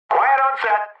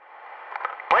set.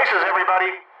 Places,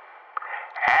 everybody.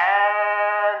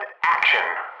 And action.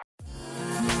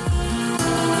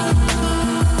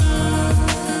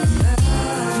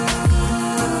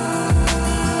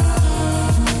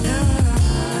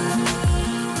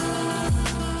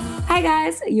 Hi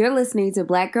guys, you're listening to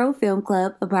Black Girl Film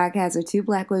Club, a podcast where two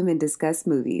black women discuss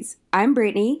movies. I'm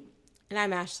Brittany. And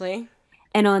I'm Ashley.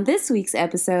 And on this week's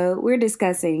episode, we're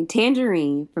discussing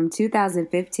Tangerine from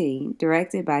 2015,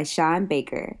 directed by Sean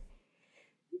Baker.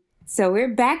 So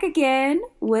we're back again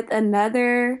with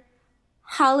another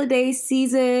holiday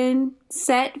season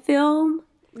set film.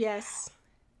 Yes.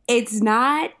 It's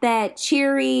not that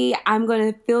cheery, I'm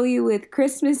going to fill you with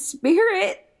Christmas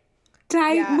spirit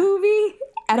type movie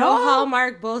at all. No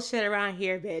Hallmark bullshit around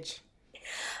here, bitch.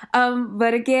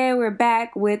 But again, we're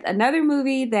back with another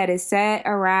movie that is set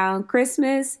around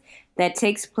Christmas that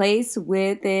takes place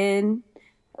within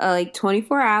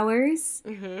 24 hours.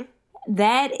 Mm-hmm.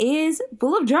 That is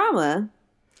full of drama.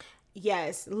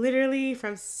 Yes, literally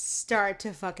from start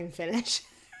to fucking finish.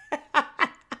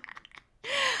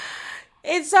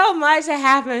 It's so much that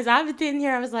happens. I was sitting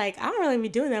here, I was like, I don't really be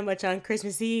doing that much on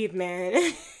Christmas Eve,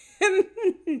 man.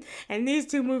 And these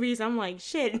two movies, I'm like,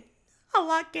 shit, a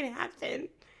lot can happen.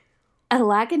 A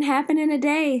lot can happen in a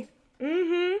day.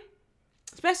 Mm-hmm.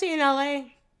 Especially in LA.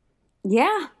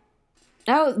 Yeah.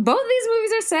 Oh, both of these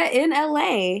movies are set in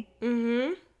LA.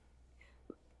 Mm-hmm.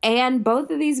 And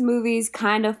both of these movies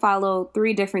kind of follow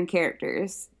three different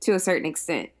characters to a certain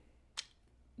extent.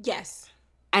 Yes.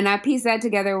 And I pieced that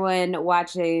together when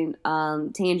watching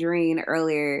Tangerine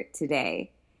earlier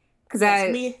today.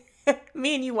 Because me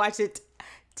and you watched it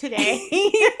today.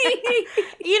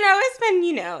 It's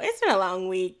been a long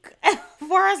week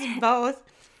for us both.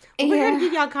 We're going to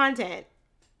give y'all content.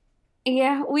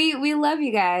 Yeah, we love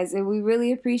you guys, and we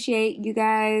really appreciate you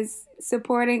guys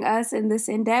supporting us in this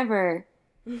endeavor.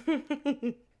 We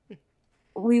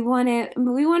want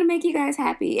to make you guys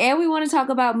happy, and we want to talk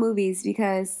about movies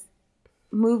because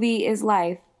movie is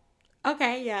life.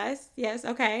 Okay, yes,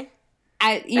 okay.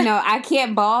 I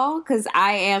can't bawl because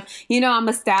I am, I'm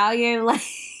a stallion. Like,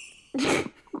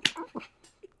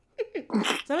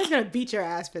 someone's gonna beat your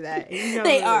ass for that.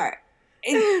 They are.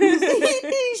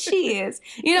 She is.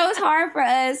 It's hard for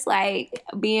us, like,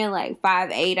 being like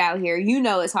 5'8" out here.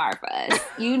 It's hard for us.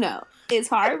 It's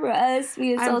hard for us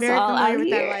being so tall out with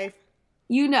here. That life.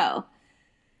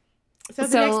 So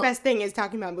the next best thing is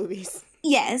talking about movies.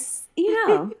 Yes,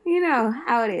 you know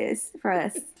how it is for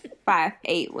us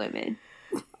 5'8" women.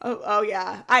 Oh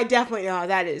yeah, I definitely know how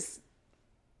that is.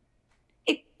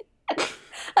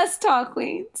 Us tall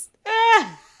queens.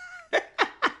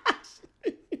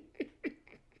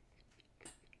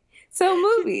 So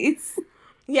movies.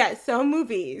 Yeah, so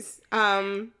movies.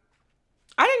 I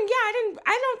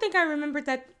don't think I remembered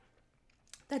that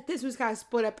this was kind of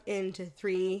split up into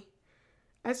three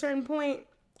at a certain point.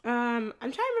 I'm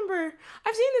trying to remember.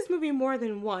 I've seen this movie more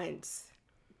than once,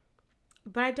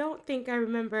 but I don't think I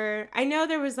remember. I know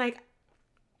there was like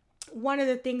one of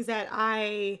the things that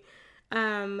I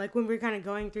like when we were kind of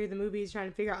going through the movies trying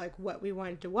to figure out like what we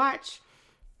wanted to watch.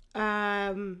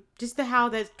 Just how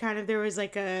that kind of there was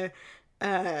like a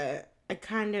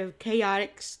kind of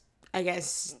chaotic, I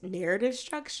guess, narrative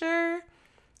structure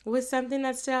was something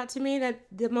that stood out to me that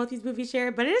both these movies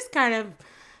share, but it is kind of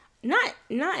not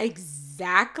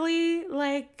exactly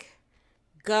like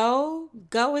Go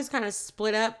is kind of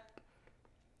split up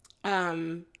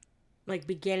like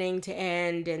beginning to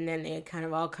end, and then they kind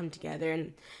of all come together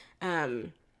and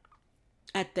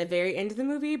at the very end of the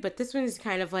movie. But this one is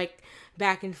kind of like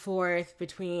back and forth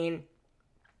between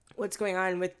what's going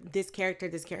on with this character,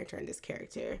 and this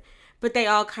character. But they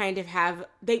all kind of have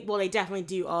they definitely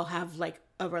do all have like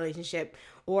a relationship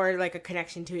or like a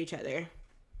connection to each other.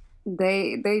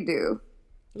 They do.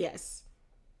 Yes.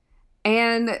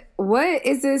 And what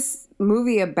is this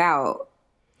movie about?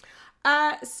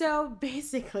 So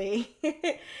basically,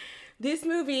 this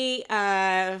movie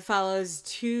follows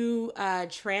two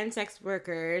trans sex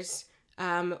workers.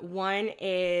 One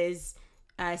is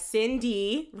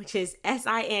Cindy, which is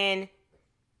SIN-DEE,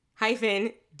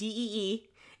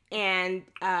 and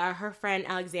her friend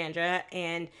Alexandra.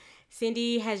 And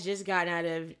Cindy has just gotten out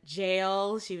of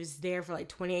jail. She was there for like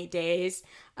 28 days.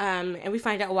 And we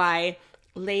find out why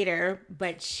later,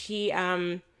 but she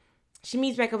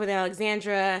meets back up with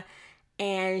Alexandra,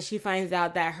 and she finds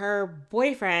out that her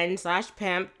boyfriend /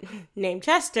 pimp named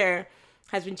Chester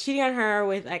has been cheating on her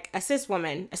with like a cis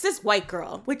white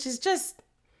girl, which is just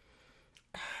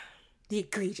the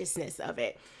egregiousness of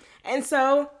it. And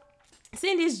so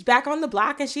Cindy's back on the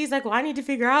block, and she's like, well, I need to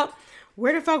figure out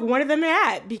where the fuck one of them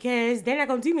at? Because they're not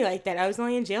gonna do me like that. I was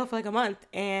only in jail for like a month,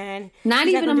 and not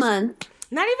even a month.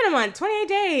 Not even a month. 28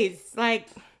 days. Like,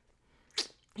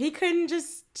 he couldn't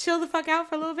just chill the fuck out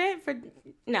for a little bit.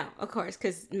 No, of course,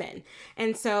 because men.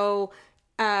 And so,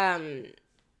 so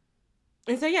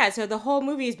the whole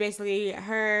movie is basically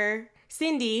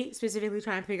Cindy specifically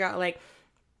trying to figure out like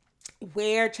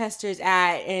where Chester's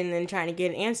at, and then trying to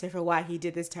get an answer for why he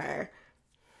did this to her.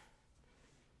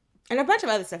 And a bunch of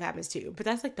other stuff happens too, but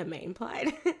that's like the main plot.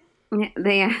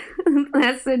 Yeah,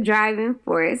 that's the driving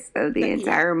force of the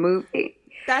entire movie.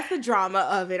 That's the drama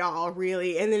of it all,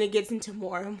 really. And then it gets into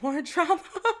more and more drama.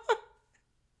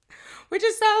 Which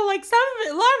is so, like, some of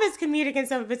it, a lot of it's comedic and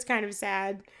some of it's kind of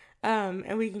sad.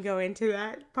 And we can go into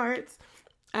that parts.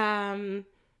 And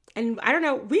I don't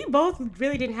know, we both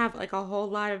really didn't have, like, a whole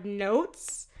lot of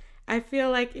notes. I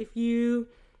feel like if you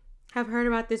have heard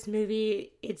about this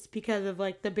movie, it's because of,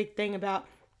 like, the big thing about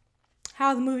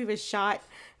how the movie was shot,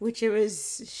 which it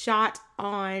was shot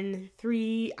on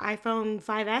 3 iPhone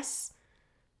 5S.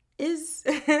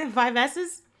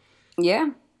 5S's. Yeah.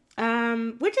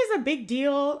 Which is a big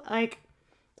deal. Like,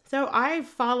 so I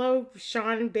follow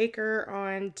Sean Baker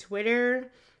on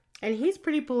Twitter, and he's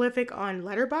pretty prolific on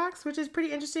Letterboxd, which is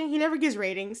pretty interesting. He never gives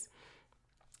ratings.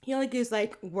 He only gives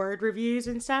like word reviews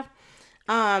and stuff.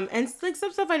 And like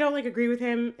some stuff I don't like agree with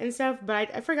him and stuff, but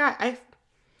I forgot. I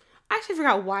actually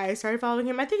forgot why I started following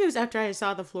him. I think it was after I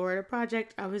saw the Florida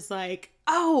Project. I was like,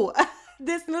 oh,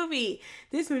 this movie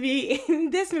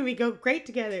go great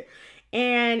together.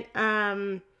 And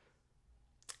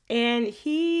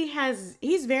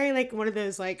he's very like one of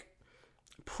those like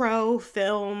pro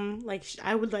film, like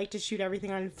I would like to shoot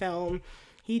everything on film.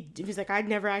 He was like, I'd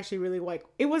never actually really like,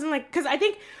 it wasn't like, because I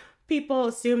think people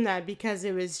assume that because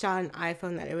it was shot on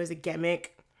iPhone that it was a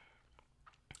gimmick.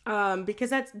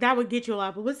 Because that would get you a lot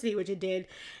of publicity, which it did.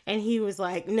 And he was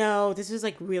like, no, this was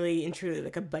like really and truly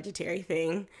like a budgetary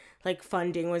thing. Like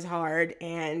funding was hard,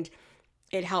 and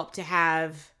it helped to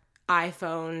have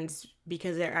iPhones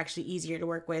because they're actually easier to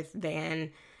work with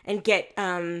and get,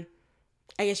 I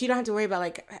guess you don't have to worry about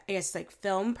like, I guess like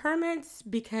film permits,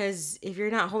 because if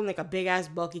you're not holding like a big ass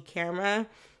bulky camera,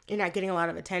 you're not getting a lot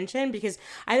of attention, because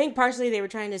I think partially they were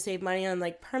trying to save money on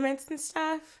like permits and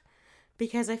stuff,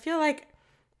 because I feel like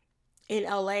in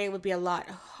LA it would be a lot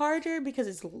harder because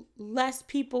it's less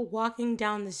people walking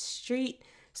down the street.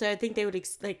 So I think they would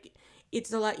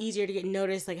it's a lot easier to get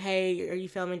noticed, like, hey, are you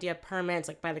filming? Do you have permits,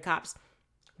 like, by the cops?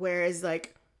 Whereas,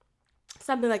 like,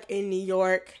 something like in New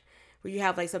York, where you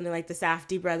have, like, something like the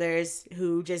Safdie brothers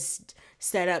who just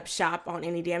set up shop on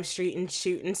any damn street and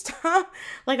shoot and stuff.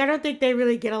 Like, I don't think they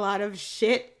really get a lot of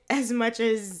shit as much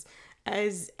as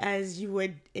you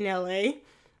would in LA.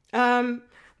 But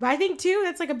I think, too,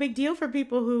 that's, like, a big deal for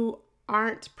people who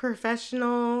aren't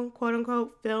professional,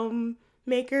 quote-unquote,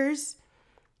 filmmakers.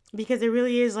 Because it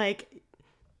really is, like,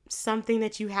 something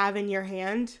that you have in your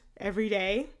hand every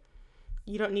day.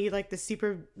 You don't need, like, the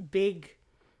super big,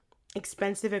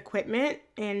 expensive equipment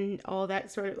and all that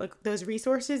sort of, like, those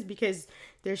resources, because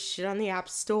there's shit on the App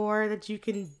Store that you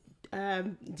can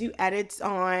do edits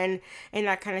on and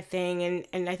that kind of thing.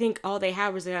 And I think all they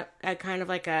had was a kind of,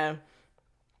 like a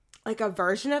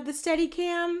version of the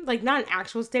Steadicam. Like, not an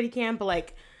actual Steadicam, but,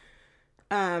 like,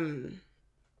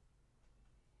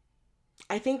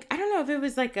 I don't know if it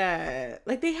was like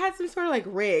they had some sort of like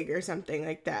rig or something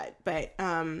like that, but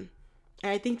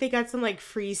I think they got some like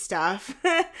free stuff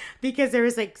because there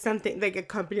was like something like a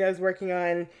company I was working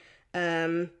on,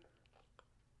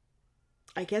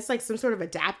 I guess like some sort of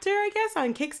adapter, I guess,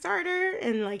 on Kickstarter,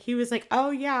 and like he was like, oh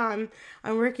yeah,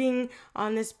 I'm working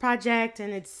on this project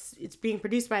and it's being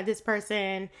produced by this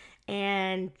person,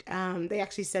 and they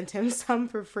actually sent him some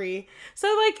for free. So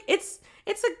like it's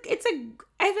I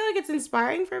feel like it's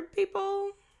inspiring for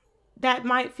people that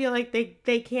might feel like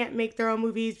they can't make their own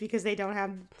movies because they don't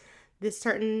have this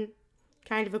certain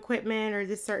kind of equipment or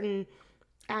this certain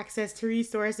access to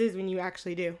resources when you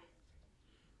actually do.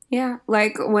 Yeah,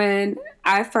 like when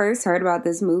I first heard about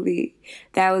this movie,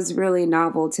 that was really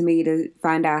novel to me to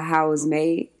find out how it was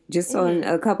made just on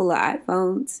a couple of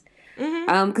iPhones.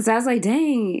 Because I was like,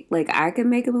 dang, like I could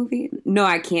make a movie. No,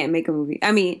 I can't make a movie.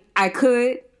 I mean, I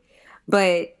could,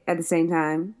 but at the same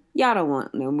time, y'all don't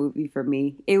want no movie for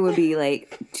me. It would be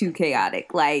like too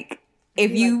chaotic. Like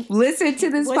if you listen to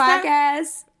this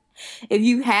podcast, if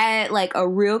you had like a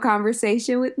real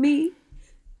conversation with me,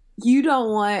 you don't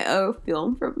want a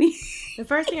film from me. The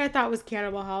first thing I thought was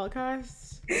Cannibal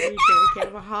Holocaust.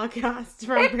 Cannibal Holocaust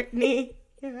from Britney.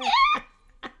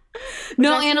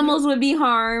 No animals would be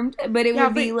harmed, but it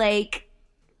would be like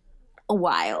a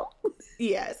while.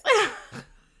 Yes.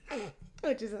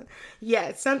 Which is,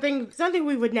 something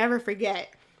we would never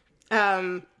forget.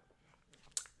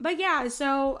 But yeah,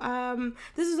 so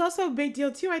this is also a big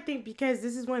deal too, I think, because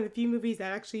this is one of the few movies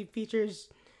that actually features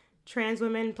trans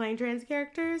women playing trans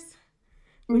characters,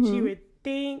 which you would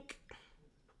think.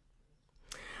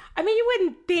 I mean, you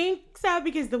wouldn't think so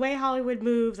because the way Hollywood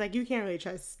moves, like, you can't really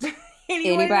trust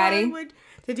anyone in Hollywood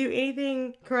to do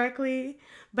anything correctly.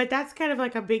 But that's kind of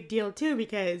like a big deal too,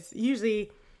 because usually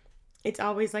it's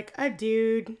always like a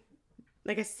dude,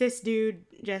 like a cis dude,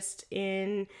 just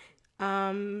in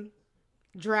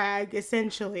drag,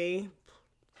 essentially,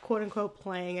 quote unquote,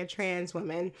 playing a trans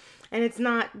woman. And it's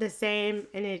not the same,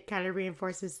 and it kind of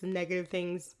reinforces some negative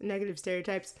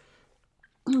stereotypes.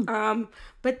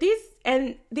 But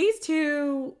these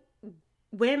two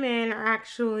women are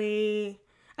actually,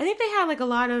 I think they had like a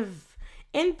lot of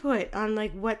input on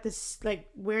like what this, like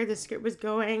where the script was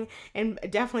going, and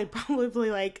definitely probably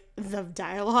like the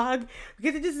dialogue,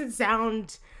 because it doesn't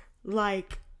sound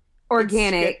like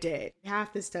organic. Scripted.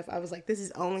 Half this stuff I was like, this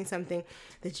is only something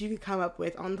that you could come up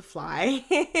with on the fly.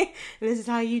 And this is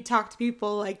how you talk to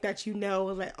people like that, you know,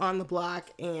 like on the block,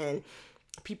 and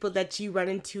people that you run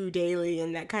into daily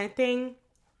and that kind of thing.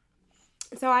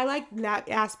 So I like that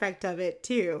aspect of it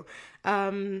too.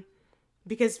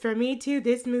 Because for me too,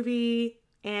 this movie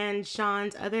and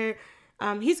Sean's other,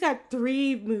 he's got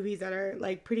 3 movies that are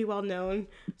like pretty well known.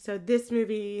 So this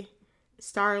movie,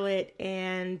 Starlet,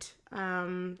 and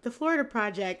the Florida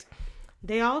Project,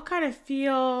 they all kind of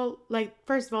feel like,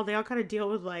 first of all, they all kind of deal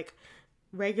with like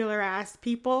regular ass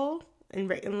people and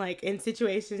like in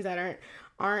situations that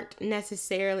aren't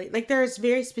necessarily like, there's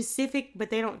very specific, but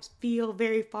they don't feel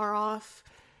very far off.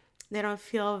 They don't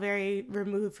feel very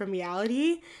removed from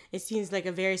reality. It seems like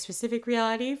a very specific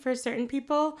reality for certain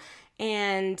people.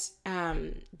 And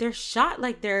they're shot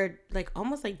like they're like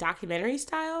almost like documentary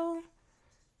style.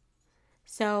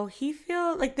 So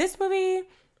this movie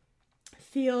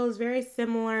feels very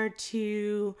similar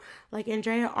to like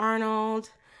Andrea Arnold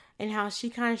and how she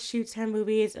kind of shoots her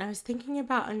movies. And I was thinking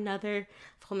about another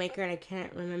filmmaker, and I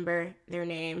can't remember their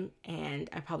name, and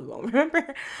I probably won't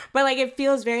remember. But like, it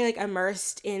feels very like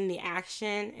immersed in the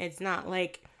action. It's not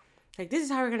like this is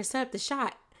how we're gonna set up the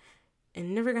shot,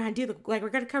 and then we're gonna do we're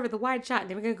gonna cover the wide shot, and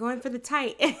then we're gonna go in for the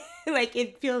tight. Like,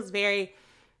 it feels very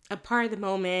a part of the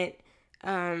moment.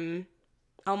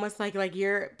 Almost like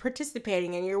you're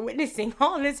participating and you're witnessing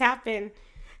all of this happen.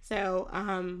 So,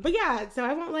 but yeah, so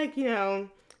I won't like,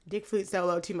 dick flute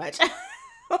solo too much.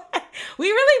 We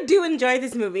really do enjoy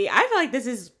this movie. I feel like this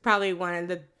is probably one of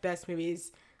the best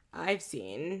movies I've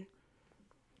seen.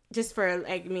 Just for,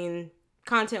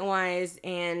 content-wise,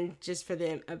 and just for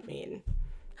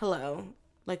hello.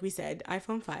 Like we said,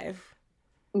 iPhone 5.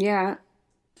 Yeah.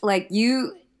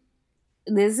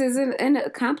 This is an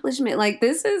accomplishment.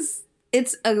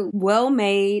 It's a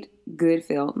well-made, good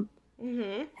film.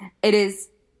 Mm-hmm. It is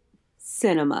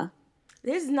cinema.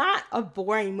 There's not a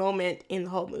boring moment in the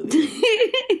whole movie.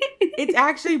 It's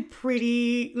actually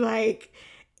pretty,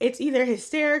 it's either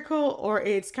hysterical or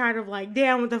it's kind of like,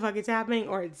 damn, what the fuck is happening?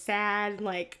 Or it's sad.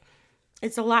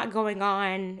 It's a lot going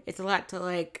on. It's a lot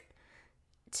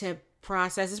to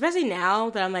process, especially now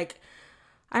that I'm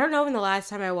I don't know when the last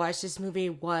time I watched this movie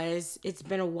was. It's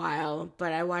been a while,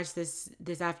 but I watched this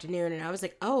afternoon and I was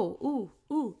like, oh,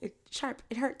 ooh, it's sharp.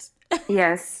 It hurts.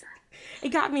 Yes. It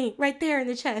got me right there in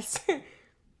the chest.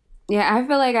 Yeah, I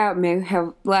feel like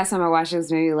last time I watched it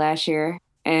was maybe last year,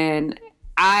 and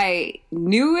I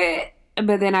knew it,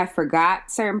 but then I forgot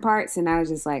certain parts, and I was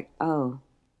just like, oh.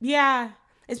 Yeah,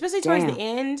 especially towards the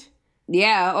end.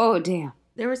 Yeah, oh, damn.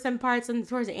 There were some parts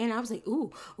towards the end, I was like,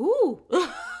 ooh.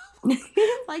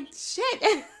 Shit,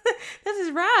 this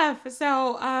is rough.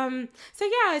 So I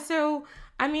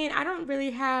don't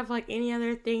really have any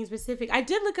other thing specific. I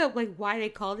did look up why they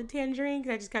called it Tangerine,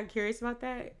 because I just got curious about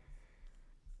that.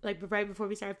 Right before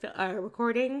we started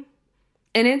recording.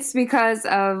 And it's because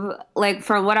of,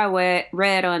 from what I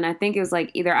read on, I think it was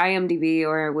either IMDb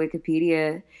or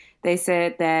Wikipedia, they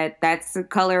said that that's the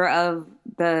color of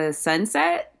the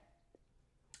sunset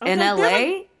in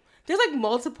LA. There's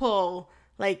multiple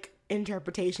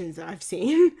interpretations that I've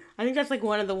seen. I think that's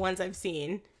one of the ones I've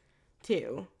seen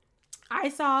too. I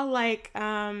saw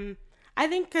I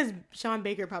think because Sean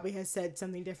Baker probably has said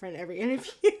something different every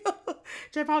interview.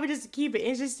 So I probably just keep it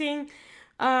interesting.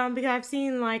 Because I've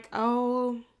seen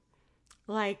the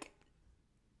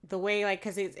way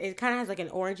because it kind of has an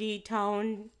orangey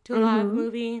tone to a lot of the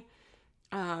movie.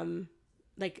 In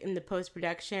the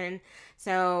post-production.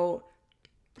 So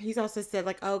he's also said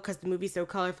because the movie's so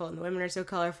colorful and the women are so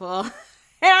colorful. And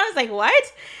I was like,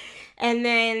 what? And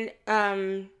then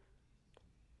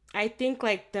I think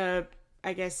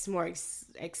I guess, more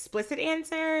explicit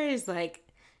answer is like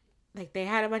they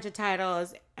had a bunch of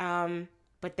titles,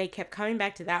 but they kept coming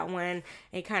back to that one.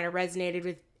 It kind of resonated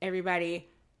with everybody,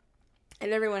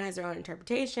 and everyone has their own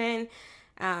interpretation.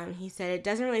 He said it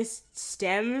doesn't really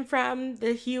stem from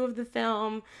the hue of the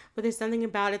film, but there's something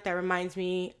about it that reminds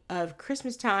me of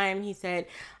Christmas time. He said,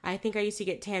 I think I used to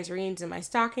get tangerines in my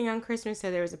stocking on Christmas, so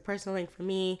there was a personal link for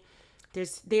me.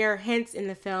 There are hints in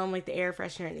the film, like the air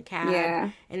freshener in the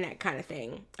cab, and that kind of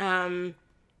thing.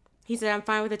 He said, I'm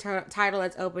fine with the title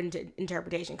that's open to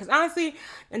interpretation. Because honestly,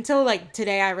 until like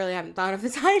today, I really haven't thought of the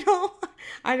title.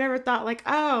 I never thought like,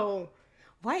 oh,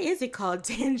 why is it called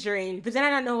Tangerine? But then I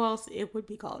don't know what else it would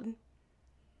be called.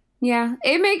 Yeah,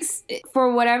 it makes,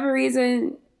 for whatever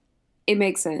reason, it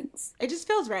makes sense. It just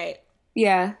feels right.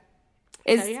 Yeah.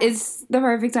 It's the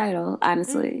perfect title,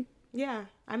 honestly. Yeah.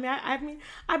 I mean,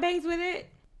 I bangs with it.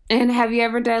 And have you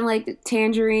ever done like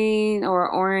tangerine or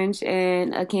orange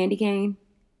and a candy cane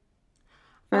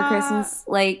for Christmas?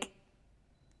 Like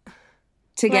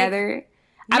together?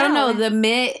 Like, I don't know. The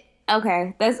mint.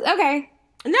 Okay. That's okay.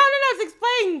 No.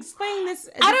 Explain this.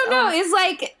 I don't know. It's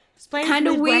like kind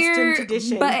of weird,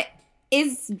 tradition. But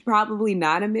it's probably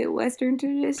not a Midwestern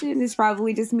tradition. It's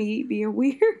probably just me being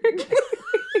weird.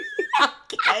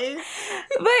 Okay.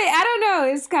 But I don't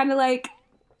know. It's kind of like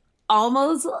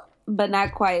almost, but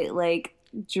not quite like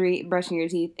brushing your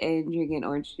teeth and drinking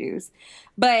orange juice.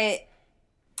 But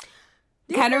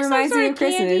kind of reminds me of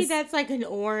Christmas. Candy that's like an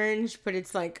orange, but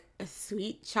it's like a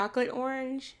sweet chocolate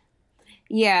orange.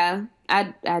 Yeah,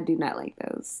 I do not like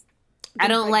those. I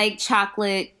don't like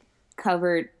chocolate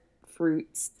covered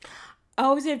fruits.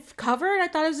 Oh, is it covered? I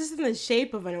thought it was just in the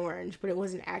shape of an orange, but it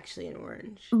wasn't actually an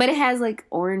orange. But it has like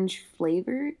orange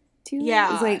flavor to it.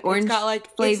 Yeah, it's like orange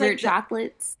flavored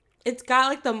chocolates. It's got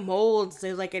like the molds,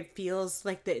 so like it feels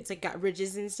like it's like got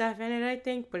ridges and stuff in it, I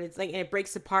think. But it's like, and it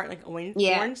breaks apart like orange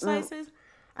slices.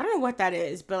 I don't know what that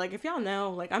is, but like if y'all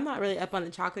know, like I'm not really up on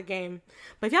the chocolate game,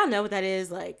 but if y'all know what that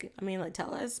is, like I mean, like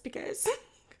tell us, because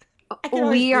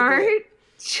we aren't. I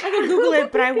can Google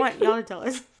it, but I want y'all to tell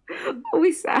us.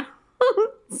 We sound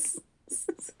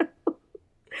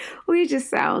we just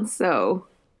sound so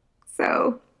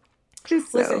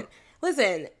just so.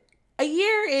 Listen. A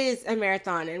year is a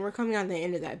marathon, and we're coming on the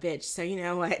end of that bitch. So you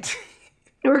know what?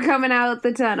 We're coming out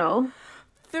the tunnel.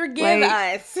 Forgive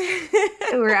us.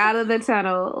 We're out of the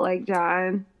tunnel, like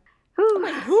John. Who?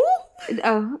 Like who?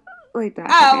 Oh, like that.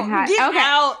 Oh, okay. Get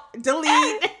out.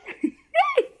 Delete.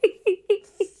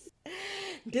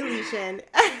 Deletion.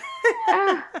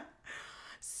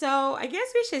 So I guess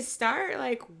we should start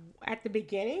like at the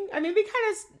beginning. I mean, we kind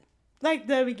of like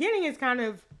the beginning is kind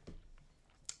of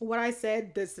what I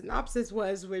said. The synopsis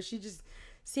was where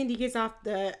Cindy gets out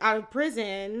of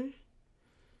prison.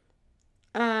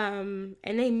 And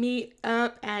they meet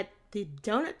up at the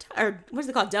donut time, or what's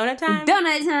it called? Donut time?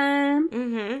 Donut time.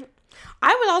 Mm-hmm.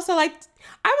 I would like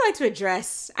to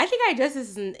address, I think I addressed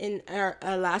this in our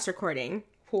last recording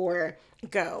for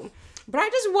Go. But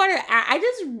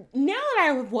now that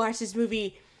I've watched this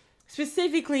movie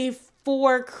specifically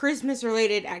for Christmas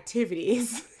related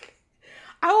activities,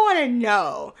 I want to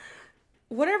know,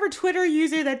 whatever Twitter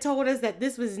user that told us that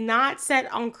this was not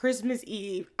set on Christmas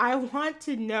Eve, I want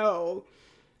to know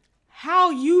how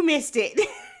you missed it.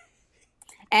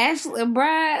 Ashley,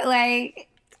 bruh, like...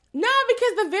 No,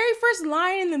 because the very first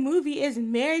line in the movie is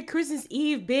Merry Christmas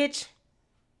Eve, bitch.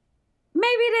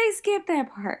 Maybe they skipped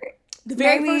that part. The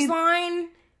very first line?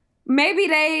 Maybe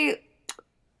they,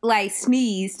 like,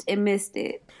 sneezed and missed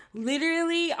it.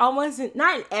 Literally, almost,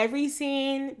 not in every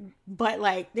scene, but,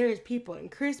 like, there's people in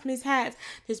Christmas hats.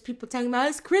 There's people talking about,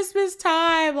 it's Christmas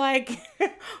time. Like,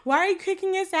 why are you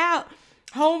kicking us out?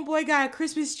 Homeboy got a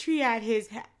Christmas tree at his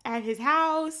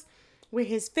house with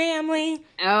his family.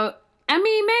 Oh, I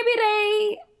mean, maybe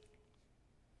they,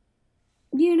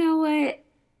 you know what?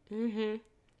 Mm-hmm.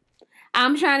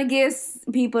 I'm trying to give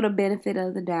people the benefit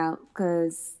of the doubt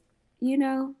because, you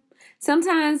know,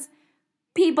 sometimes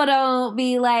people don't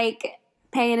be, like,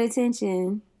 paying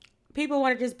attention. People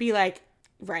want to just be, like,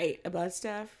 right about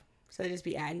stuff, so they just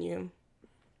be adding you.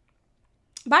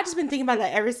 But I've just been thinking about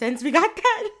that ever since we got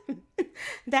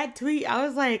that tweet. I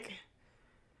was like,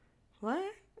 what?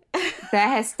 That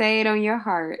has stayed on your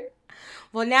heart.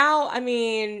 Well, now, I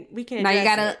mean, we can address now you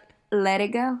gotta let it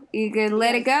go. You can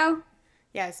let it go?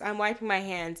 Yes, I'm wiping my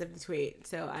hands of the tweet,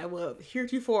 so I will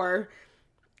heretofore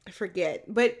forget.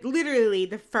 But literally,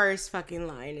 the first fucking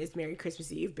line is Merry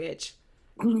Christmas Eve, bitch.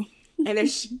 And they're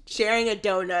sharing a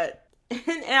donut.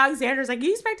 And Alexander's like,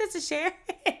 you expect us to share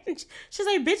it? She's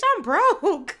like, bitch, I'm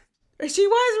broke. She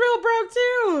was real broke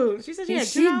too. She said she had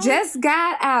 $2. She just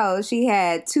got out. She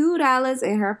had $2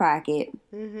 in her pocket.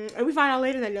 And we find out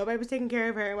later that nobody was taking care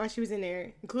of her while she was in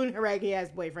there, including her raggedy ass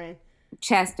boyfriend.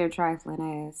 Chester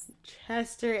trifling ass.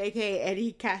 Chester, aka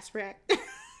Eddie Kasprak.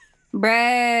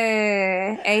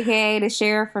 Bruh. AKA the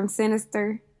sheriff from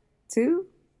Sinister 2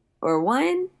 or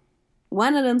 1.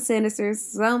 One of them Sinisters.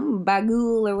 Something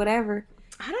Bagul or whatever.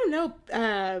 I don't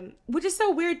know, which is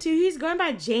so weird too. He's going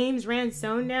by James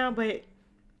Ransone now, but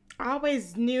I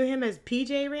always knew him as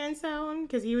PJ Ransone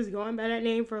because he was going by that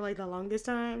name for like the longest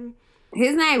time.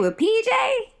 His name was PJ?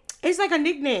 It's like a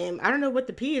nickname. I don't know what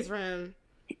the P is from.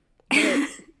 But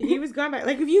he was going by,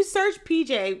 like, if you search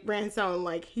PJ Ransone,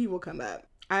 like, he will come up.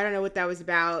 I don't know what that was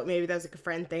about. Maybe that was like a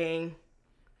friend thing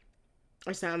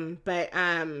or something. But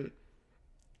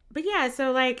yeah,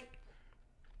 so like,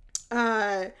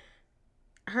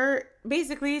 her,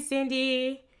 basically,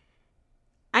 Cindy,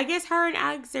 I guess her and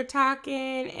Alex are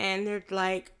talking, and they're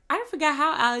like, I forgot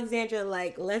how Alexandra,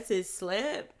 like, lets it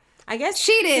slip. I guess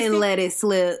she didn't let it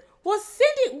slip. Well,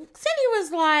 Cindy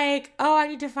was like, oh, I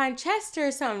need to find Chester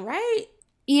or something, right?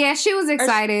 Yeah, she was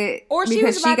excited. Or she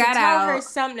was about to tell out. her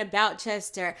something about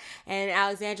Chester, and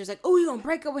Alexandra's like, oh, you gonna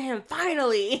break up with him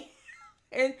finally.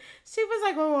 And she was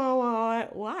like, whoa,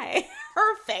 why?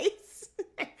 Her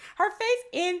face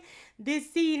in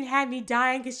this scene had me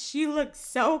dying because she looked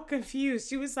so confused.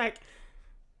 She was like,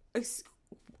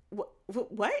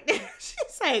 what?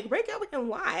 She's like, break up with him,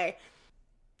 why?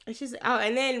 And she's like, oh,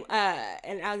 and then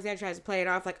and Alexandra tries to play it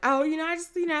off like, oh, I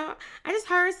just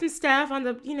heard some stuff on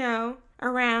the,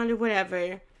 around or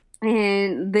whatever.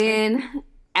 And then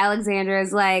Alexandra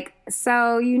is like,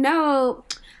 so,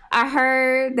 I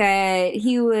heard that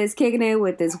he was kicking it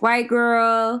with this white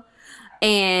girl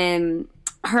and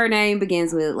her name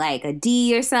begins with like a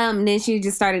D or something. Then she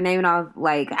just started naming off,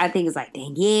 like, I think it's like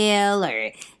Danielle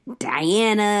or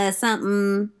Diana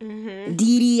something. Mm-hmm.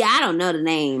 Dee Dee, I don't know the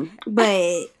name,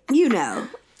 but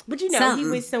But something. he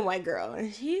was some white girl.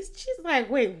 And she's like,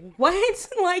 wait, what?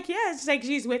 Like, yeah, it's like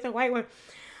she's with a white one.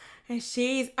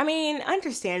 And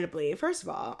understandably, first of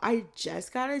all, I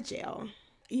just got out of jail.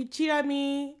 You cheat on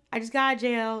me, I just got out of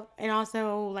jail. And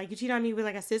also, like, you cheat on me with,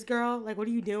 like, a cis girl. Like, what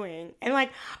are you doing? And,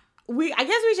 like, I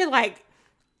guess we should, like,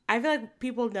 I feel like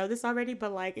people know this already,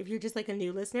 but, like, if you're just, like, a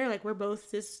new listener, like, we're both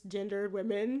cisgendered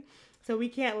women. So we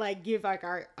can't, like, give, like,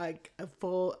 our, like, a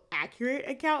full accurate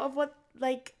account of what,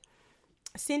 like,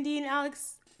 Cindy and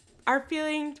Alex are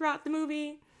feeling throughout the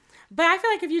movie. But I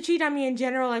feel like if you cheat on me in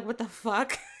general, like, what the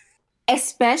fuck?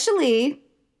 Especially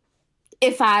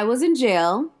if I was in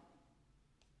jail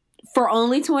for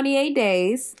only 28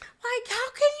 days. Like,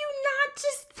 how can you not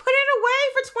just put it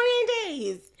away for 28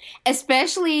 days?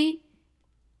 Especially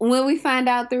when we find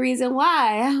out the reason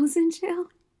why I was in jail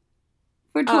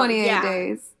for 28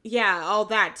 days. Yeah, all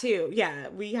that too. Yeah,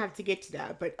 we have to get to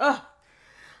that. But, I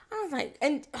was like,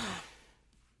 and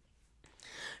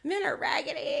men are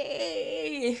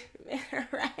raggedy.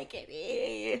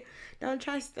 Don't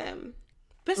trust them.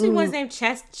 Especially one's named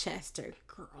Chester.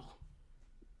 Girl.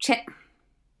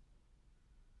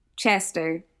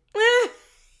 Chester.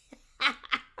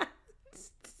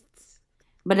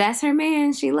 But that's her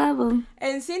man. She love him.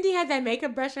 And Cindy had that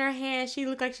makeup brush in her hand. She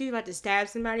looked like she was about to stab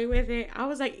somebody with it. I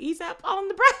was like, ease up on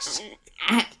the brush.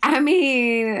 I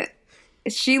mean,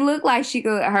 she looked like she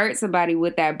could hurt somebody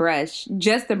with that brush.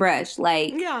 Just the brush.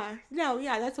 Like, yeah. No,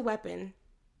 yeah, that's a weapon.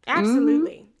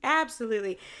 Absolutely. Mm-hmm.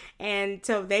 Absolutely. And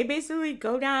so they basically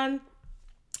go down,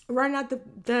 run out the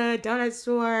donut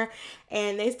store,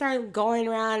 and they start going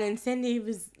around, and Cindy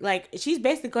was like, she's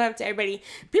basically going up to everybody.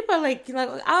 People are like,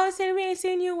 oh, Cindy, we ain't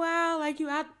seen you a while. Like, you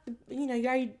out,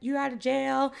 you out of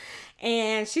jail.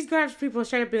 And she's going up to people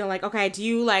straight up being like, okay, do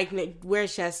you, like,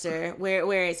 where's Chester?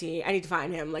 Where is he? I need to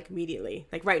find him, like, immediately.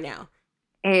 Like, right now.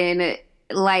 And,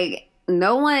 like,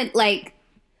 no one, like,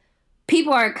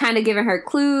 people are kind of giving her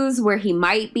clues where he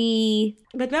might be.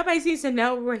 But nobody seems to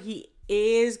know where he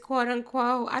is, quote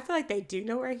unquote. I feel like they do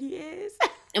know where he is.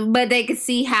 But they could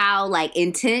see how, like,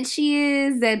 intense she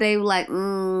is, that they were like, I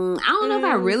don't know if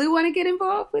I really want to get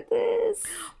involved with this.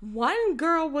 One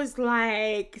girl was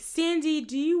like, Cindy,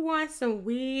 do you want some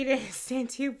weed? And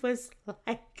Cindy was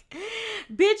like,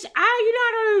 bitch, I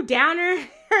don't do downers.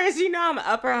 I'm an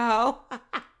upper hoe.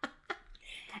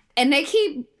 And they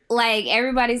keep, like,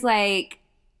 everybody's like,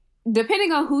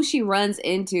 depending on who she runs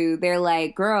into, they're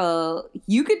like, girl,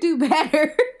 you could do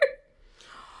better.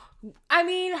 I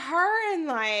mean, her and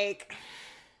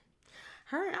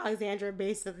Alexandra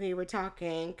basically were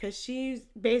talking, because she's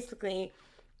basically,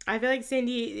 I feel like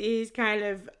Cindy is kind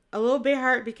of a little bit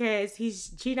hurt because he's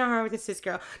cheating on her with a cis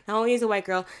girl. Not only is a white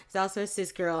girl, he's also a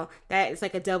cis girl. That is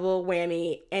like a double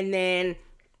whammy. And then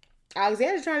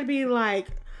Alexander's trying to be like,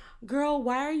 girl,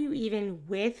 why are you even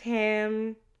with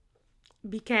him?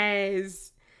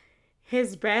 Because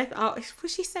his breath, what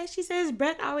she say? She said his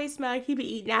breath always smelled like he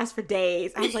be eating ass for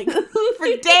days. I was like, for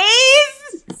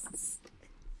days?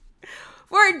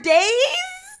 For days?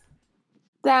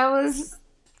 That was,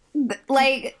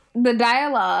 like, the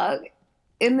dialogue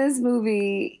in this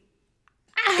movie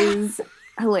is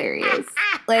hilarious.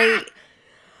 Like,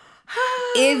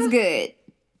 it's good.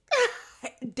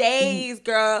 Days,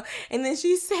 girl. And then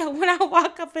she said, when I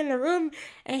walk up in the room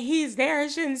and he's there,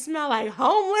 it shouldn't smell like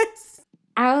homeless.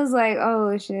 I was like,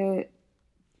 oh, shit.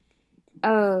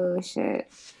 Oh,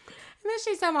 shit. And then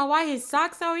she's talking about why his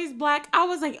socks always black. I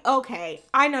was like, okay,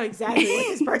 I know exactly what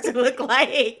this person look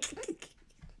like.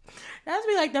 That's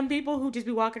be like them people who just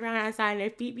be walking around outside and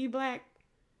their feet be black.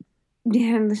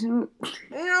 Yeah.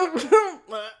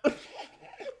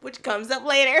 Which comes up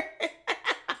later.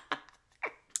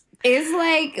 It's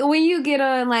like when you get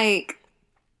on, like,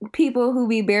 people who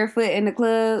be barefoot in the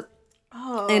club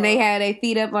and they have their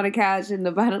feet up on the couch and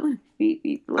the bottom of their feet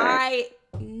be black. I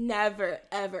never,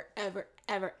 ever, ever,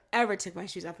 ever, ever took my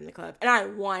shoes off in the club. And I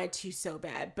wanted to so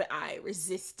bad, but I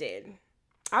resisted.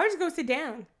 I would just go sit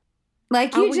down.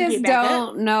 Like, you just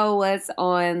don't know what's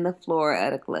on the floor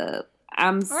of the club.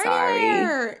 I'm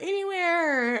sorry.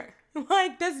 Anywhere.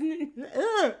 Like, doesn't...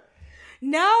 Ugh.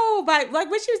 No, but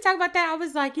like when she was talking about that, I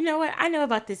was like, you know what? I know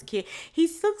about this kid. He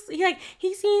seems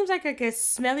like a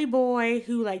smelly boy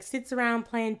who like sits around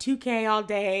playing 2K all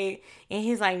day in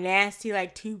his like nasty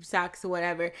like tube socks or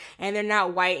whatever. And they're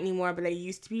not white anymore, but they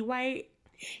used to be white.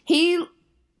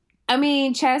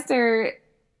 Chester,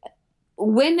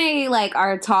 when they like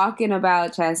are talking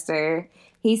about Chester,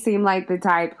 he seemed like the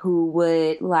type who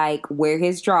would like wear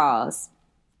his drawers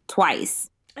twice.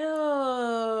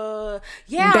 Oh,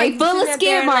 yeah. They full of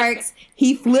skid marks. Like,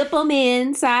 he flip them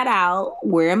inside out,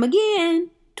 wear them again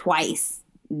twice.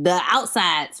 The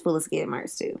outside's full of skid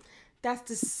marks too. That's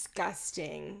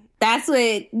disgusting. That's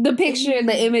what the picture,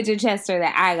 the image of Chester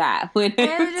that I got when they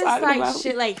were just talking like about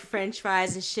shit, like French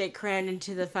fries and shit crammed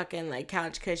into the fucking like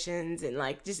couch cushions, and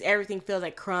like just everything feels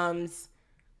like crumbs.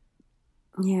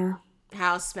 Yeah.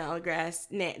 House smell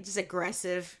just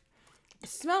aggressive. It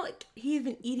smell like he's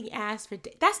been eating ass for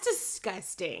days. That's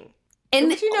disgusting. And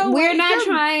we're not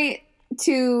trying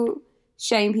to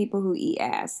shame people who eat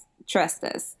ass. Trust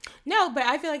us. No, but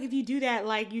I feel like if you do that,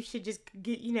 like you should just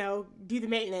get, do the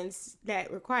maintenance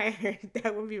that would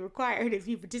be required if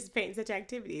you participate in such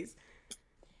activities.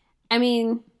 I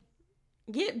mean,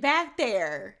 get back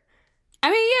there. I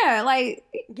mean, yeah, like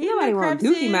nobody wants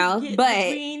dookie mouth, but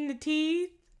between the teeth.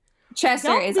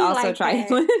 Chester is also like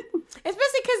trifling.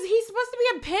 Especially because he's supposed to be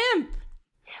a pimp.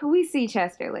 We see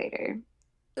Chester later.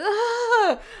 Ugh.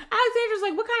 Alexandra's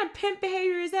like, what kind of pimp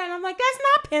behavior is that? And I'm like, that's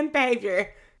not pimp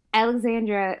behavior.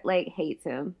 Alexandra, like, hates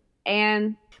him.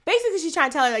 And basically, she's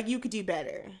trying to tell her, like, you could do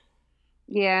better.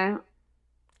 Yeah.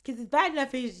 Because it's bad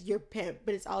enough he's your pimp,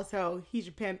 but it's also he's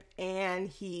your pimp and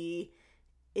he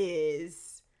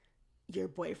is your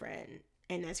boyfriend.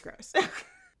 And that's gross.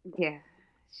 Yeah.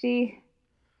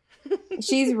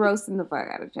 She's roasting the fuck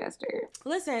out of Chester.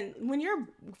 Listen, when your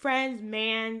friend's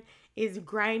man is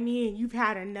grimy and you've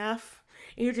had enough,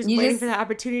 and you're just waiting for the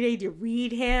opportunity to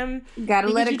read him, gotta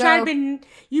let it go.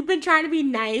 You've been trying to be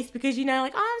nice because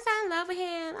like, oh, I'm so in love with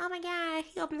him. Oh my god,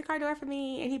 he opened the car door for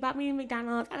me and he bought me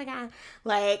McDonald's. Oh my god,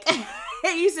 like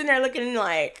you sitting there looking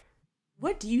like,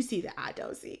 what do you see that I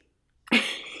don't see?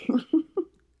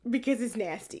 Because it's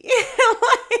nasty.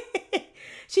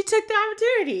 She took the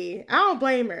opportunity. I don't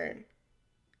blame her.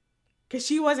 Because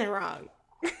she wasn't wrong.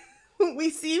 When we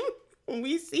see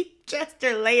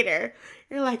Chester later,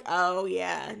 you're like, oh,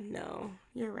 yeah, no,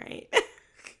 you're right.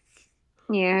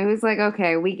 Yeah, it was like,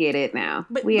 okay, we get it now.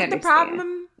 But understand. The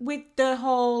problem with the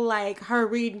whole, like, her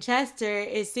reading Chester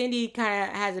is Cindy kind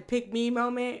of has a pick me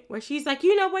moment where she's like,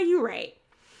 you know what, you're right.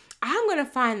 I'm going to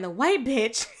find the white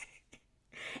bitch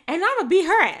and I'm going to beat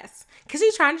her ass because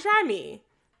he's trying to try me.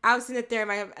 I was sitting there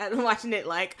watching it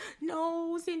like,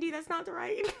 no, Cindy, that's not the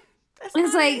right.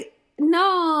 It's like,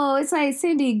 no, it's like,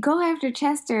 Cindy, go after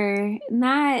Chester,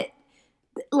 not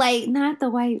the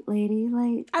white lady.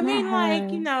 Like, I mean, her.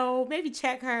 like, maybe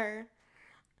check her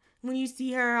when you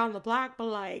see her on the block, but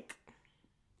like,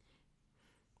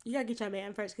 you gotta get your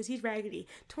man first because he's raggedy.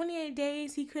 28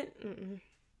 days, he couldn't.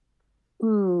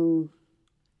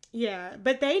 Yeah,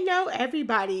 but they know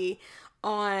everybody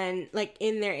on, like,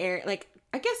 in their area. Like,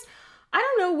 I guess I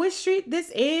don't know which street this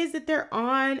is that they're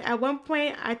on. At one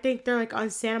point, I think they're like on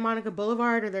Santa Monica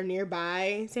Boulevard or they're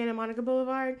nearby Santa Monica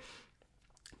Boulevard.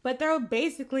 But they're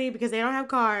basically, because they don't have a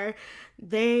car,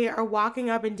 they are walking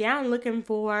up and down looking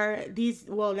for these,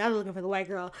 well, now they're looking for the white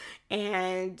girl.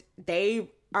 And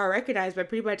they are recognized by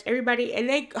pretty much everybody. And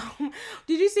they,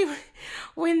 did you see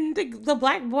when the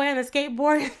black boy on the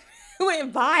skateboard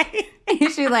went by?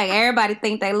 She's like, everybody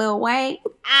think they Lil Wayne.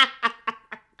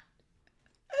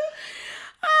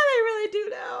 Oh, they really do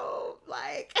know.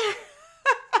 Like,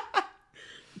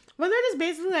 well, they're just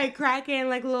basically like cracking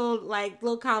like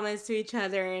little comments to each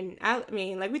other. And I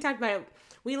mean, like we talked about,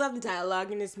 we love the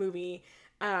dialogue in this movie.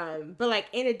 But like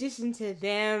in addition to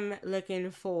them looking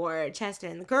for Chester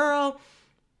and the girl,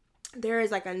 there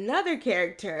is like another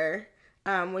character,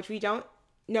 which we don't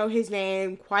know his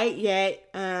name quite yet.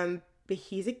 But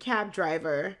he's a cab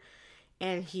driver,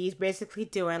 and he's basically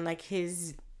doing like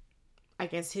his, I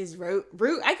guess his route.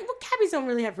 Cabbies don't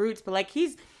really have routes, but like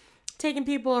he's taking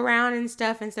people around and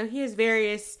stuff, and so he has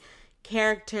various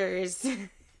characters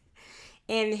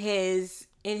in his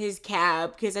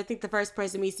cab, because I think the first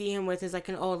person we see him with is like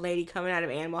an old lady coming out of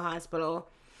animal hospital.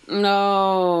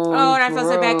 No. Oh, and I felt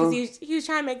so bad because he was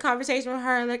trying to make conversation with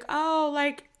her, like,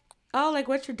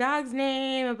 what's your dog's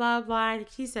name, and blah blah. And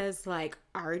she says like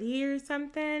Artie or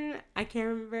something. I can't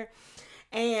remember.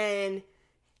 And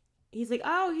he's like,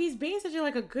 oh, he's being such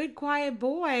a good quiet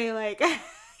boy, like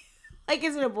like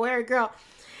is it a boy or a girl?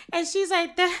 And she's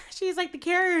like the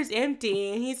carrier's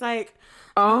empty, and he's like,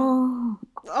 oh,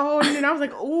 and then I was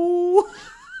like, ooh.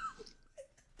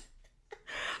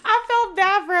 I felt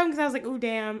bad for him because I was like, ooh,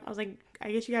 damn. I was like,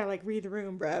 I guess you gotta like read the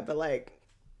room, bruh. But like,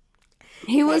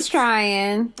 he was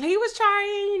trying.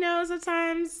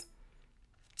 Sometimes,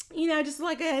 just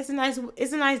like it's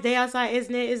a nice day outside,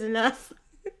 isn't it? Is enough.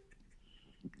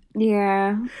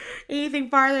 Yeah. Anything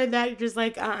farther than that, you're just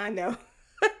like, no.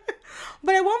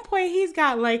 But at one point, he's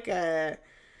got like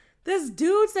this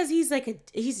dude says he's a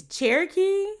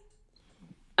Cherokee.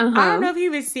 Uh-huh. I don't know if he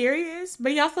was serious,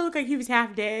 but he also looked like he was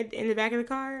half dead in the back of the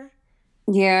car.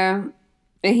 Yeah.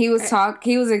 And he was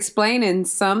he was explaining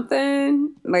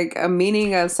something, like a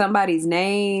meaning of somebody's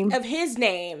name. Of his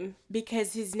name,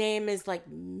 because his name is like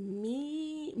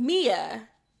Mia.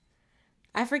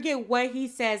 I forget what he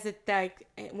says that like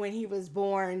when he was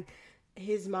born,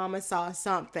 his mama saw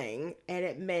something and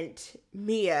it meant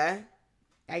Mia.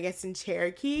 I guess in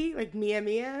Cherokee, like Mia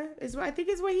is what I think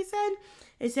is what he said.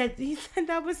 He said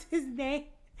that was his name.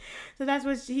 So that's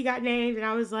what he got named, and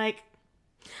I was like,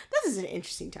 this is an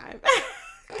interesting time.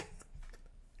 I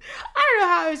don't know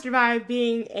how I would survive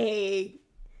being a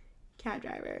cab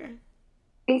driver.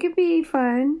 It could be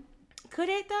fun. Could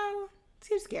it though?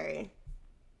 Seems scary.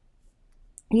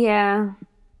 Yeah.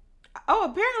 Oh,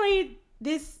 apparently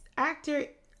this actor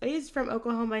is from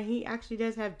Oklahoma. He actually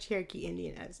does have Cherokee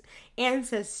Indian as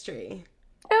ancestry.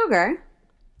 Okay.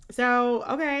 So,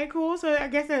 okay, cool. So I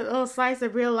guess a little slice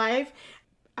of real life.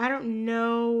 I don't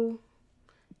know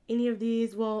any of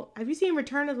these. Well, have you seen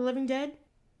Return of the Living Dead?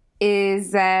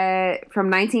 Is that from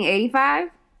 1985?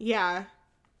 Yeah.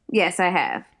 Yes, I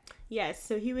have. Yes,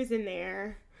 so he was in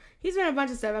there. He's been a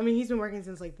bunch of stuff. I mean, he's been working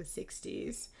since like the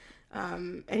 60s.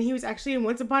 And he was actually in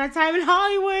Once Upon a Time in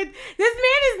Hollywood. This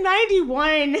man is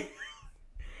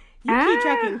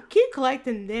 91. Keep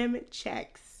collecting them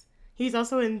checks. He's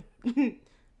also in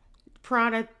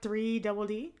Piranha 3 Double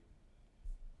D.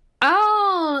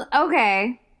 Oh,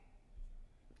 okay.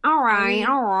 All right.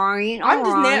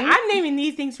 I'm naming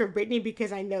these things for Brittany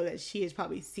because I know that she has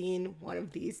probably seen one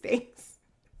of these things.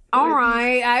 All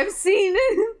right, I've seen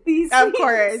these. Of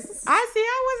course,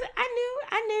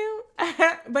 I knew.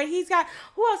 But who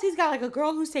else? He's got like a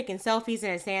girl who's taking selfies in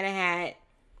a Santa hat.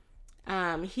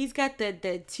 He's got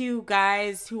the two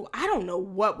guys who I don't know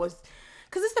what was,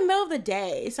 because it's the middle of the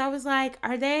day. So I was like,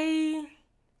 are they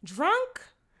drunk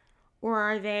or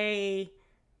are they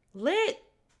lit?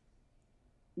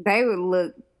 They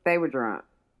were drunk.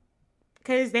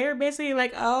 Because they were basically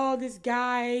like, oh, this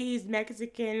guy, he's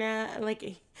Mexican. And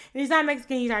he's not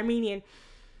Mexican, he's Armenian.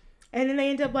 And then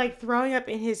they end up like throwing up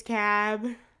in his cab,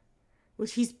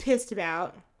 which he's pissed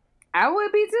about. I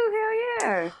would be too,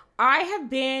 hell yeah. I have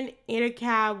been in a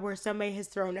cab where somebody has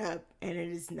thrown up and it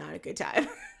is not a good time.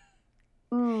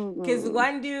 Because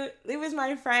one dude, it was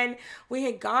my friend, we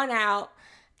had gone out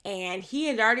and he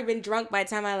had already been drunk by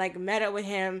the time I like met up with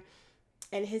him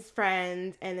and his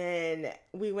friends, and then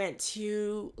we went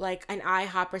to like an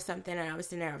IHOP or something, and I was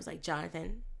sitting there, I was like,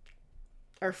 Jonathan,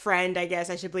 or friend, I guess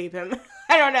I should bleep him.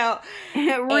 I don't know.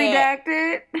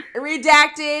 Redacted.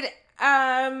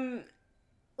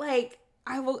 Like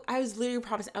I was literally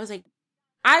promised. I was like,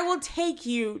 I will take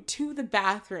you to the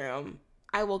bathroom.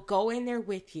 I will go in there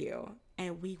with you.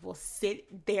 And we will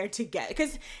sit there together.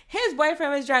 Because his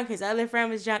boyfriend was drunk. His other friend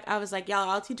was drunk. I was like, y'all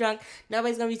all too drunk.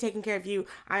 Nobody's going to be taking care of you.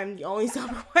 I'm the only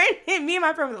sober one. And me and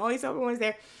my friend were the only sober ones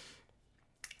there.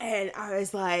 And I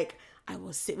was like, I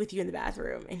will sit with you in the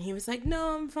bathroom. And he was like,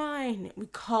 no, I'm fine. We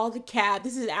called the cab.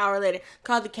 This is an hour later.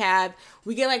 Called the cab.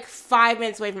 We get like 5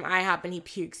 minutes away from IHOP and he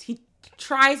pukes. He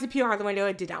tries to puke out the window.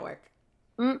 It did not work.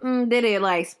 Did it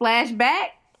like splash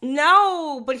back?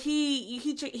 No, but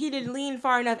he didn't lean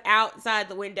far enough outside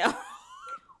the window.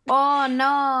 Oh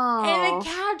no. And the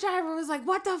cab driver was like,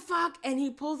 what the fuck? And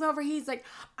he pulls over. He's like,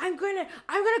 I'm gonna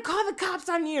call the cops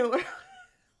on you. Like,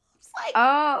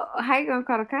 oh, how you gonna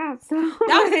call the cops? That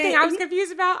was the thing I was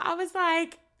confused about. I was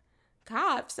like,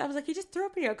 cops? I was like, he just threw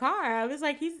up in your car. I was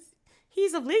like,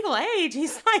 he's of legal age.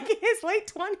 He's like in his late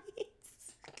 20s.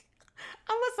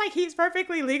 I was like, he's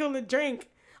perfectly legal to drink.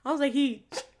 I was like, he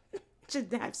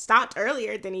should have stopped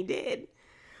earlier than he did.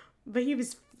 But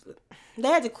they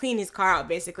had to clean his car out,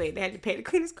 basically. They had to pay to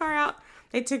clean his car out.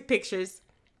 They took pictures.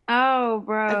 Oh,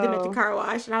 bro. Of them at the car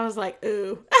wash. And I was like,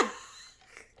 ooh.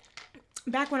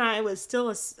 Back when I was still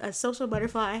a social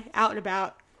butterfly, out and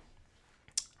about,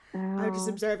 I was just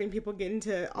observing people get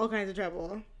into all kinds of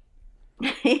trouble.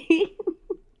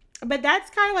 But that's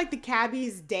kind of like the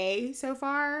cabbie's day so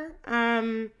far.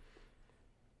 And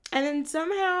then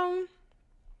somehow,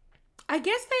 I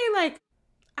guess they like,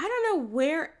 I don't know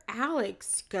where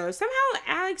Alex goes. Somehow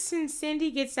Alex and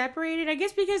Cindy get separated. I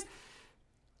guess because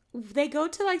they go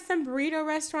to like some burrito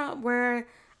restaurant where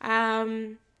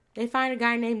they find a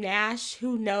guy named Nash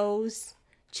who knows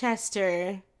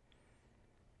Chester.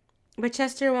 But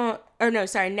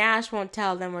Nash won't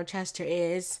tell them where Chester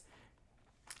is.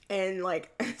 And like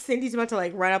Cindy's about to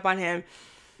like run up on him.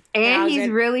 And he's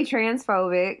really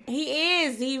transphobic. He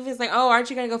is. He was like, oh, aren't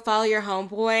you going to go follow your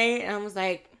homeboy? And I was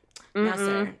like, no,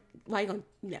 sir. Why you going to?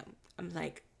 No. I'm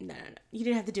like, no. You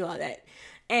didn't have to do all that.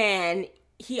 And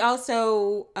he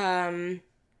also, I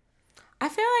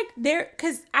feel like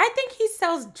because I think he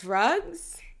sells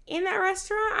drugs in that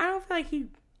restaurant. I don't feel like he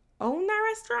owned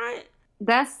that restaurant.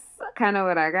 That's kind of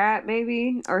what I got,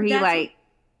 maybe. Or that's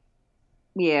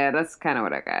kind of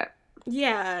what I got.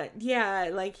 Yeah,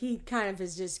 like he kind of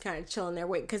is just kind of chilling there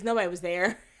waiting because nobody was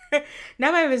there.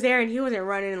 Nobody was there and he wasn't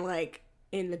running like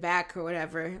in the back or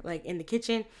whatever, like in the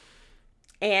kitchen.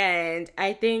 And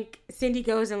I think Cindy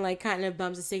goes and like kind of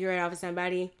bums a cigarette off of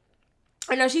somebody.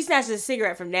 Or no, she snatches a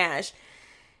cigarette from Nash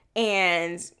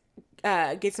and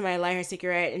gets somebody to light her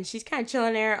cigarette. And she's kind of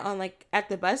chilling there on like at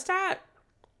the bus stop.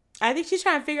 I think she's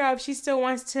trying to figure out if she still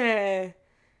wants to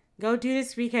go do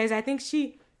this because I think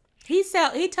he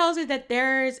tells her that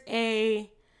there's a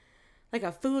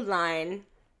food line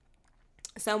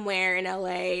somewhere in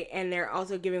LA and they're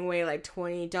also giving away like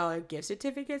 $20 gift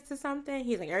certificates to something.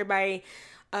 He's like, everybody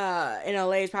in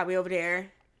LA is probably over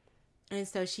there. And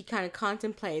so she kind of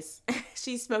contemplates.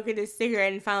 She's smoking this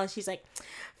cigarette and finally she's like,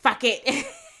 fuck it. And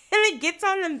it gets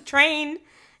on the train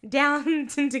down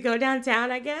to go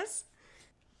downtown, I guess.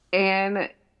 And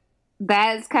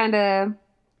that's kind of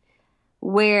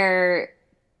where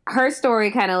her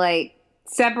story kind of like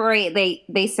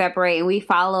they separate and we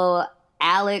follow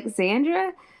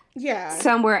Alexandra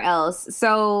somewhere else.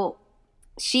 So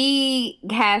she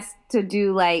has to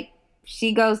do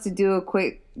she goes to do a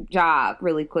quick job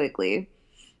really quickly.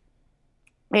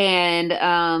 And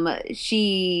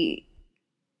she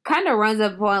kind of runs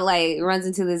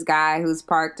into this guy who's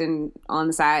parked on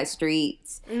the side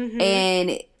streets. Mm-hmm.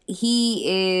 And he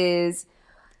is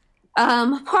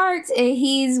parked and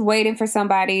he's waiting for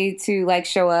somebody to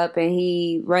show up and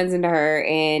he runs into her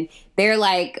and they're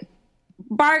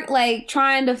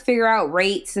trying to figure out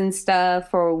rates and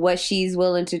stuff for what she's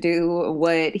willing to do,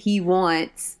 what he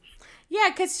wants. Yeah,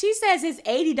 because she says it's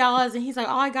 $80 and he's like,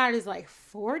 all I got is $40. And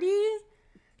I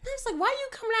was like, why are you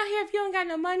coming out here if you don't got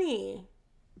no money?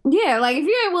 Yeah, if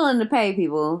you ain't willing to pay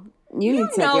people, you need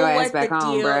to take your ass back home,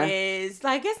 bro. You know what the deal is.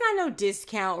 It's not no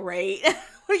discount rate.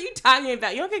 What are you talking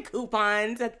about? You don't get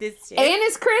coupons at this shit. And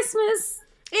it's Christmas.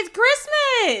 It's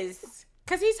Christmas.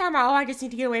 Because he's talking about, I just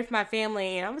need to get away from my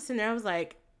family. And I was sitting there, I was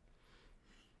like,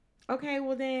 okay,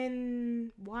 well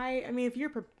then, why? I mean, if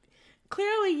you're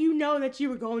clearly you know that you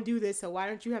were going to do this, so why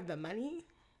don't you have the money?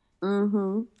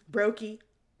 Mm-hmm. Brokey.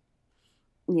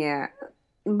 Yeah.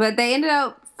 But they ended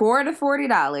up $4 to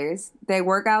 $40. They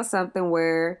work out something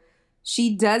where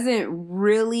she doesn't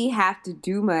really have to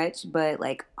do much, but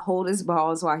hold his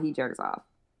balls while he jerks off.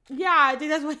 Yeah, I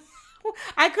think that's what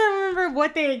I couldn't remember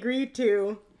what they agreed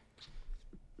to.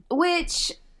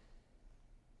 Which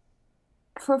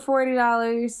for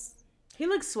 $40, he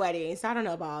looks sweaty, so I don't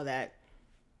know about all that.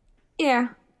 Yeah.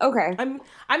 Okay.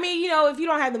 I mean, you know, if you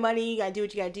don't have the money, you gotta do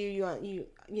what you gotta do.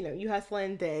 You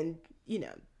hustling, then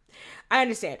I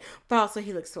understand. But also,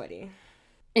 he looks sweaty.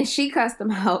 And she cussed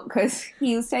him out because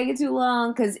he was taking too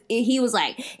long. Because he was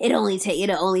like, it'll only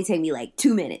take me like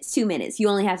 2 minutes. 2 minutes. You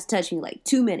only have to touch me like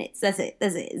 2 minutes. That's it.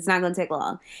 It's not gonna take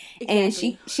long.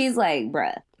 Exactly. And she's like,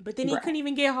 bruh. But then he couldn't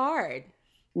even get hard.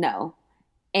 No.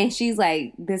 And she's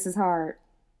like, this is hard.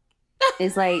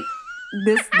 It's like,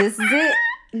 this is it.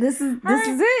 This is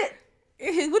it.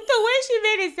 With the way she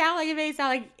made it sound like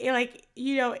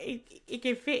it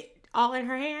can fit all in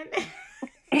her hand.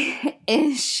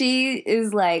 And she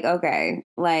is like, okay,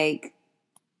 like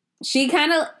she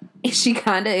kind of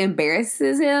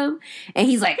embarrasses him, and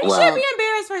he's like, he should be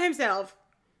embarrassed for himself.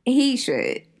 He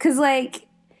should, cause like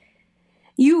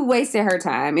you wasted her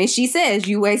time, and she says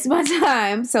you wasted my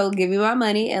time, so give me my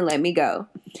money and let me go.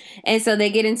 And so they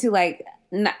get into like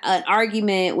an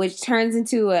argument, which turns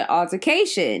into an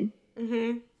altercation.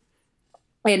 Mm-hmm.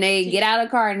 And they get out of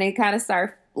the car and they kind of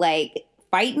start like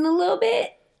fighting a little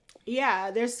bit.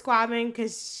 Yeah, they're squabbling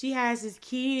because she has his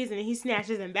keys and he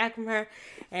snatches them back from her.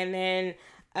 And then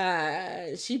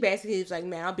she basically is like,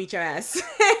 man, I'll beat your ass.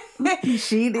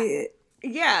 She did.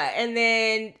 Yeah, and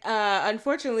then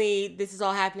unfortunately, this is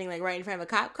all happening like right in front of a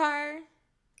cop car.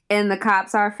 And the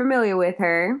cops are familiar with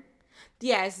her.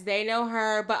 Yes, they know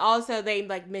her, but also they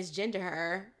like misgender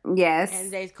her. Yes.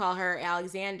 And they call her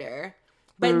Alexander.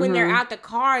 But when they're out the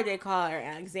car, they call her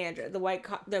Alexandra, the white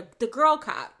cop, the girl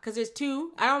cop, because there's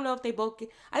two. I don't know if they both get,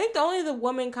 I think only the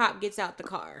woman cop gets out the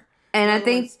car. And I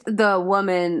think the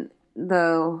woman,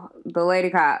 the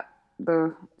lady cop,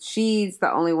 she's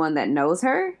the only one that knows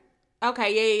her.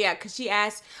 Okay, yeah. Because she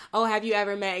asked, "Oh, have you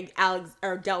ever met Alex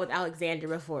or dealt with Alexander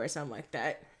before, or something like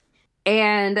that?"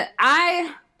 And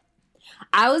I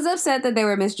was upset that they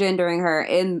were misgendering her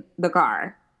in the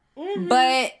car,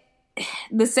 but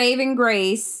the saving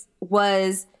grace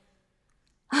was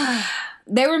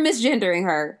they were misgendering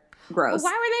her. Gross.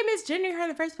 Well, why were they misgendering her in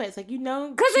the first place? Like,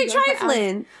 because they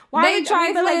trifling. Why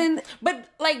trifling? But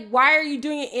why are you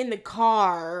doing it in the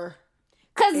car?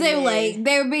 Because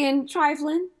they're being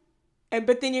trifling.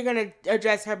 But then you're gonna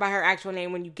address her by her actual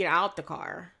name when you get out the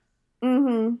car.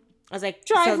 Mm-hmm. I was like,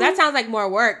 trifling. So that sounds like more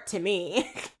work to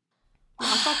me.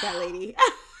 Oh, fuck that lady.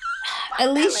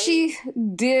 At least she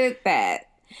did that.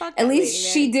 At least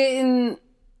she didn't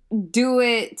do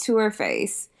it to her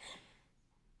face.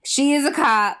 She is a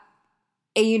cop,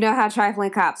 and you know how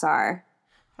trifling cops are.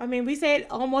 I mean, we say it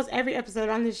almost every episode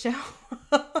on this show.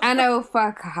 I know,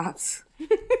 fuck cops.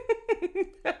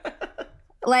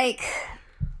 Like,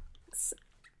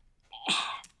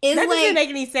 that doesn't make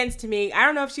any sense to me. I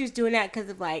don't know if she was doing that because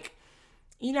of like,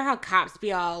 you know how cops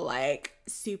be all like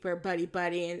super buddy,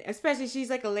 and especially she's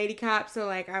like a lady cop, so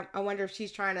like I wonder if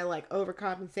she's trying to like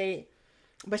overcompensate.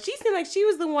 But she seemed like she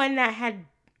was the one that had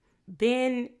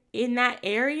been in that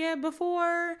area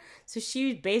before, so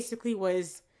she basically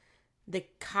was the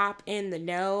cop in the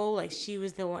know. Like she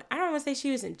was the one. I don't want to say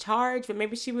she was in charge, but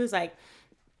maybe she was like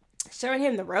showing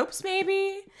him the ropes,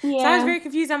 maybe. Yeah. So I was very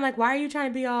confused. I'm like, why are you trying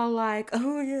to be all like,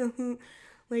 oh yeah,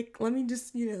 like let me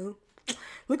just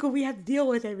look what we have to deal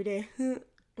with every day.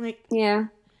 Like, yeah.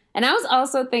 And I was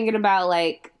also thinking about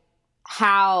like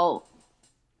how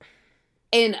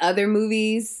in other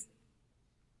movies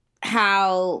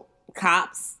how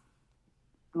cops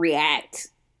react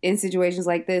in situations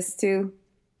like this too.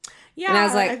 Yeah. And I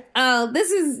was like, oh,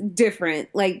 this is different.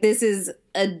 Like, this is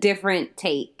a different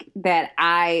take that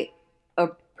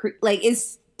like,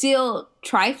 it's still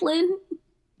trifling,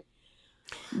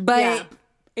 but yeah,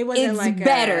 it wasn't it's like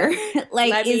better.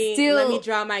 Like, it's still. Let me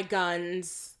draw my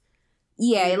guns.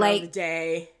 Yeah, like, the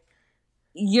day.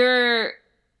 You're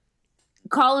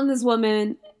calling this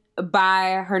woman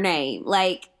by her name.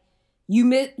 Like,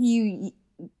 you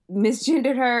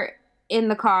misgendered her in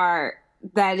the car.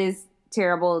 That is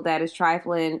terrible. That is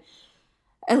trifling.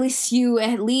 At least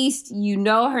you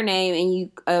know her name and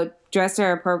you addressed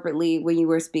her appropriately when you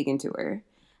were speaking to her.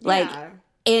 Like,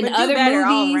 in other movies,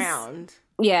 all around.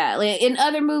 Yeah, like in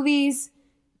other movies,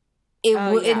 it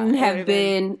wouldn't have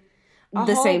been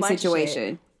the same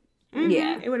situation. Mm-hmm.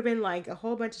 Yeah, it would have been like a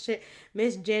whole bunch of shit,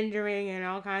 misgendering and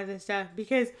all kinds of stuff.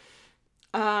 Because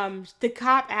the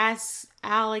cop asks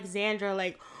Alexandra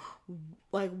like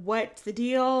what's the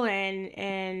deal,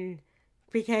 and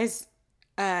because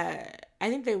I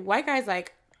think the white guy's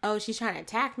like, oh, she's trying to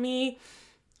attack me.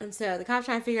 And so the cop's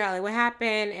trying to figure out like what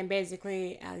happened, and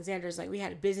basically Alexandra's like, we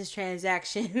had a business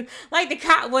transaction. Like the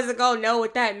cop wasn't gonna know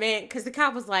what that meant, because the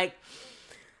cop was like,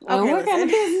 okay, what kind of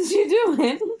business you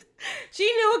doing?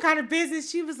 she knew what kind of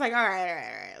business. She was like, all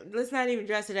right. Let's not even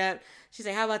dress it up. She's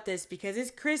like, how about this? Because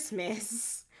it's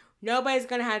Christmas. Nobody's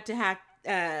going to have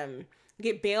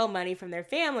get bail money from their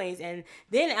families. And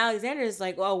then Alexander's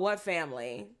like, well, what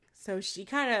family? So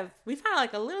we found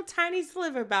like a little tiny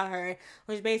sliver about her,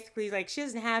 which basically like she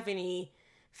doesn't have any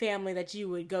family that you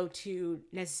would go to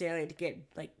necessarily to get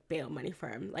like bail money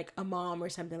from, like a mom or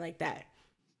something like that.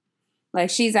 Like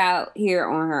she's out here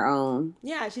on her own.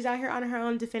 Yeah, she's out here on her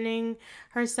own defending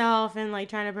herself and like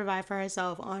trying to provide for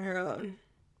herself on her own.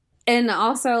 And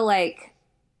also like,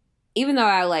 even though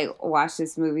I like watched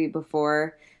this movie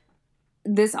before,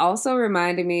 this also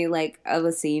reminded me like of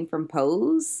a scene from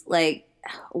Pose. Like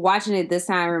watching it this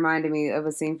time reminded me of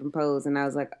a scene from Pose, and I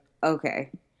was like, okay.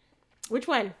 Which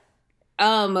one?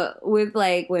 With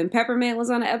like when Peppermint was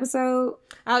on the episode.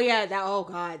 Oh yeah, that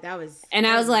was. And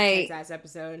I was like, last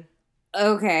episode.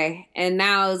 Okay, and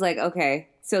now I was like, okay,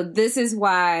 so this is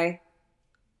why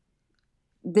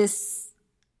this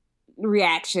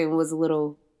reaction was a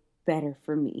little better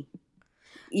for me.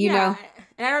 You know?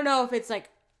 And I don't know if it's like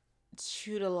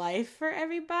true to life for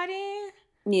everybody.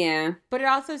 Yeah. But it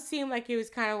also seemed like it was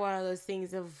kind of one of those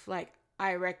things of like,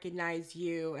 I recognize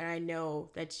you and I know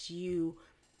that this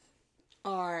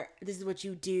is what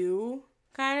you do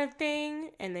kind of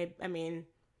thing. And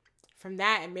from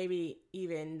that, and maybe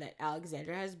even that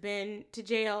Alexandra has been to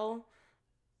jail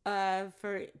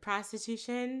for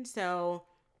prostitution. So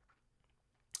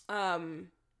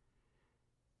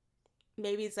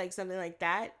maybe it's like something like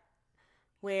that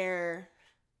where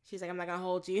she's like, I'm not gonna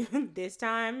hold you this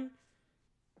time.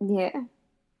 Yeah.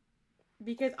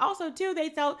 Because also too,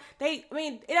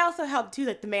 it also helped too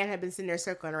that the man had been sitting there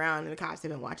circling around and the cops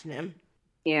had been watching him.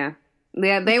 Yeah.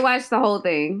 Yeah, they watched the whole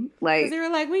thing. Like they were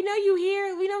like, we know you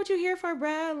here. We know what you're here for,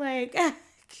 bruh. Like, don't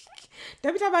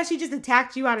be talking about she just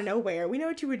attacked you out of nowhere. We know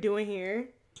what you were doing here.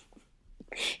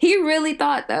 He really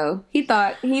thought though. He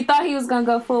thought he was gonna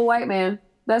go full white man.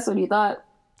 That's what he thought.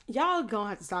 Y'all gonna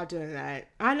have to stop doing that.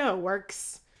 I know it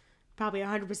works probably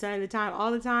 100% of the time,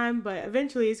 all the time, but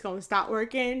eventually it's gonna stop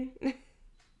working.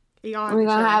 We're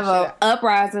gonna have a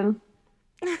uprising.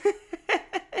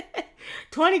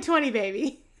 2020,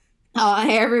 baby. Oh,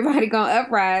 everybody gonna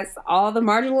uprise. All the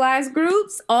marginalized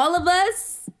groups, all of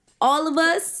us.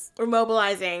 We're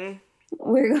mobilizing.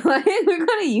 We're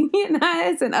gonna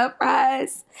unionize and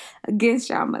uprise against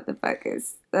y'all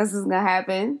motherfuckers. That's what's gonna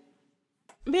happen.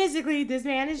 Basically, this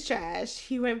man is trash.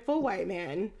 He went full white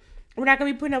man. We're not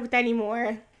gonna be putting up with that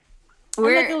anymore.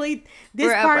 Luckily,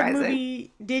 this part of the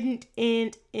movie didn't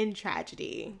end in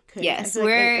tragedy. Yes,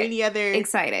 we're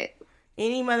excited.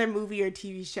 Any other movie or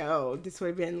TV show, this would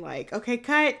have been like, okay,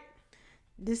 cut.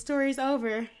 This story's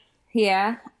over.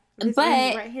 Yeah, this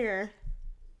but right here.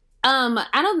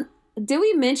 Did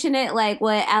we mention it? Like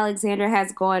what Alexandra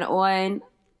has going on,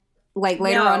 like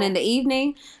later on in the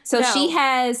evening. So she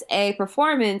has a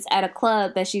performance at a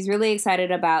club that she's really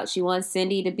excited about. She wants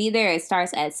Cindy to be there. It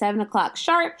starts at 7:00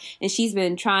 sharp, and she's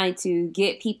been trying to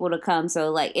get people to come.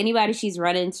 So like anybody she's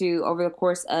run into over the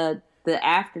course of the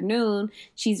afternoon,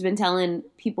 she's been telling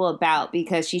people about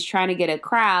because she's trying to get a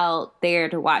crowd there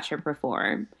to watch her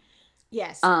perform.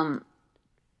 Yes.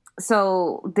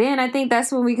 So then I think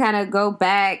that's when we kind of go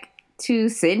back to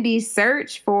Cindy's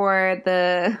search for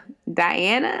the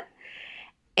Diana.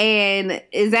 And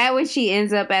is that when she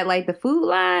ends up at like the food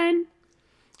line?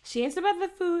 She ends up at the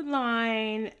food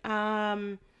line.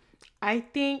 I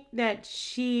think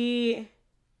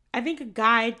a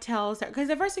guy tells her, because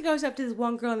at first he goes up to this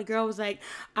one girl and the girl was like,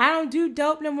 I don't do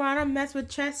dope no more. I don't mess with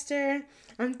Chester.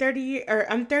 I'm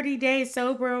 30 days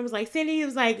sober. And was like, Cindy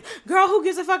was like, girl, who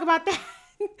gives a fuck about that?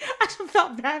 I just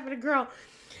felt bad for the girl.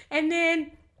 And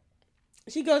then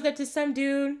she goes up to some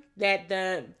dude that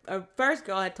the first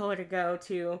girl had told her to go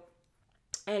to.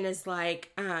 And it's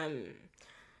like,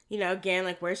 again,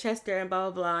 like, where's Chester and blah,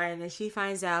 blah, blah. And then she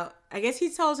finds out, I guess he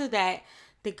tells her that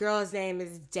the girl's name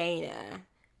is Dana.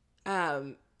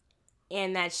 And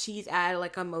that she's at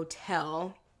like a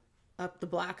motel up the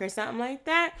block or something like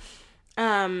that.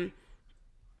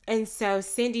 And so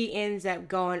Cindy ends up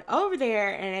going over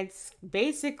there, and it's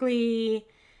basically,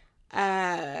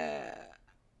 what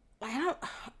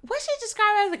she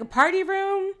described as like a party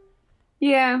room.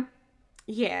 Yeah.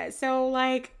 Yeah. So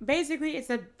like basically it's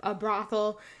a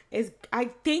brothel. I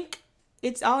think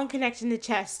it's all in connection to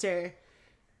Chester.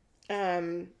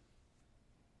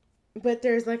 But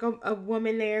there's like a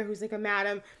woman there who's like a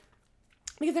madam.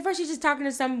 Because at first she's just talking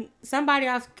to somebody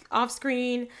off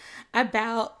screen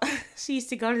about she used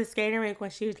to go to the skating rink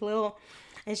when she was little,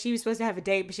 and she was supposed to have a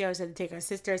date, but she always had to take her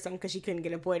sister or something because she couldn't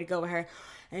get a boy to go with her.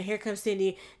 And here comes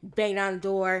Cindy banging on the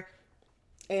door,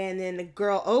 And then the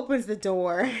girl opens the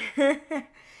door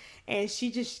and she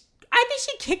just, I think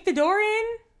she kicked the door in.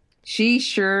 She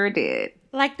sure did.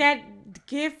 Like that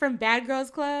gift from Bad Girls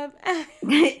Club.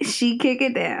 She kick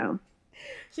it down.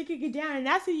 She kick it down. And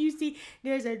that's when you see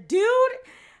there's a dude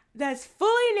that's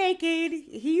fully naked.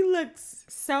 He looks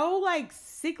so like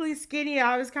sickly skinny.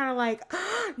 I was kind of like,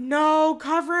 no,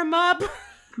 cover him up.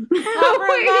 Cover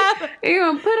him up. You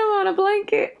gonna put him on a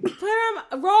blanket?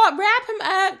 Wrap him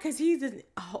up because he's just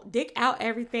dick out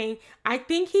everything. I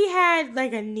think he had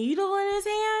like a needle in his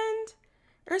hand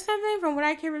or something from what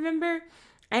I can remember.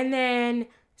 And then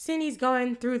Cindy's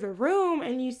going through the room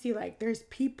and you see like there's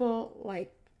people,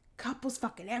 like couples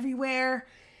fucking everywhere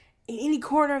in any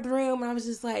corner of the room. And I was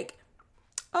just like,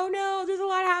 oh no, there's a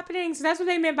lot happening. So that's what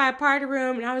they meant by a party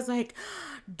room. And I was like,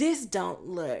 this don't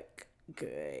look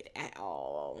good at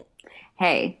all.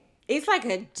 Hey. It's like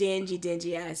a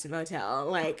dingy ass motel.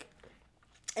 Like,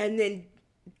 and then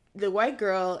the white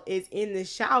girl is in the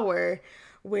shower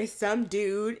with some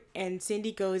dude and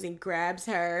Cindy goes and grabs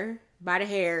her by the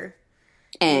hair.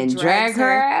 And drag her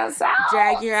ass out.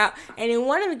 Drag her out. And then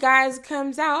one of the guys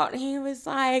comes out and he was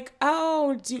like,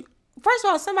 oh, first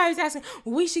of all, somebody was asking,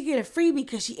 we should get a freebie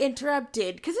because she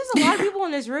interrupted. Because there's a lot of people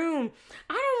in this room.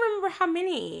 I don't remember how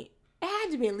many. It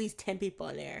had to be at least 10 people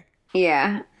in there.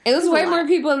 Yeah. It was way more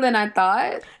people than I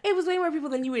thought. It was way more people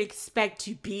than you would expect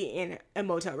to be in a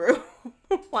motel room.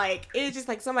 Like, it was just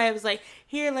like somebody was like,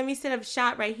 here, let me set up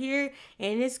shop right here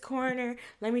in this corner.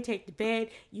 Let me take the bed.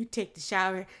 You take the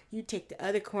shower. You take the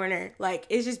other corner. Like,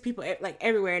 it's just people like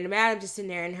everywhere. And the madam just sitting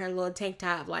there in her little tank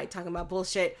top, like talking about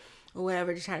bullshit or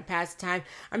whatever, just trying to pass the time.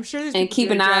 I'm sure there's and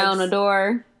keep an eye on the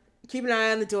door. Keep an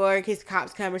eye on the door in case the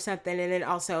cops come or something. And then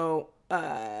also,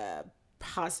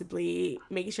 possibly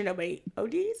making sure nobody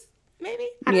ODs, maybe?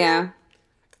 I don't know.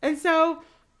 And so,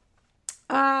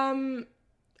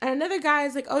 another guy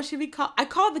is like, oh, should we call? I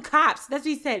called the cops. That's what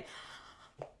he said.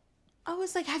 I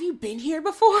was like, have you been here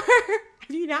before? Have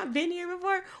you not been here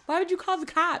before? Why would you call the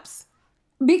cops?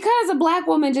 Because a black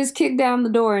woman just kicked down the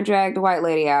door and dragged the white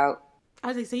lady out. I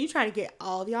was like, so you trying to get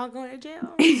all of y'all going to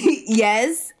jail?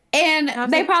 Yes. And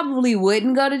they like, probably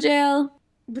wouldn't go to jail.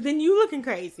 But then you looking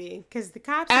crazy because the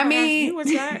cops ask you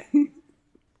what's that?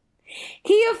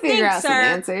 He'll figure out some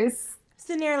answers.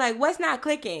 Sitting there like, what's not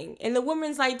clicking? And the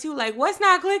woman's like, too, like, what's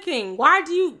not clicking? Why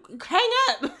do you hang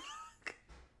up?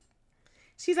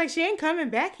 She's like, she ain't coming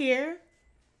back here.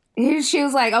 She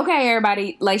was like, okay,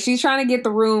 everybody. Like, she's trying to get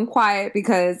the room quiet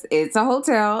because it's a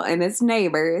hotel and it's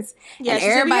neighbors. Yeah, and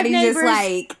everybody's just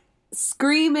like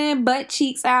screaming, butt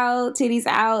cheeks out, titties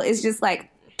out. It's just like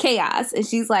chaos. And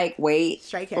she's like, wait,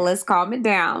 let's calm it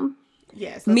down.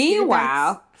 Yes.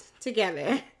 Meanwhile,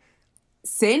 together,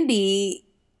 Cindy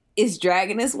is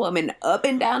dragging this woman up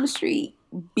and down the street,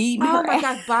 beating her ass. Oh my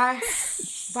God,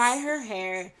 by her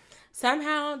hair.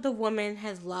 Somehow the woman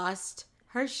has lost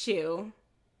her shoe.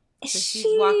 So she's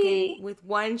walking with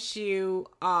one shoe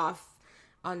off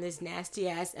on this nasty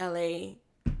ass LA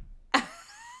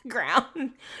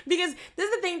ground. Because this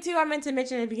is the thing too I meant to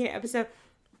mention at the beginning of the episode.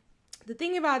 The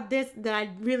thing about this that I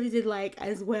really did like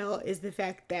as well is the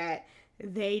fact that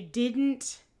they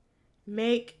didn't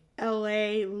make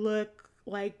LA look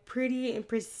like pretty and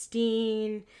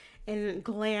pristine and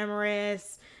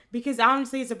glamorous, because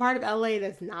honestly it's a part of LA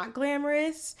that's not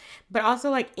glamorous, but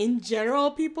also like in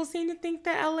general people seem to think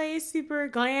that LA is super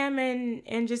glam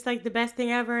and just like the best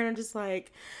thing ever, and I'm just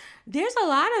like, there's a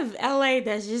lot of LA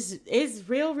that's just is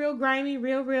real grimy,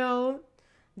 real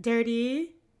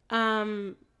dirty,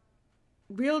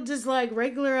 real just like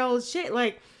regular old shit.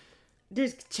 Like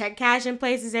there's check cash in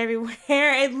places everywhere.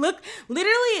 It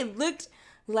looked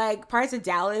like parts of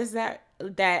Dallas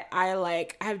that I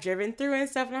like have driven through and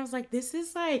stuff, and I was like, this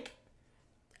is like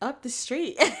up the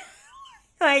street.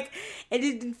 Like it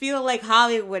didn't feel like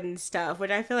Hollywood and stuff,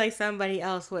 which I feel like somebody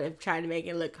else would have tried to make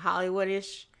it look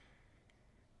Hollywoodish,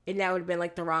 and that would have been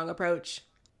like the wrong approach.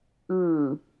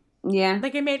 Yeah.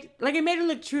 Like it made it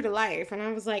look true to life, and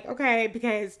I was like, okay,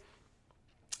 because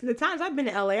the times I've been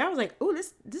to LA, I was like, oh,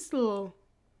 this little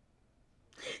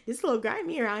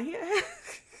grimy around here.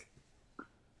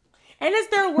 And it's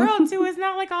their world, too. It's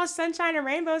not like all sunshine and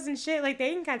rainbows and shit. Like, they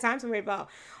ain't got time to worry about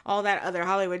all that other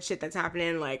Hollywood shit that's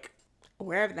happening, like,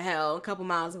 wherever the hell, a couple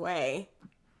miles away.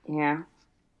 Yeah.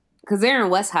 Because they're in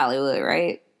West Hollywood,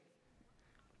 right?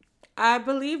 I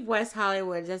believe West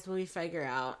Hollywood. That's what we figure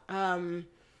out. And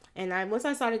once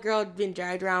I saw the girl being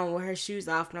dragged around with her shoes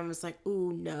off, and I was like,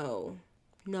 ooh, no.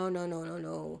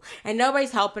 No. And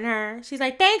nobody's helping her. She's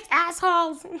like, thanks,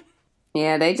 assholes.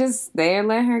 Yeah, they're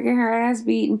letting her get her ass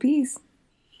beat in peace.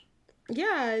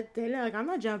 Yeah, they're like, I'm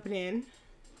not jumping in.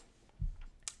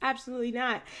 Absolutely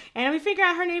not. And we figure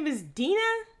out her name is Dina.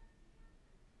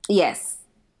 Yes.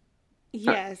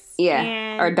 Yes. Yeah.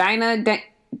 And Or Dinah.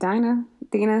 Dinah?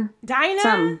 Dina?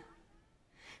 Dinah.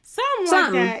 Something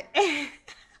like that.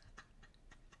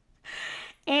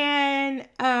 And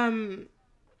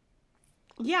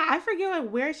yeah, I forget like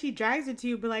where she drags it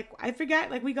to, but like I forgot,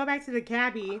 like we go back to the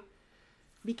cabbie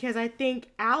because I think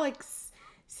Alex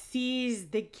sees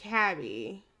the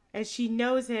cabbie and she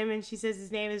knows him and she says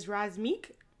his name is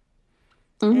Razmik.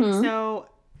 Mm-hmm. And so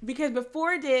because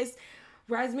before this,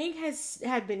 Razmik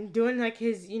had been doing like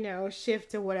his,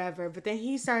 shift or whatever, but then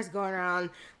he starts going around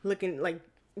looking like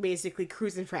basically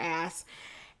cruising for ass,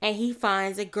 and he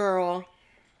finds a girl.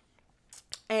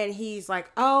 And he's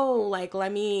like, oh, like, let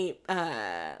me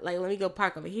go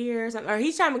park over here or something. Or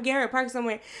he's trying to get her to park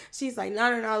somewhere. She's like,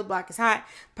 no, the block is hot.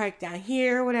 Park down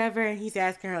here or whatever. And he's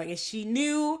asking her, like, is she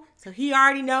new? So he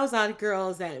already knows all the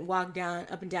girls that walk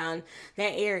up and down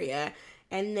that area.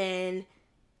 And then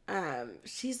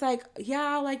she's like,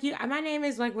 yeah, like, my name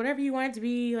is, like, whatever you want it to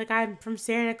be. Like, I'm from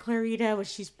Santa Clarita, which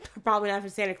she's probably not from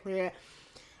Santa Clarita.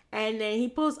 And then he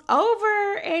pulls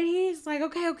over and he's like,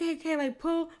 okay, like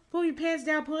pull your pants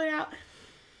down, pull it out.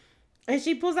 And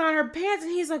she pulls down her pants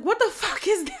and he's like, what the fuck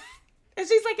is that? And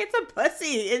she's like, it's a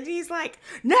pussy. And he's like,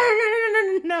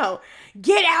 no,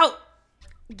 get out.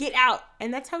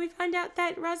 And that's how we find out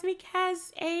that Razmik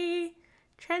has a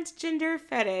transgender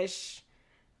fetish.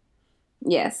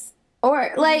 Yes.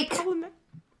 Or like, Is it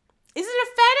a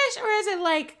fetish or is it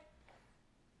like,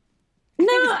 I feel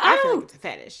don't. like it's a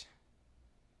fetish.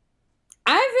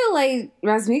 I feel like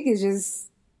Razmik is just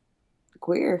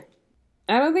queer.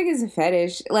 I don't think it's a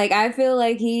fetish. Like, I feel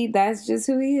like that's just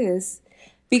who he is.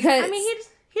 Because, I mean,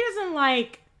 he doesn't,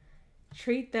 like,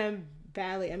 treat them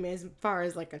badly. I mean, as far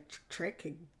as, like, a trick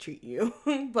could treat you.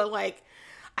 But, like,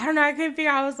 I don't know. I couldn't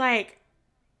figure out. I was like,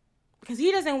 because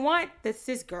he doesn't want the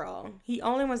cis girl. He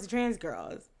only wants the trans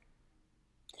girls.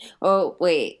 Oh,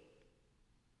 wait.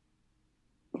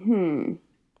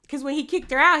 Because when he kicked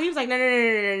her out, he was like, no.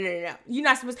 You're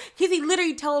not supposed to. Because he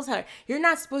literally tells her, you're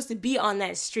not supposed to be on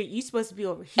that street. You're supposed to be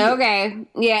over here. Okay.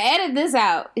 Yeah, edit this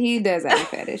out. He does have a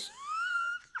fetish.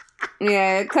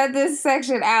 Yeah, cut this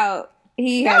section out.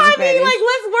 He has a fetish. Like,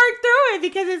 let's work through it.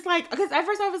 Because it's like, because at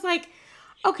first I was like,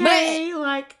 okay, but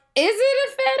like. Is it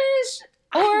a fetish?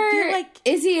 Or I feel like.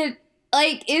 Is he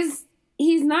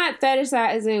he's not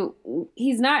fetishizing,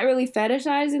 he's not really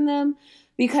fetishizing them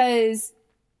because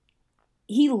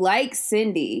he likes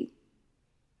Cindy.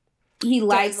 He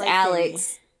likes like Alex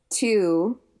Cindy.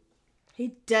 too.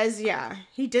 He does, yeah.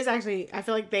 He does actually. I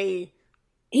feel like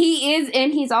he is,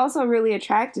 and he's also really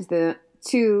attracted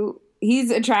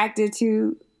he's attracted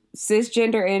to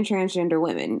cisgender and transgender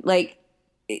women. Like,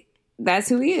 that's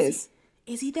who he is.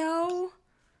 Is he though?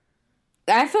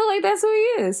 I feel like that's who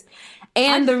he is.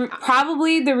 And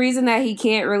probably the reason that he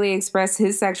can't really express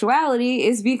his sexuality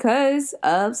is because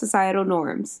of societal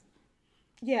norms.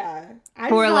 Yeah.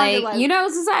 Or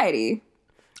society.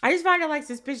 I just found it like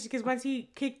suspicious because once he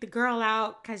kicked the girl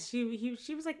out, because she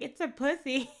was like, it's a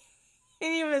pussy.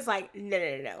 And he was like,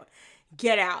 no.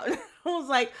 Get out. I was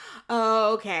like,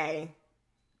 oh, okay.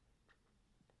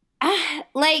 I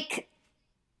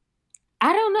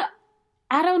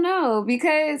don't know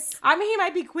because I mean, he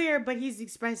might be queer, but he's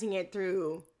expressing it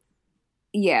through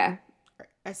a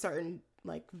certain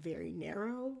like very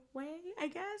narrow way, I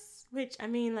guess. Which I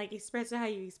mean, like, express it how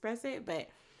you express it, but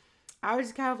I was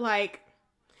just kind of like,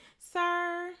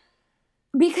 sir,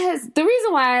 because the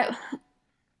reason why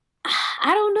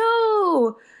I don't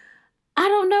know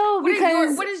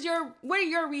because what are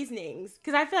your reasonings?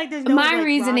 Because I feel like there's no my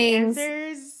reasonings. wrong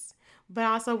answers. But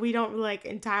also, we don't, like,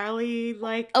 entirely,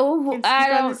 like, can speak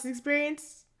on this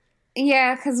experience.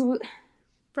 Yeah, because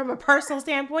from a personal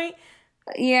standpoint.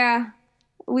 Yeah,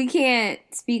 we can't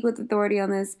speak with authority on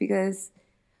this because,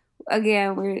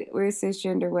 again, we're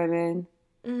cisgender women.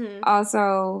 Mm-hmm.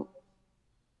 Also,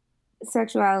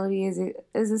 sexuality is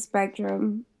a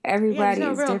spectrum. Everybody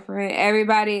is different.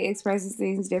 Everybody expresses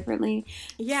things differently.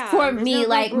 Yeah. For me,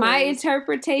 like, my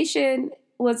interpretation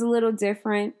was a little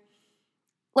different.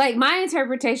 Like, my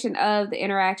interpretation of the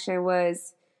interaction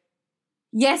was,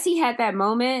 yes, he had that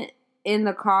moment in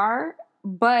the car,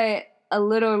 but a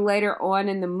little later on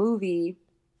in the movie,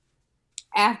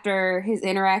 after his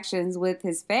interactions with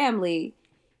his family,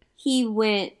 he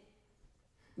went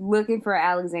looking for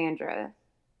Alexandra.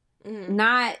 Mm-hmm.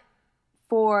 Not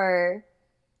for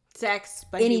sex,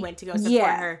 but he went to go support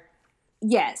her.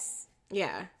 Yes.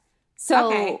 Yeah.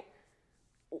 So,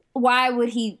 why would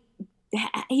he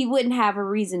wouldn't have a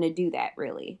reason to do that,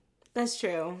 really. That's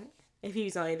true. If he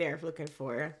was only there looking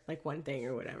for, like, one thing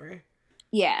or whatever.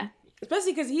 Yeah.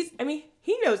 Especially because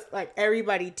he knows like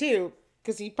everybody too.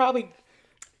 Because he probably,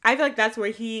 I feel like that's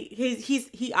where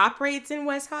he operates in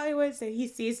West Hollywood. So he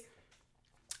sees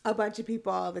a bunch of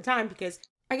people all the time because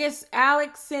I guess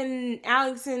Alex and I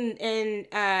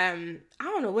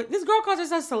don't know what this girl calls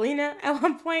herself Selena at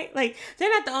one point. Like they're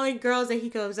not the only girls that he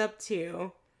goes up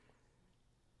to.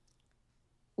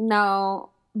 No,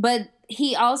 but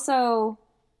wait,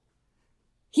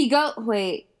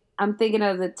 I'm thinking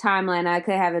of the timeline. I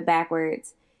could have it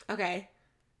backwards. Okay.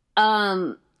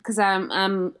 Because I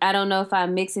don't know if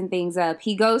I'm mixing things up.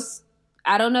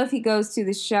 I don't know if he goes to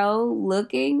the show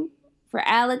looking for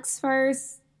Alex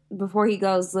first before he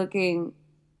goes looking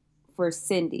for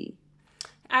Cindy.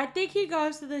 I think he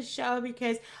goes to the show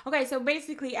because, okay, so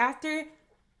basically after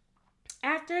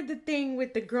the thing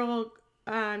with the girl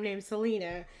named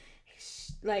Selena,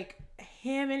 like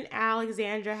him and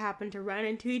Alexandra happen to run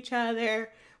into each other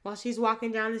while she's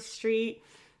walking down the street,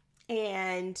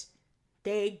 and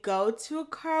they go to a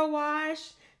car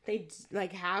wash. They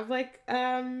like have like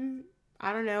I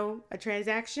don't know, a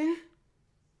transaction.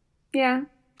 Yeah.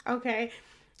 Okay.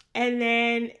 And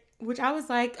then, which I was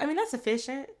like, I mean, that's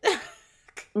efficient.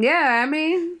 Yeah, I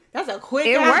mean, that's a quick.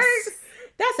 It works.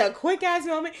 That's a quick ass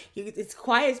moment. It's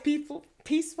quiet, it's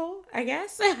peaceful, I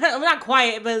guess. I'm not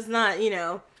quiet, but it's not.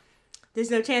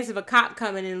 There's no chance of a cop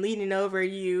coming and leaning over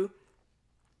you.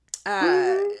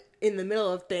 In the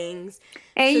middle of things.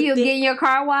 And so you getting your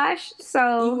car washed,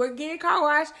 so you were getting your car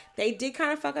washed. They did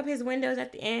kind of fuck up his windows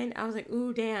at the end. I was like,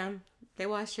 ooh, damn. They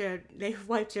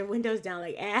wiped your windows down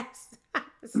like ass.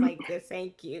 It's like,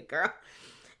 thank you, girl.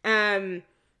 And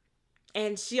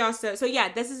she also, so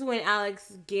yeah, this is when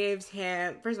Alex gives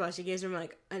him, first of all, she gives him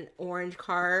like an orange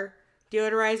car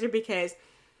deodorizer because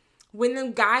when the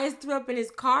guys threw up in his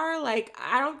car, like,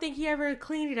 I don't think he ever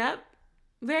cleaned it up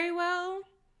very well.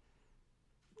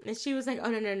 And she was like, oh,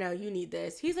 no, you need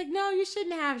this. He's like, no, you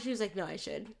shouldn't have. She was like, no, I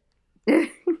should.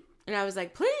 And I was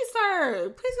like, please,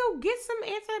 sir, please go get some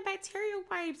antibacterial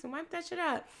wipes and wipe that shit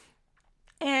up.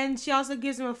 And she also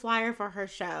gives him a flyer for her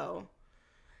show.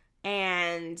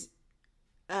 And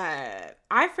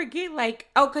I forget, like,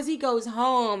 because he goes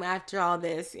home after all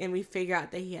this, and we figure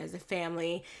out that he has a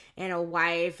family and a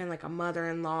wife and, like, a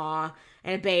mother-in-law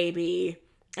and a baby.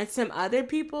 And some other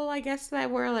people, I guess, that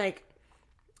were, like,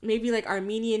 maybe, like,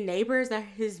 Armenian neighbors that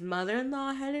his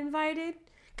mother-in-law had invited.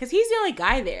 Because he's the only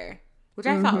guy there, which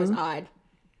I thought was odd.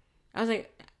 I was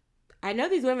like, I know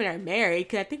these women are married,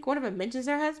 because I think one of them mentions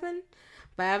her husband.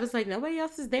 But I was like, nobody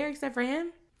else is there except for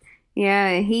him.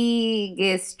 Yeah, he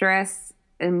gets stressed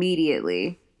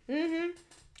immediately.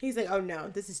 He's like, oh no,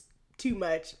 this is too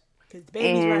much. Because the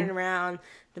baby's running around,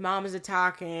 the mamas are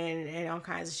talking, and all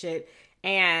kinds of shit.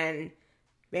 And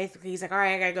basically he's like, all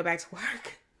right, I gotta go back to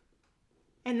work.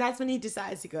 And that's when he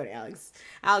decides to go to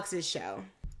Alex's show.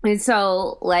 And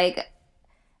so, like,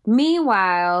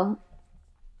 meanwhile,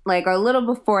 like, a little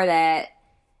before that,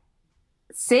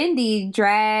 Cindy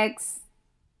drags...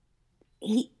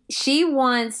 She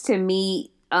wants to meet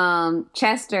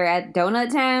Chester at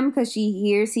Donut Time because she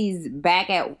hears he's back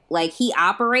at, like, he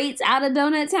operates out of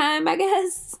Donut Time, I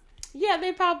guess. Yeah,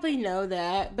 they probably know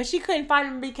that. But she couldn't find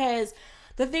him because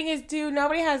the thing is, dude,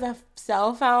 nobody has a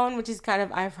cell phone, which is kind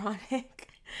of ironic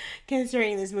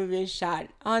considering this movie is shot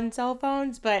on cell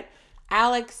phones. But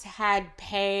Alex had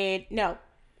paid...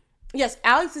 Yes,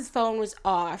 Alex's phone was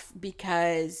off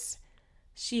because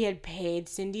she had paid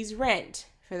Cindy's rent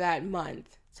for that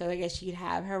month. So I guess she could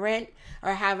have her rent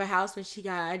or have a house when she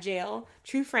got out of jail.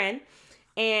 True friend.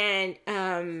 And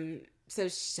so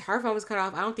her phone was cut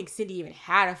off. I don't think Cindy even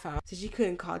had a phone. So she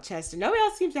couldn't call Chester. Nobody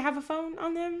else seems to have a phone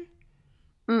on them.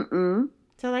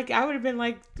 So, like, I would have been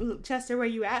like, Chester, where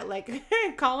you at? Like,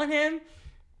 calling him.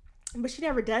 But she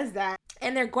never does that.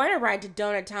 And they're going to ride to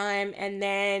Donut Time. And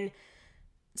then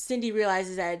Cindy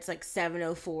realizes that it's like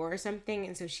 7:04 or something.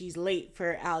 And so she's late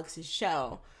for Alex's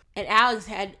show. And Alex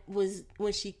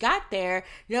when she got there,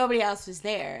 nobody else was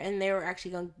there. And they were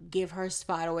actually going to give her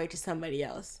spot away to somebody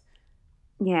else.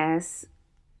 Yes.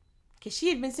 Because she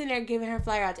had been sitting there giving her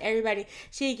flyer out to everybody.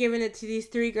 She had given it to these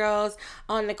 3 girls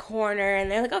on the corner. And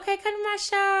they're like, okay, come to my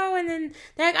show. And then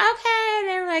they're like, okay. And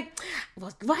they were like,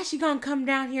 well, why is she going to come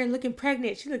down here looking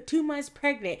pregnant? She looked 2 months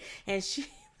pregnant. And she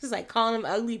was like calling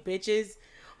them ugly bitches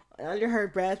under her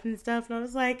breath and stuff. And I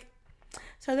was like,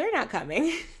 so they're not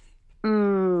coming.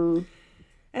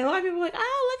 And a lot of people were like,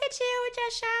 oh, look at you with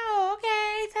your show.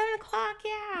 Okay, 7:00,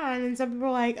 yeah. And then some people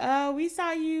were like, oh, we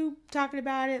saw you talking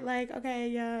about it. Like, okay,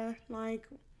 yeah, like.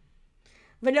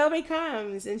 But nobody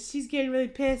comes. And she's getting really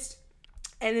pissed.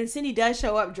 And then Cindy does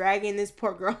show up dragging this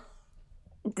poor girl.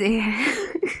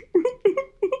 Yeah.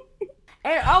 And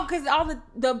And because all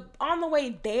the on the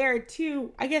way there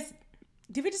too. I guess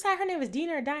did we decide her name was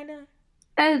Dina or Dinah?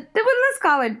 Let's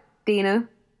call her Dina.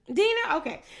 Dina,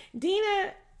 okay.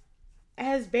 Dina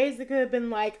has basically been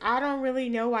like, I don't really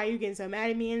know why you getting so mad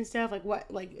at me and stuff. Like, what?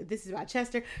 Like, this is about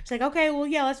Chester. She's like, okay, well,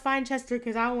 yeah, let's find Chester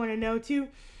because I want to know too.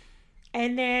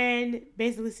 And then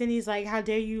basically Cindy's like, how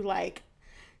dare you like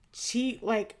cheat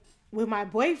like with my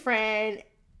boyfriend?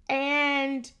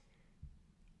 And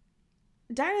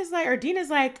Dina's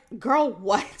like, girl,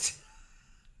 what?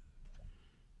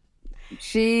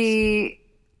 She's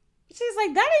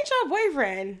like, that ain't your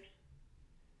boyfriend.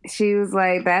 She was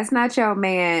like, that's not your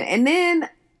man. And then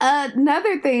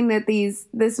another thing that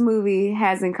this movie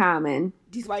has in common.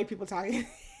 These white people talking.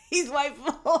 These white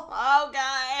people. Oh,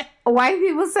 God. White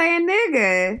people saying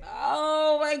nigga.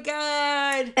 Oh, my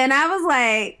God. And I was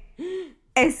like,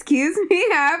 excuse me?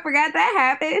 I forgot that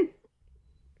happened.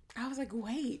 I was like,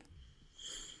 wait.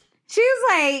 She was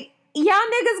like, y'all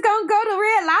niggas gonna go to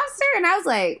Red Lobster? And I was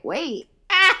like, wait.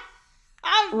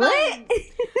 What?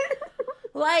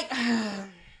 Like...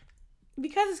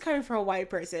 Because it's coming from a white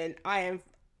person, I am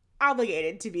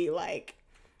obligated to be like,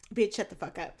 bitch, shut the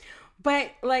fuck up. But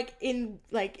in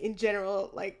general,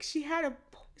 like she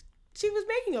was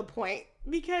making a point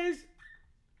because,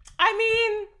 I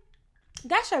mean,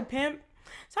 that's your pimp.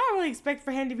 So I don't really expect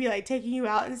for him to be like taking you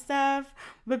out and stuff.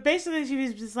 But basically she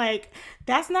was just like,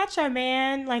 that's not your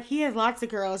man. Like he has lots of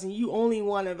girls and you only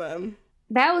one of them.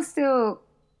 That was still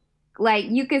like,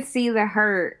 you could see the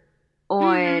hurt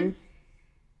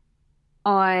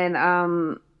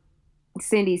on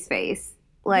Cindy's face.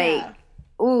 Like, yeah.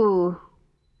 Ooh,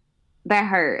 that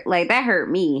hurt. Like, that hurt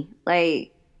me.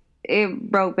 Like,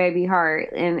 it broke baby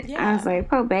heart. And I was like,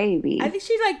 poor baby. I think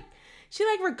she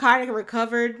kind of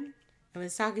recovered and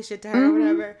was talking shit to her or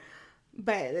whatever.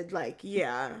 But, like,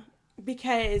 yeah.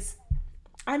 Because,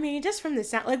 I mean, just from the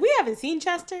sound, like, we haven't seen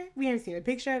Chester. We haven't seen a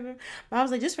picture of him. But I was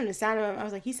like, just from the sound of him, I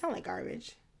was like, he sound like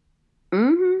garbage.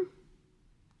 Mm-hmm.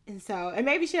 And so, and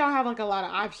maybe she don't have, like, a lot of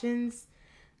options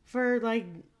for, like,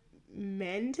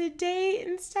 men to date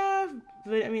and stuff.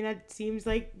 But, I mean, that seems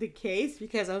like the case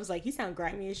because I was like, he sound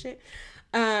grimy as shit.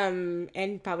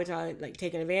 And probably like,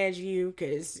 taking advantage of you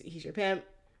because he's your pimp.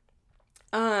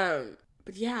 But,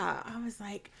 yeah, I was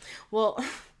like, well, I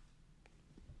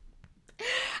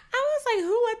was like,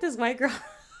 who let this white girl...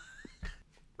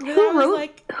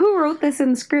 Who wrote this in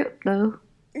the script, though?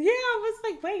 Yeah, I was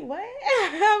like, wait, what?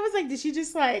 I was like, did she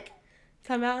just, like,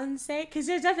 come out and say? Because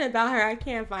there's nothing about her. I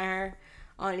can't find her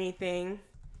on anything.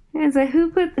 Yeah, it's like,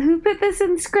 who put this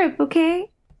in the script,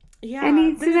 okay? Yeah, I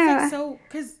need to know. Like, so,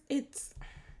 because it's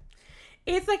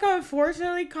like,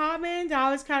 unfortunately common.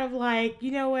 I was kind of like,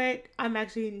 you know what? I'm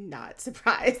actually not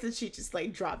surprised that she just,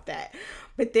 like, dropped that.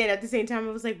 But then at the same time,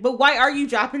 I was like, but why are you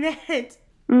dropping that?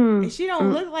 And she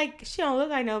don't look like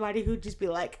nobody who'd just be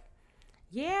like,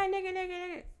 yeah,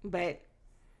 nigga. But,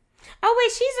 oh,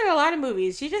 wait, she's in a lot of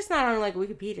movies. She's just not on, like,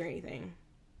 Wikipedia or anything.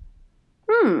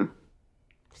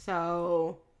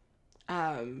 So,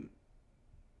 so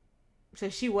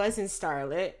she was in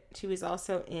Starlet. She was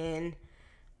also in,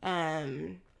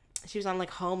 she was on,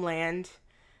 like, Homeland.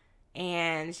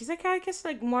 And she's, like, I guess,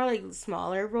 like, more, like,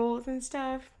 smaller roles and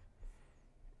stuff.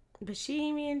 But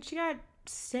she got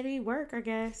steady work, I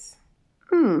guess.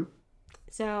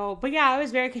 So, but yeah, I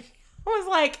was very confused. I was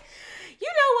like, you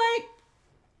know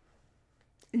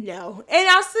what? No. And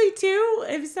honestly, too,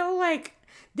 it was so like,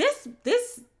 this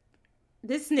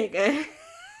nigga,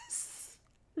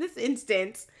 this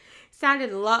instance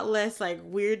sounded a lot less like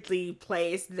weirdly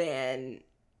placed than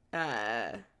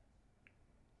the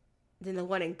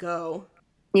one in Go.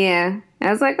 Yeah.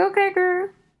 I was like, okay, girl.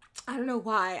 I don't know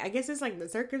why. I guess it's like the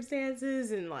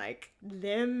circumstances and like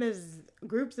them as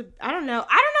groups of, I don't know what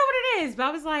it is, but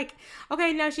I was like,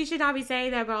 okay, no, she should not be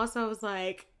saying that. But also I was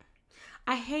like,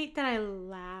 I hate that I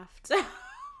laughed.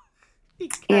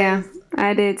 Yeah,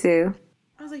 I did too.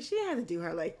 I was like, she didn't have to do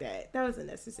her like that. That was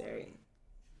unnecessary.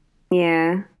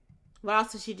 Yeah. But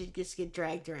also she did just get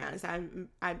dragged around. So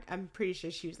I'm pretty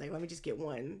sure she was like, let me just get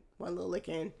one little lick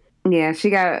in. Yeah, she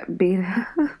got beat up.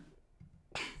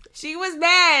 She was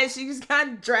mad. She just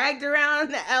got dragged around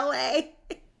to LA.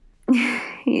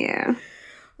 Yeah.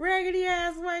 Raggedy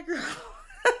ass white girl.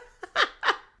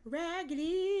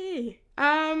 Raggedy.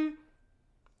 So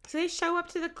they show up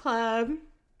to the club.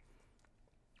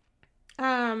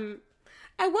 At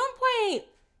one point,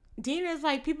 Dina's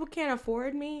like, people can't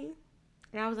afford me.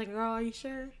 And I was like, girl, are you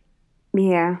sure?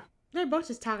 Yeah. They're both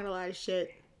just talking a lot of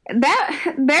shit.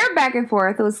 Their back and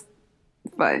forth was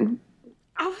fun.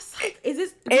 I was like, is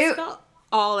this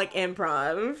all like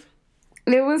improv?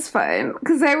 It was fun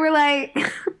because they were like,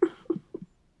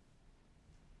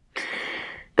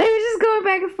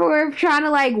 going back and forth, trying to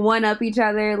like one up each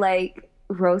other, like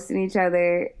roasting each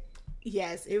other.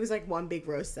 Yes, it was like one big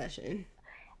roast session.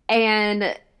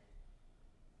 And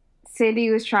Cindy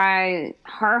was trying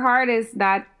her hardest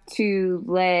not to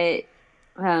let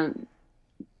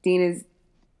Dina's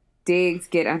digs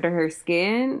get under her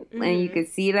skin. Mm-hmm. And you could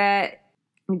see that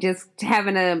just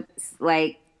having a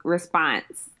like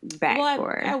response back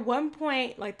for her. At one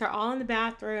point, like they're all in the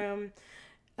bathroom.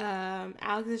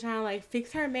 Alex is trying to like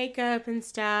fix her makeup and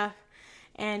stuff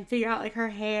and figure out like her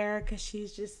hair because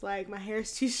she's just like, my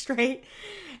hair's too straight.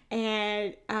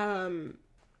 And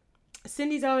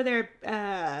Cindy's over there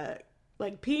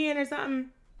like peeing or something.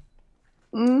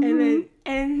 Mm-hmm.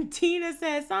 And Tina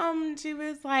said something. She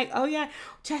was like, "Oh yeah,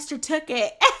 Chester took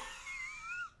it."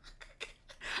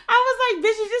 I was like,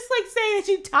 "Bitch, you just like saying that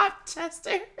you topped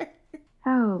Chester."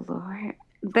 Oh Lord,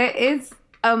 that is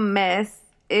a mess.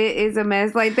 It is a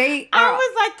mess. Like I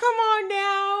was like, "Come on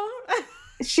now."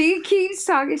 She keeps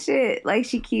talking shit. Like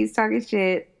she keeps talking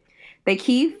shit. They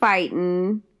keep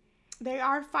fighting. They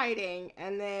are fighting,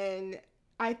 and then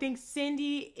I think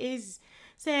Cindy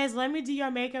says, "Let me do your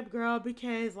makeup, girl,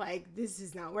 because like this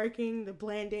is not working. The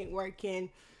blend ain't working."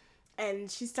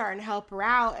 And she's starting to help her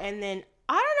out, and then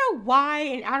I don't know why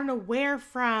and I don't know where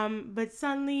from, but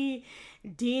suddenly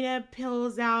Dina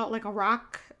pulls out like a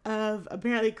rock of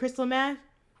apparently crystal meth.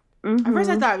 Mm-hmm. At first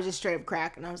I thought it was just straight up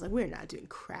crack, and I was like, we're not doing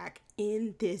crack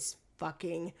in this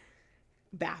fucking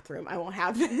bathroom. I won't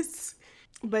have this.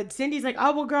 But Cindy's like,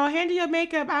 "Oh well, girl, handle your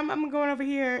makeup. I'm going over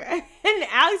here." And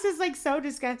Alex is like so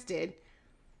disgusted.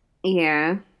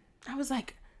 Yeah. I was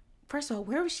like, first of all,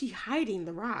 where was she hiding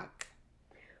the rock?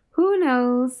 Who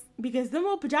knows? Because them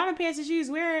little pajama pants that she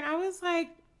was wearing, I was like,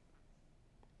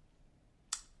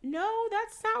 no,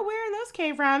 that's not where those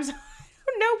came from. So I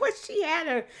don't know what she had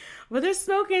her. Well, they're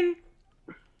smoking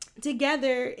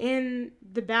together in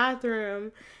the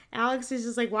bathroom. Alex is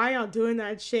just like, why y'all doing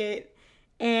that shit?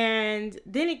 And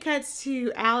then it cuts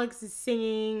to Alex is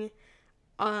singing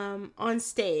on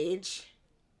stage.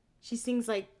 She sings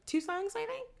like 2 songs, I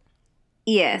think.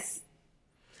 Yes.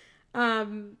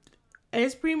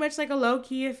 It's pretty much like a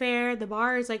low-key affair. The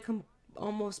bar is like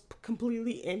almost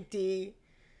completely empty.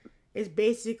 It's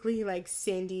basically like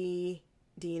Cindy,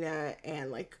 Dina,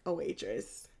 and like a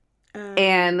waitress.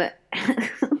 And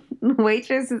the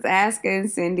waitress is asking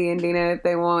Cindy and Dina if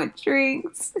they want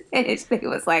drinks. And Cindy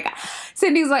was like,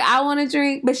 I want a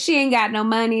drink, but she ain't got no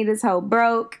money. This hoe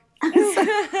broke. And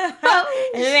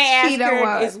they asked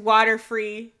her, is water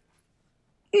free?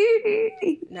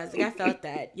 And I was like, I felt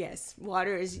that. Yes,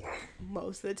 water is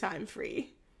most of the time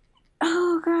free.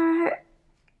 Oh, God.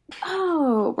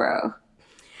 Oh, bro. And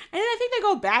then I think they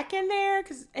go back in there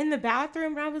because in the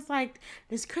bathroom, and I was like,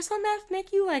 does crystal meth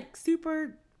make you like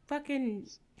super fucking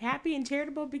happy and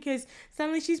charitable? Because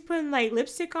suddenly she's putting like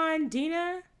lipstick on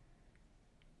Dina.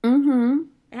 Mm-hmm.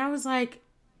 And I was like,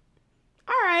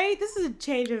 all right, this is a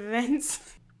change of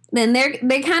events. Then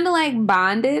they kind of like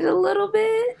bonded a little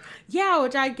bit. Yeah,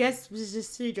 which I guess was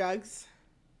just through drugs.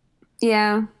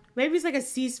 Yeah. Maybe it's like a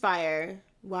ceasefire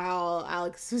while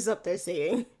Alex was up there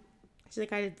singing. She's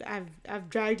like, I've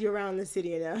dragged you around the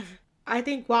city enough. I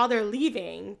think while they're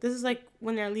leaving, this is like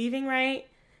when they're leaving, right?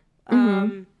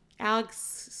 Mm-hmm. Alex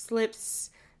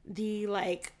slips the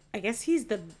like, I guess he's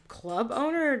the club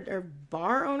owner or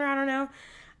bar owner, I don't know.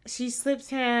 She slips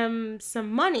him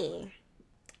some money.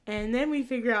 And then we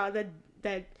figure out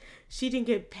that she didn't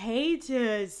get paid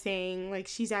to sing. Like,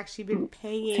 she's actually been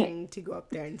paying to go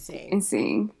up there and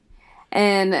sing.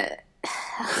 And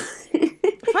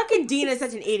fucking Dina's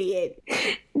such an idiot.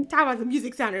 Talking about the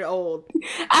music sounded old.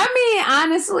 I mean,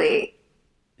 honestly,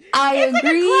 I agree. It's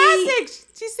like a classic.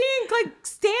 She's singing like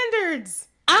standards.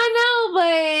 I know,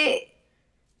 but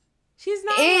she's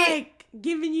not like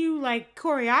giving you like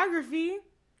choreography.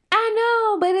 I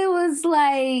know, but it was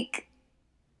like,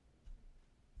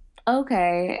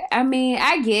 okay. I mean,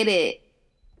 I get it.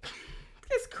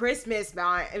 It's Christmas,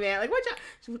 man. Like,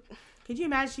 could you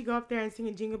imagine she go up there and sing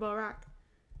a Jingle Bell Rock?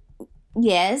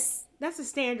 Yes. That's a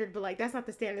standard, but like, that's not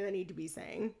the standard I need to be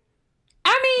saying.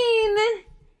 I mean,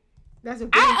 that's a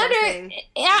big thing.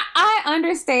 I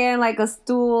understand like a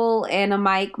stool and a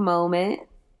mic moment,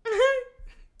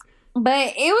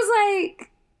 but it was like,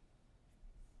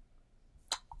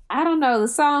 I don't know. The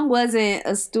song wasn't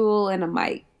a stool and a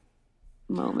mic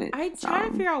moment. I tried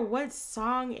to figure out what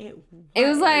song it was. It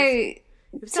was like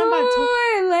Toyland.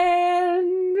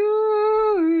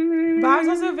 But I was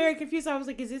also very confused. I was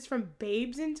like, is this from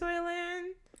Babes in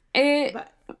Toyland? It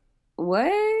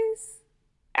was.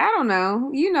 I don't know.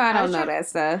 You know, I don't know that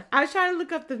stuff. I was trying to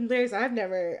look up the lyrics. I don't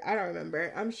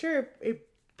remember. I'm sure it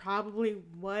probably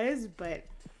was, but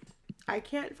I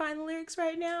can't find the lyrics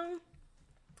right now.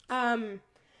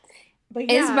 But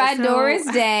yeah, It's by Doris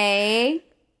Day.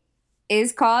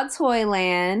 It's called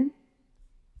Toyland.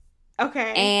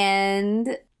 Okay.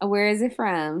 And where is it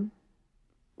from?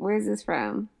 Where is this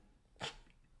from?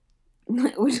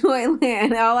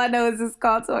 Toyland. All I know is it's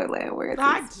called Toyland. Where is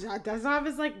this? That's why I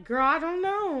was like, girl, I don't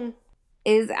know.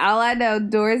 Is all I know.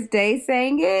 Doris Day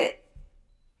sang it.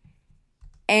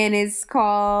 And it's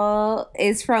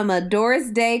from a Doris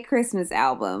Day Christmas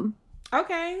album.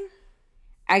 Okay.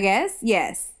 I guess,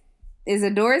 yes. It's a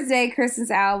Doris Day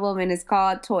Christmas album and it's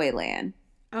called Toyland.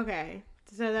 Okay.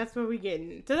 So that's what we're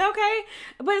getting. So, okay.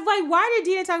 But, like, why did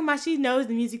Dina talking about she knows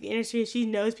the music industry and she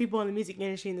knows people in the music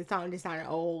industry and the song just sounded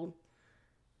old?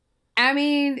 I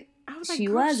mean, she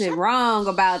wasn't wrong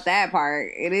about that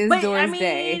part. It is Doris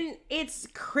Day. It's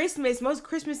Christmas. Most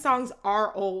Christmas songs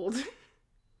are old.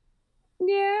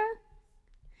 Yeah.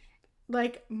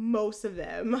 Like, most of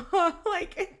them.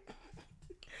 Like,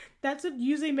 that's what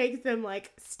usually makes them,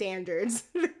 like, standards.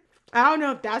 I don't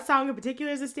know if that song in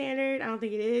particular is a standard. I don't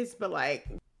think it is, but, like...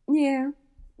 Yeah.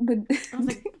 But I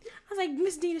was like,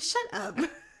 Miss Dina, shut up.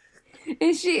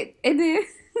 And then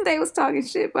they was talking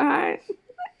shit behind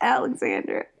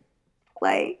Alexandra.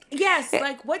 Like... Yes,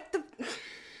 like, what the...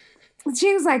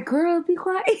 She was like, girl, be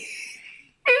quiet.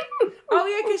 Oh,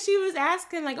 yeah, because she was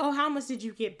asking, like, oh, how much did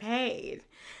you get paid?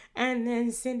 And then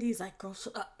Cindy's like, girl,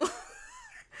 shut up.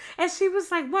 And she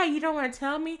was like, what, you don't want to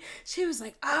tell me? She was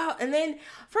like, oh. And then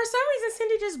for some reason,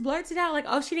 Cindy just blurts it out like,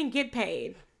 oh, she didn't get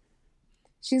paid.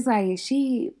 She's like,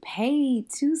 she paid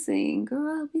to sing.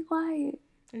 Girl, be quiet.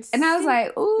 And I was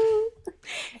like, ooh.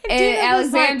 And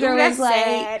Alexandra was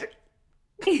like,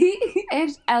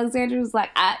 and Alexandra was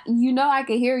like, I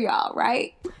can hear y'all,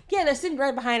 right? Yeah, they're sitting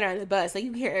right behind her on the bus. Like,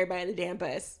 you can hear everybody on the damn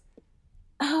bus.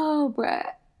 Oh,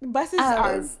 bruh. Buses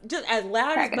are just as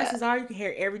loud as buses are. You can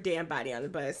hear every damn body on the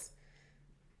bus.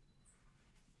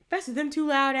 Especially them two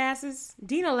loud asses.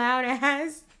 Dina loud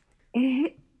ass. And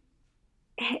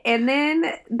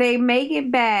then they make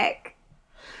it back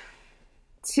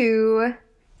to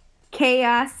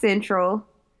Chaos Central.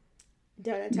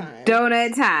 Donut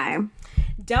time.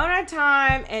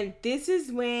 And this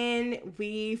is when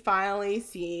we finally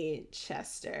see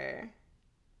Chester.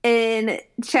 And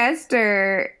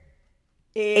Chester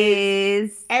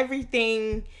is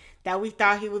everything that we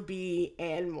thought he would be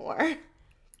and more.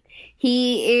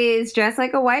 He is dressed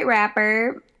like a white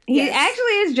rapper. He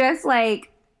actually is dressed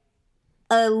like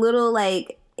a little,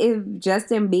 like, if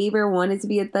Justin Bieber wanted to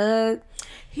be a thug.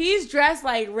 He's dressed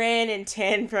like Ren and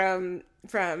 10 from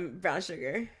Brown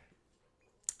Sugar.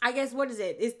 I guess, what is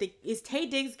it? It's Taye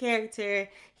Diggs' character.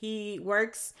 He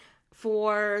works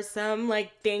for some,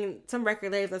 like, thing, some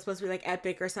record label that's supposed to be, like,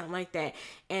 Epic or something like that.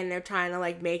 And they're trying to,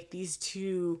 like, make these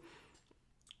two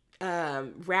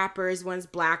rappers. One's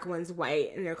black, one's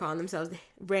white. And they're calling themselves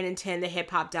Ren and 10, the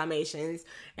Hip Hop Dalmatians.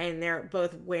 And they're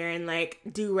both wearing, like,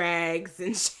 do-rags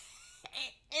and shit.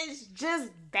 It's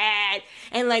just bad.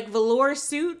 And, like, velour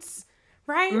suits,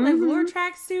 right? Mm-hmm. Like, velour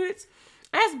track suits.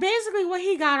 That's basically what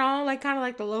he got on. Like, kind of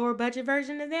like the lower budget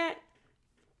version of that.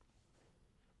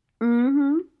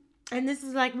 Mm-hmm. And this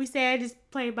is, like we said, is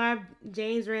played by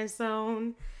James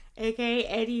Ransone, a.k.a.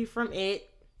 Eddie from It,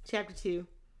 Chapter 2.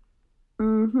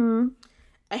 Mm-hmm.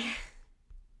 And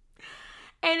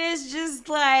it's just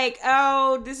like,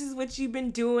 oh, this is what you've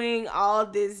been doing all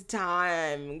this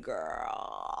time,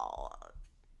 girl.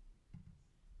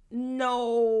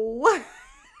 No.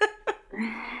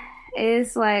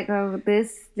 It's like, oh,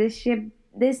 this your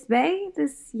bae?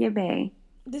 This your bae.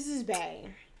 This is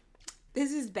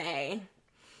bae.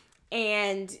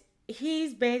 And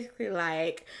he's basically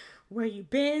like, where you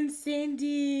been,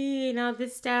 Cindy? And all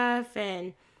this stuff.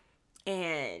 And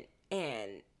I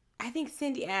think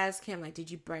Cindy asked him, like,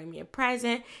 did you bring me a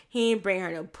present? He didn't bring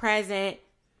her no present.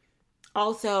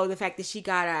 Also, the fact that she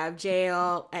got out of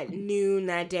jail at noon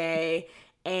that day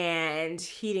and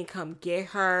he didn't come get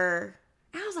her.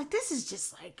 I was like, this is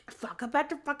just like fuck up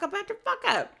after fuck up after fuck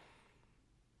up.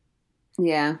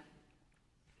 Yeah.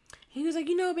 He was like,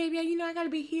 baby, I gotta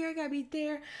be here, I gotta be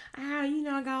there.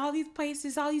 I got all these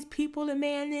places, all these people to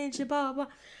manage, blah, blah.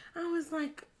 I was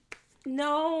like,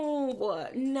 no.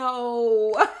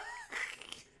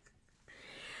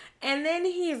 And then what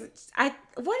did he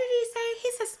say?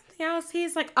 He said something else.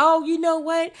 He's like, oh, you know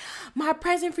what? My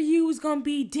present for you is gonna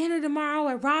be dinner tomorrow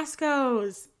at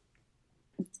Roscoe's.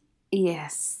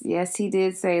 Yes, he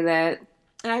did say that.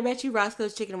 And I bet you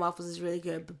Roscoe's Chicken and Waffles is really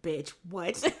good, but bitch,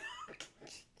 what?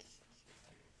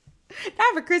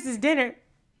 Not for Chris's dinner.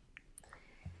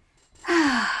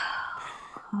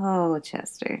 Oh,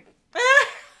 Chester.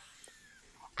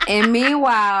 And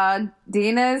meanwhile,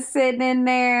 Dina's sitting in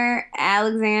there.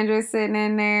 Alexandra's sitting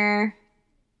in there.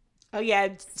 Oh, yeah.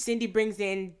 Cindy brings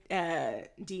in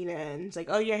Dina and it's like,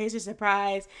 oh, yeah, here's a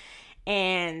surprise.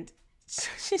 And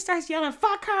she starts yelling,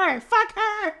 fuck her, fuck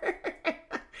her.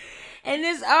 And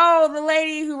the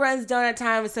lady who runs Donut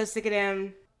Time is so sick of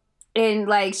them. And,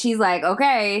 like, she's like,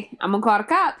 okay, I'm going to call the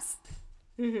cops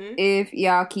if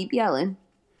y'all keep yelling.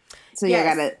 So y'all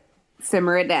got to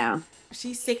simmer it down.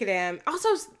 She's sick of them. Also,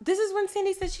 this is when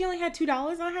Cindy said she only had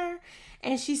 $2 on her.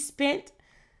 And she spent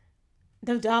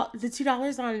the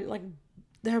 $2 on, like,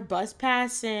 her bus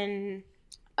pass and...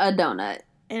 a donut.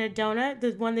 And a donut,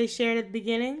 the one they shared at the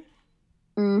beginning.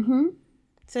 Mm-hmm.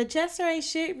 So Chester ain't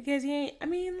shit because he ain't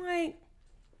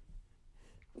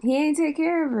take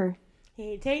care of her.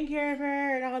 He ain't taking care of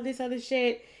her and all this other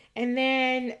shit. And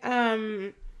then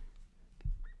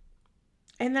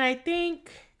I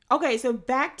think, okay, so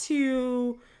back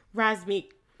to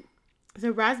Razmik.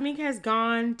 So Razmik has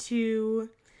gone to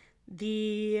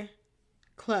the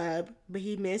club, but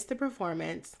he missed the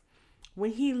performance.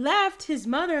 When he left, his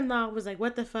mother-in-law was like,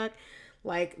 what the fuck?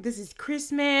 Like, this is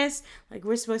Christmas. Like,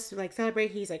 we're supposed to, like,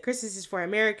 celebrate. He's like, Christmas is for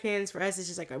Americans. For us, it's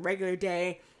just, like, a regular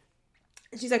day.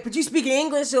 And she's like, but you speak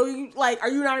English, so, you like, are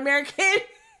you not American?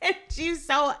 And she's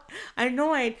so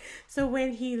annoyed. So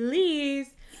when he leaves,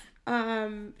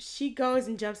 she goes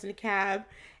and jumps in a cab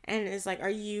and is like, are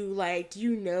you, like, do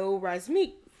you know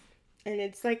Razmik? And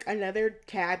it's, like, another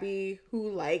cabbie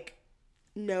who, like,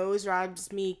 knows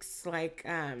Razmik's, like,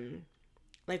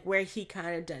 where he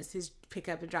kind of does his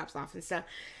pickup and drops off and stuff.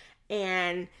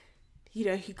 And, you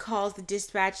know, he calls the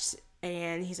dispatch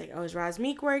and he's like, oh, is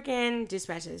Razmik working?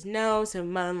 Dispatch says no. So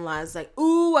mother-in-law's like,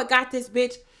 ooh, I got this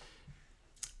bitch.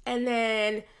 And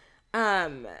then,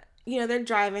 you know, they're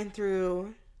driving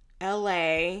through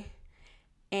LA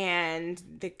and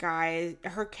the guy,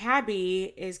 her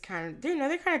cabbie is kind of,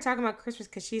 they're kind of talking about Christmas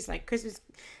because she's like, Christmas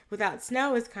without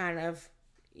snow is kind of,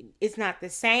 it's not the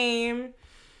same.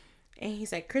 And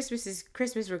he's like, Christmas is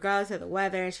Christmas regardless of the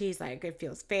weather. And she's like, it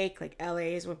feels fake. Like,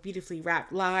 LA is one beautifully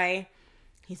wrapped lie.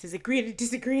 He says, agree to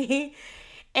disagree.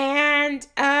 And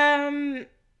then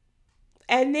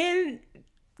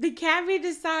the cabbie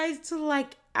decides to,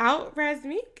 like, out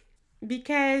Razmik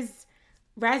because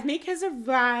Razmik has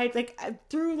arrived, like,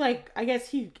 through, like, I guess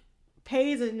he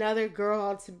pays another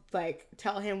girl to, like,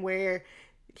 tell him where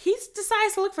he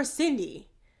decides to look for Cindy.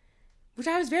 Which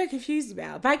I was very confused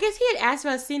about. But I guess he had asked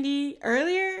about Cindy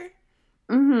earlier.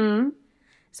 Mm-hmm.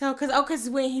 So, because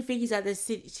when he figures out this,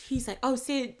 he's like, oh,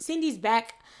 Cindy's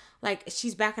back. Like,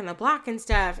 she's back on the block and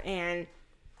stuff. And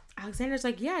Alexander's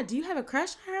like, yeah, do you have a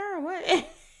crush on her or what?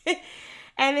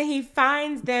 And then he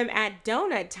finds them at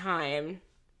Donut Time.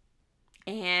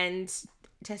 And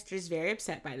Chester's very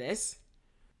upset by this.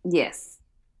 Yes.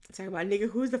 Talking about, nigga,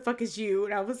 who the fuck is you?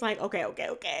 And I was like, okay.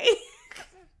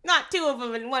 Not two of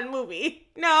them in one movie.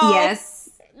 No.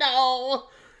 Yes. No.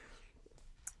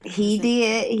 He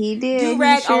did.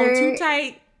 Do-rag on too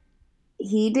tight.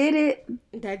 He did it.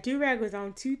 That do-rag was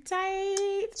on too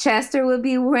tight. Chester would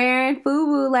be wearing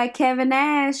FUBU like Kevin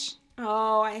Nash.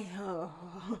 Oh.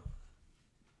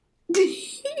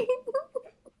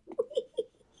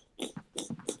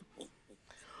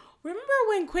 Remember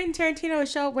when Quentin Tarantino would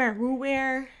show up wearing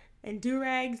Wu-wear and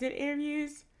do-rags in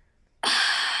interviews?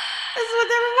 This is what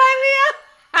that reminded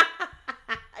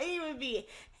me of. He would be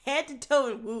head to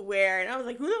toe in Wu-wear, and I was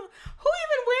like, who even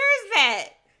wears that?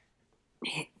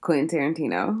 Quentin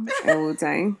Tarantino and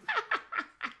Wu-Tang.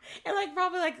 And like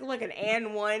probably like an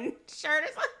and one shirt or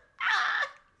something.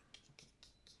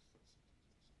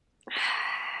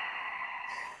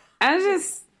 I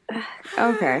just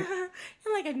okay.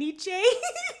 And like a Nietzsche.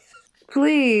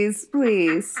 Please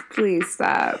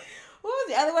stop. What was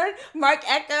the other one? Mark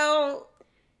Echo.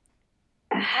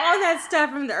 All that stuff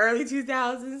from the early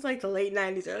 2000s, like the late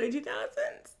 90s, early 2000s.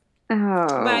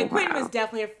 Oh, but Quentin wow. was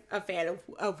definitely a fan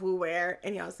of Wu-wear,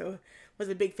 and he also was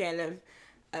a big fan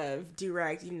of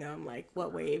do-rags. You know, like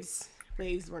what waves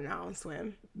were now on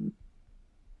swim.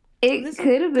 It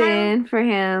could have been for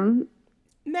him.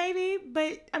 Maybe,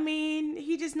 but I mean,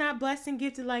 he just not blessed and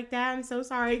gifted like that. I'm so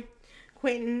sorry,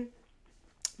 Quentin.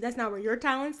 That's not where your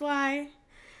talents lie.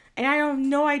 And I don't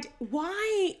know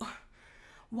why.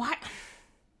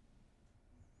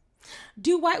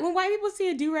 When white people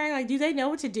see a do-rag, like, do they know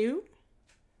what to do?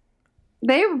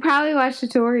 They would probably watch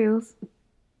tutorials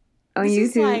on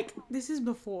YouTube. This is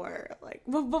before,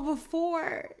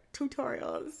 before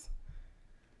tutorials.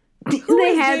 Who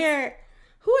is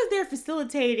there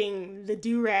facilitating the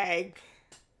do-rag?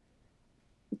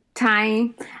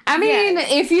 Tying. I mean,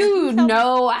 if you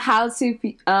know how to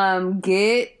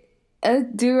get a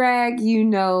do-rag, you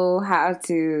know how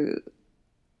to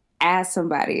ask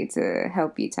somebody to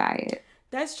help you tie it.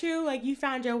 That's true. Like, you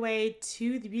found your way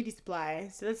to the beauty supply.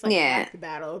 So that's like half the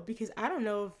battle. Because I don't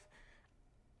know if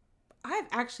I've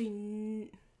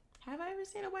actually... Have I ever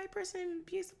seen a white person in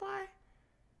beauty supply?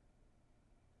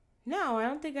 No, I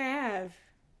don't think I have.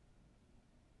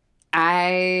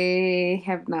 I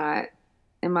have not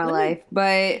in my life,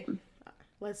 but...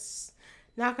 Let's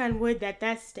knock on wood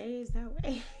that stays that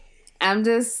way. I'm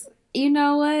just... You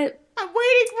know what? I'm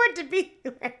waiting for it to be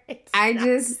right.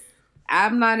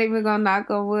 I'm not even gonna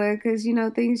knock on wood because, you know,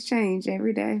 things change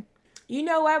every day. You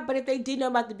know what? But if they did know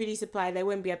about the beauty supply, they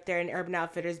wouldn't be up there in Urban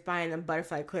Outfitters buying them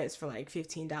butterfly clips for like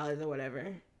 $15 or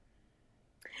whatever.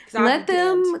 Let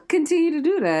them continue to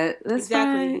do that. That's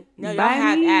exactly. Fine. No, y'all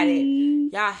have at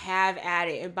it. Y'all have at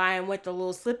it. And buying what, the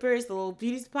little slippers, the little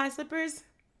beauty supply slippers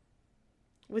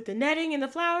with the netting and the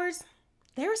flowers.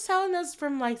 They were selling those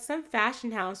from like some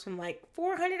fashion house from like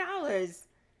 $400.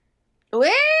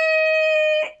 What?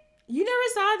 You never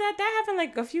saw that? That happened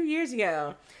like a few years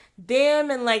ago.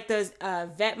 Them and like those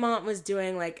Vetmont was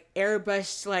doing like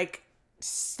airbrushed like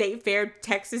State Fair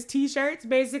Texas t-shirts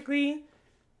basically.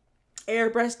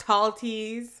 Airbrushed tall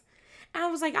tees. And I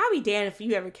was like, I'll be damned if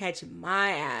you ever catch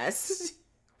my ass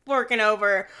working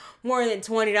over more than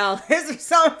 $20 or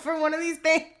something for one of these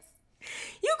things.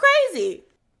 You crazy.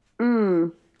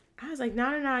 I was like,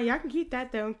 no. Y'all can keep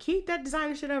that though. Keep that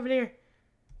designer shit over there.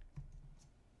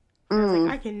 I was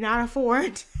like, I cannot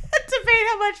afford to pay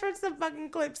that much for some fucking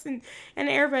clips and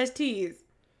airbrush tees.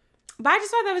 But I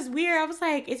just thought that was weird. I was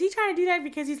like, is he trying to do that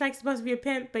because he's like supposed to be a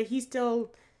pimp, but he's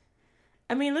still...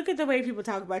 I mean, look at the way people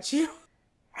talk about you.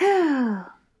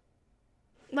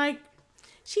 Like,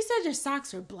 she said your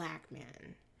socks are black,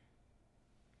 man.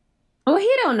 Well,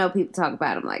 he don't know people talk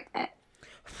about him like that.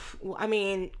 Well, I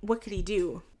mean, what could he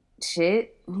do?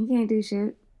 Shit. He can't do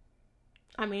shit.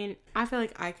 I mean, I feel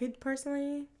like I could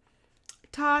personally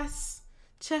toss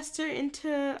Chester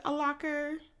into a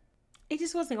locker. It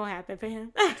just wasn't going to happen for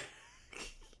him.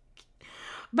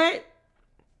 But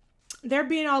they're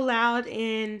being all loud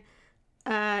in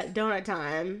Donut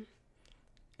Time.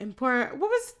 And what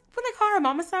they call her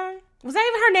mama song? Was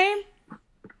that even her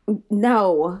name?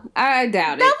 No, I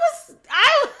doubt it. I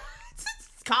was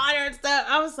calling her and stuff.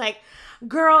 I was like,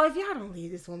 girl, if y'all don't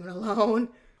leave this woman alone,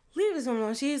 leave this woman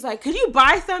alone. She's like, could you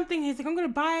buy something? He's like, I'm gonna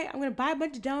buy a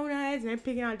bunch of donuts. And they're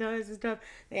picking out donuts and stuff.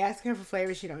 They ask her for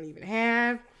flavors she don't even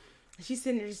have. And she's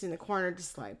sitting there just in the corner,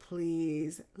 just like,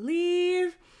 please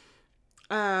leave.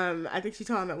 I think she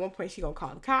told him at one point she gonna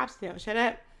call the cops. They don't shut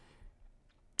up.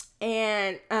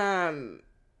 And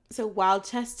so while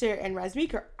Chester and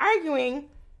Razmik are arguing,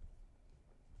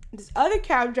 this other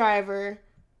cab driver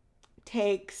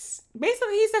he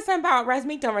said something about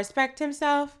Razmik don't respect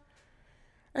himself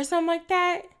or something like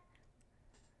that.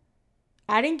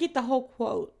 I didn't get the whole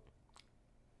quote.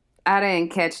 I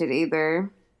didn't catch it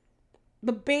either.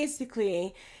 But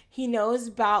basically, he knows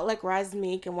about like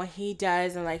Razmik and what he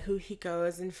does and like who he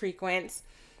goes and frequents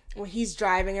when he's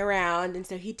driving around. And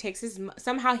so he takes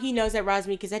somehow he knows that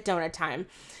Razmik is at Donut Time.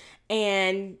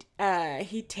 And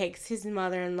he takes his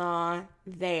mother-in-law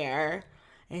there.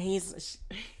 And he's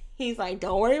like,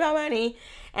 don't worry about money.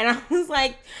 And I was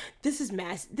like, this is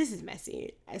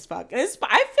messy as fuck. And I feel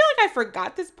like I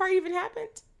forgot this part even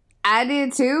happened. I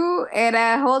did too. And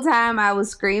that whole time I was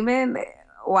screaming,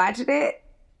 watching it.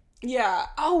 Yeah.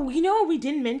 Oh, you know what we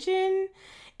didn't mention?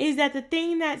 Is that the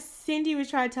thing that Cindy was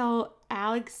trying to tell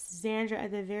Alexandra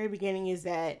at the very beginning is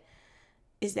that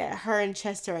her and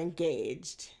Chester are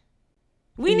engaged.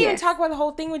 We didn't even talk about the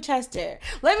whole thing with Chester.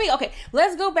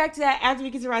 Let's go back to that after we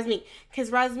get to Razmik. Because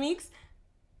Razmik's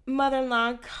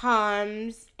mother-in-law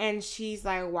comes and she's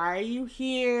like, why are you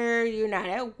here? You're not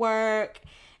at work.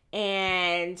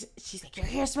 And she's like, you're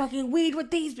here smoking weed with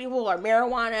these people or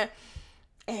marijuana.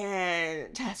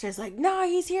 And Chester's like, no,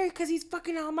 he's here because he's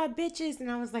fucking all my bitches. And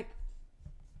I was like,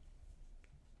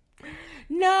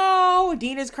 no.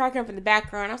 Dina's cracking up in the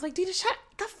background. I was like, Dina, shut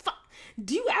the fuck.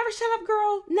 Do you ever shut up,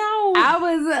 girl? No. I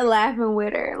was laughing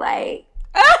with her. Like,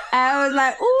 I was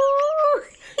like, ooh.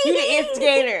 You the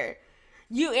instigator.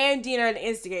 You and Dina are the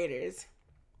instigators.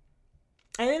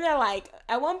 And then they're like,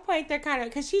 at one point, they're kind of,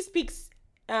 because she speaks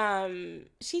in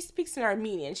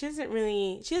Armenian. She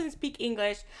doesn't speak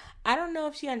English. I don't know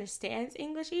if she understands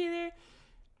English either.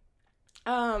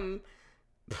 I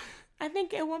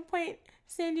think at one point,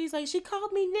 Cindy's like, she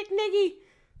called me Nick Niggy.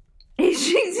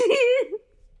 She did.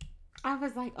 I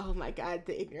was like, oh my God,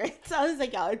 the ignorance. I was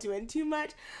like, y'all are doing too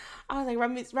much. I was like,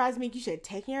 Razmik, you should have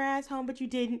taken your ass home, but you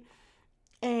didn't.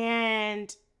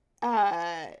 And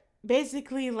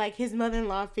basically, like, his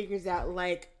mother-in-law figures out,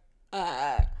 like,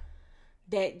 that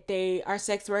they are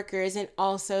sex workers, and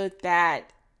also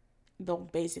that, well,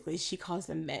 basically she calls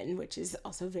them men, which is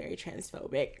also very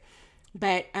transphobic.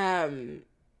 But and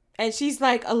she's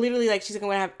like, literally, like, she's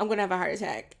like, I'm gonna have a heart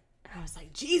attack. And I was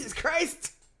like, Jesus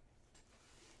Christ.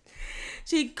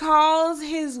 She calls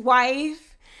his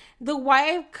wife. The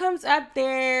wife comes up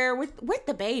there with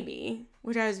the baby,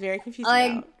 which I was very confused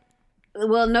about.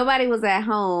 Well, nobody was at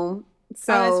home,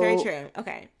 so that's very true.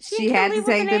 Okay, she had to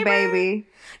take the baby.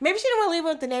 Maybe she didn't want to leave it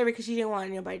with the neighbor because she didn't want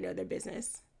anybody to know their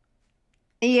business.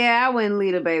 Yeah, I wouldn't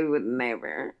leave the baby with the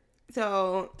neighbor.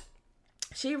 So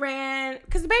she ran,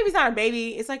 because the baby's not a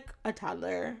baby; it's like a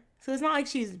toddler. So it's not like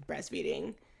she's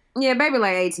breastfeeding. Yeah, baby,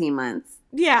 like 18 months.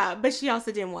 Yeah, but she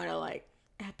also didn't want to, like,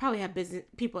 probably have business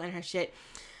people in her shit.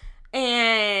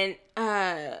 And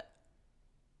oh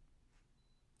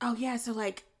yeah, so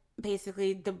like,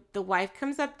 basically the wife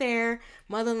comes up there,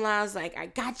 mother-in-law's like, I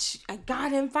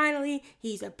got him finally.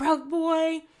 He's a broke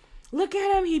boy. Look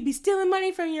at him. He'd be stealing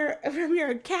money from your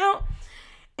account.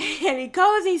 And he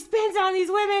goes, he spends on these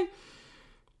women.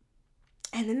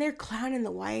 And then they're clowning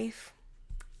the wife.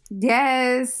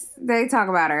 Yes, they talk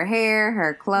about her hair,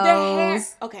 her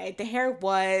clothes. The hair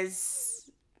was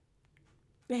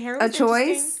a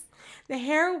choice. The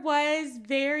hair was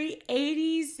very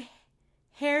 80s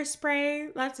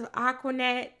hairspray, lots of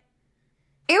Aquanet.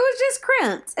 It was just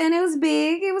crimped, and it was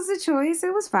big. It was a choice.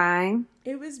 It was fine.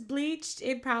 It was bleached.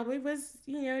 It probably was,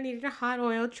 needed a hot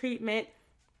oil treatment.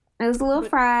 It was a little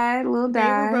fried, a little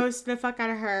dyed. They were roasting the fuck out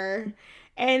of her.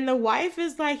 And the wife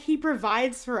is like, he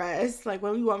provides for us. Like,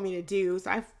 what do you want me to do?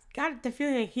 So I've got the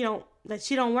feeling that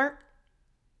she don't work.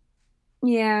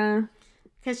 Yeah.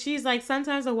 Because she's like,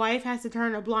 sometimes a wife has to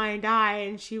turn a blind eye.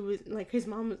 And she was like,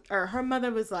 her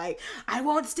mother was like, I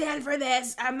won't stand for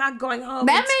this. I'm not going home.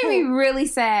 That made me really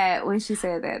sad when she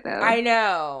said that, though. I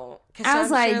know. I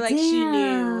was like, sure, damn. She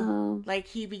knew, like,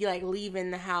 he'd be like leaving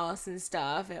the house and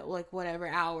stuff at like whatever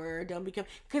hour. Don't become,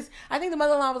 because I think the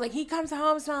mother-in-law was like, he comes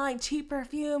home smelling like cheap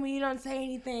perfume and you don't say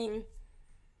anything.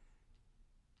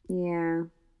 Yeah.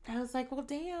 I was like, well,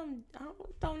 damn, I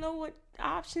don't know what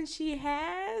options she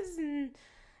has, and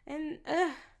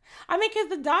I mean, because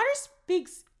the daughter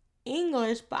speaks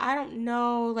English, but I don't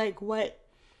know like what's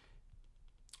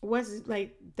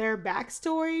like their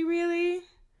backstory really.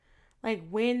 Like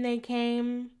when they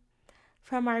came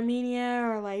from Armenia,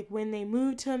 or like when they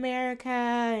moved to America,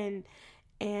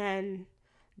 and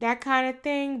that kind of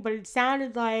thing. But it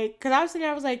sounded like, because I was sitting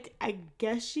there, I was like, I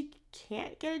guess she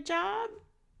can't get a job,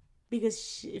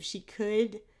 because if she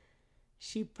could,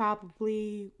 she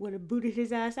probably would have booted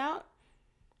his ass out.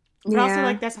 But also,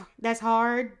 like, that's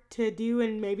hard to do,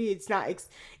 and maybe it's not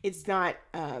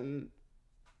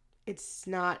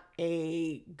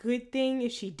a good thing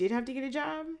if she did have to get a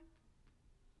job.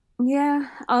 Yeah.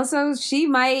 Also, she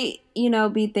might,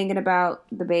 be thinking about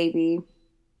the baby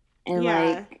and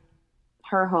like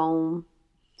her home.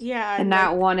 Yeah. And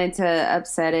not wanting to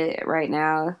upset it right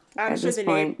now. I'm sure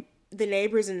the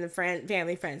neighbors and the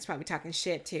family friends probably talking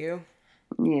shit too.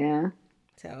 Yeah.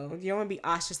 So you don't want to be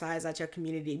ostracized out your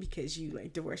community because you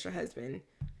like divorced your husband.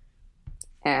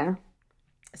 Yeah.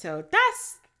 So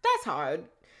that's hard.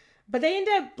 But they end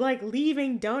up like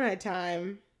leaving donut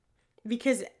time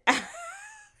because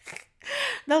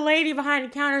the lady behind the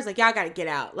counter is like, y'all gotta get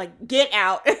out. Like, get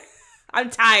out.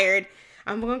 I'm tired.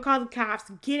 I'm gonna call the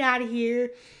cops. Get out of here.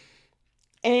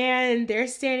 And they're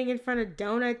standing in front of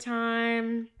donut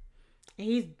time. And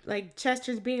he's like,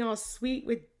 Chester's being all sweet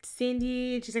with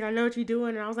Cindy. And she's like, I know what you're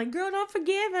doing. And I was like, girl, don't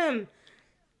forgive him.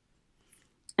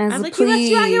 I was like, he left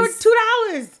you out here with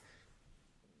 $2.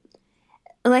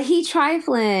 Like, he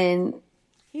trifling.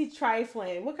 He's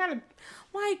trifling. What kind of...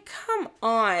 Like, come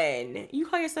on. You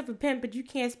call yourself a pimp, but you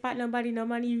can't spot nobody, no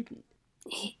money.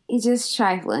 He's just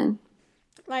trifling.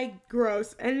 Like,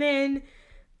 gross. And then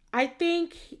I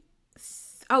think...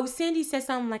 Oh, Cindy said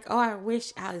something like, oh, I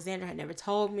wish Alexander had never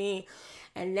told me.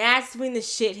 And that's when the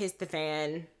shit hits the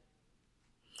fan.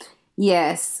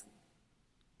 Yes.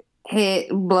 It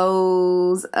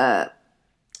blows up.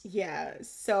 Yeah.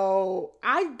 So,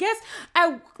 I guess,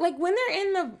 like, when they're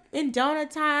in donut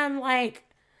time, like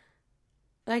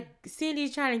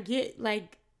Cindy's trying to get,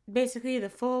 like, basically the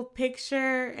full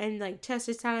picture, and, like,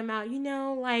 Chester's talking about,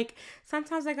 like,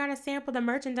 sometimes I gotta sample the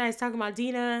merchandise, talking about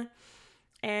Dina.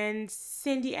 And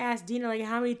Cindy asked Dina, like,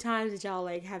 how many times did y'all,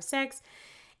 like, have sex?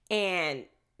 And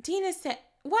Dina said,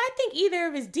 well, I think either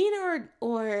of it's Dina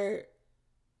or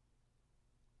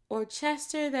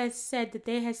Chester that said that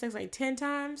they had sex, like, 10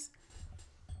 times.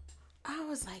 I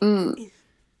was like...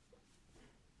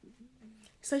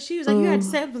 So she was like, you had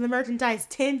sex with the merchandise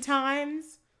 10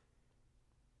 times?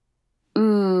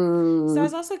 So I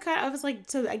was also I was like,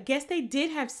 so I guess they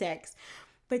did have sex.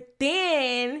 But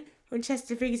then when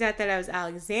Chester figures out that it was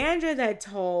Alexandra that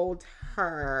told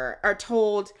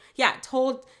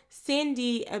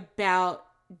Cindy about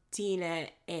Dina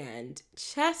and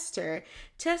Chester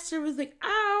was like,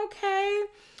 oh, okay.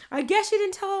 I guess she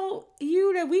didn't tell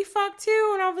you that we fucked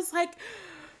too. And I was like,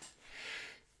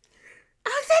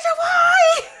 Alexandra,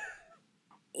 why?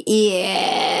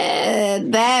 Yeah,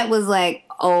 that was like,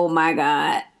 oh my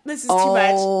God. This is too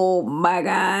much. Oh my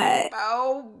God.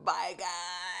 Oh my God.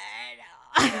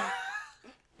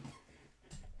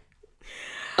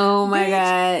 Oh my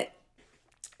God.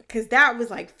 Because that was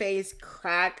like face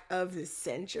crack of the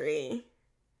century.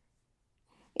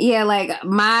 Yeah, like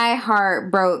my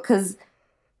heart broke because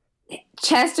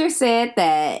Chester said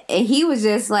that, and he was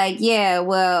just like, yeah,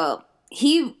 well,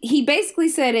 he basically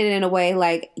said it in a way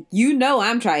like, you know,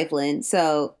 I'm trifling,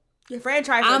 so your friend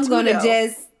trifling I'm too, gonna though.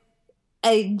 just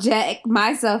eject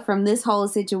myself from this whole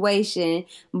situation,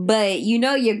 but you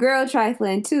know your girl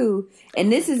trifling too,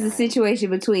 and this is the situation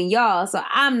between y'all, so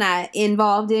I'm not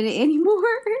involved in it anymore.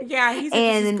 Yeah, he's like,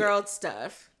 this is girl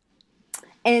stuff.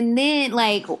 And then,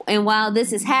 like, and while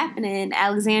this is happening,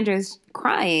 Alexandra's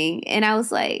crying, and I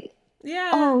was like,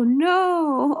 yeah, oh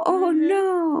no, oh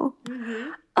no,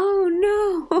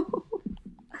 oh no.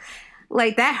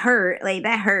 Like that hurt,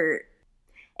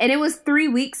 and it was 3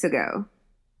 weeks ago.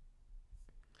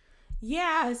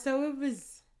 Yeah, so it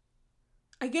was,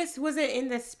 I guess, was it in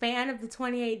the span of the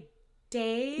 28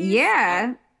 days?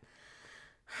 Yeah.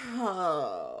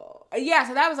 Oh. Yeah,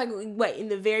 so that was like, what, in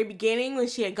the very beginning when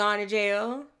she had gone to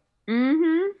jail?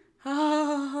 Mm-hmm.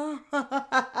 Oh,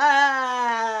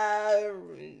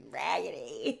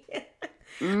 raggedy.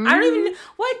 Mm-hmm. I don't even know.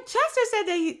 What Chester said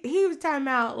that he was talking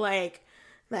about, like,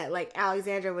 that, like,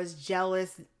 Alexandra was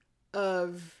jealous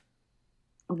of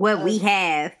what we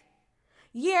have.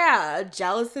 Yeah,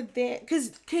 jealous of that.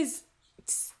 Because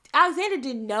Alexandra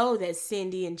didn't know that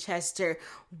Cindy and Chester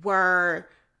were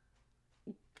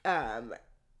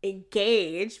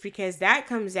engaged, because that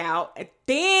comes out. And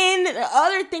then the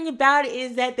other thing about it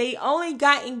is that they only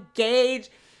got engaged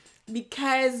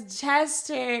because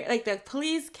Chester, like, the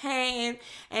police came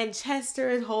and Chester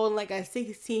is holding like a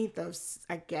 16th of,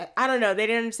 I guess, I don't know, they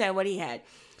didn't understand what he had.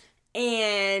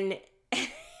 And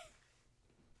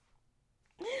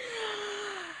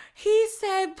he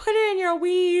said, put it in your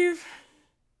weave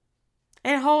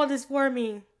and hold this for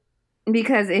me.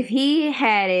 Because if he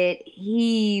had it,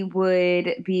 he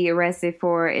would be arrested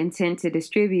for intent to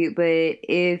distribute. But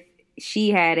if she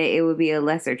had it, it would be a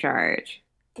lesser charge.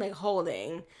 Like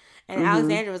holding. And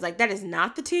Alexandra was like, that is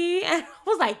not the tea. And I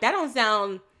was like, that don't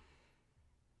sound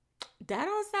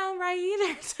right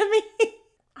either to me.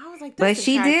 I was like, but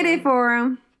she did it for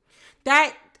him.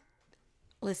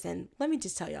 Listen, let me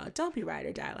just tell y'all, don't be ride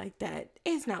or die like that.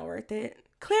 It's not worth it.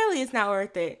 Clearly, it's not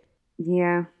worth it.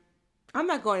 Yeah. I'm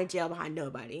not going to jail behind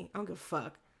nobody. I don't give a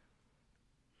fuck.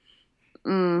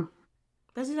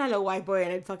 That's just not a white boy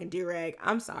in a fucking do-rag.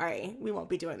 I'm sorry. We won't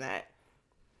be doing that.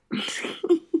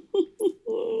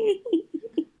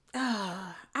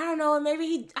 I don't know. Maybe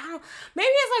it's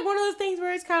like one of those things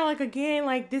where it's kind of like, again,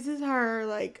 like, this is her,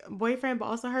 like, boyfriend, but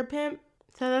also her pimp.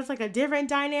 So that's like a different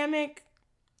dynamic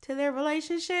to their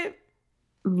relationship.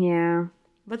 Yeah.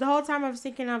 But the whole time I was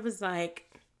thinking, I was like,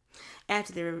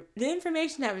 after the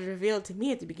information that was revealed to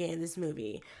me at the beginning of this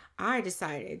movie, I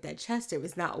decided that Chester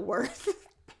was not worth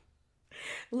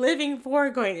living for,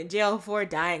 going to jail for,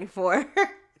 dying for.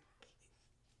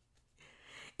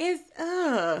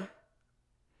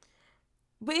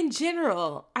 But in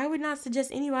general, I would not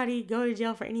suggest anybody go to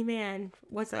jail for any man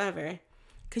whatsoever.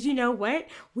 Because you know what?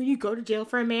 When you go to jail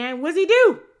for a man, what does he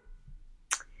do?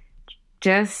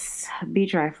 Just be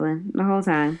trifling the whole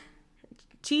time.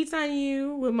 Cheats on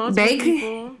you with multiple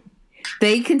people.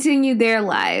 They continue their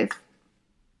life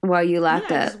while you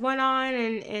locked up. Just went on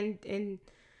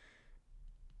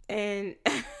and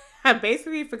I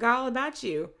basically forgot all about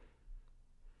you.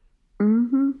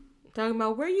 Mm-hmm. Talking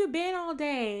about where you been all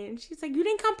day. And she's like, you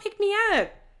didn't come pick me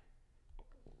up.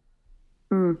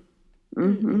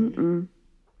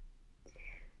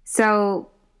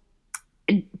 So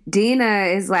Dina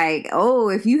is like, oh,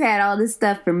 if you had all this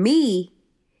stuff for me,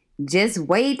 just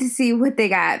wait to see what they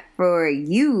got for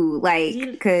you. Like,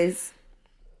 because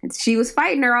she was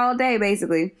fighting her all day,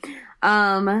 basically.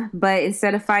 But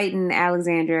instead of fighting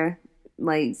Alexandra,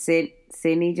 like,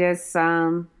 Cindy just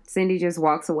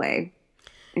walks away.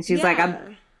 And she's like,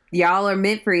 y'all are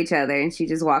meant for each other. And she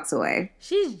just walks away.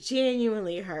 She's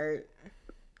genuinely hurt.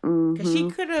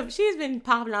 Because she's been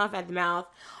popping off at the mouth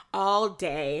all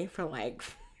day for like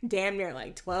damn near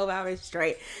like 12 hours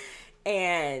straight.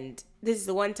 And this is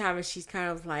the one time where she's kind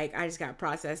of like, I just gotta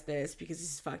process this because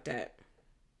this is fucked up.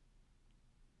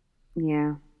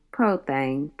 Yeah. Poor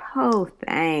thing. Poor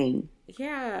thing.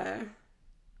 Yeah.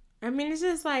 I mean, it's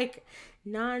just like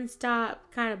nonstop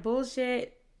kind of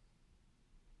bullshit.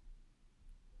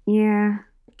 Yeah.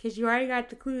 Because you already got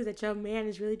the clues that your man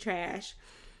is really trash.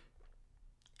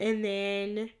 And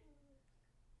then,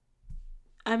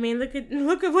 I mean, look at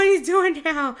what he's doing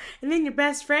now. And then your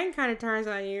best friend kind of turns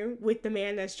on you with the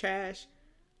man that's trash.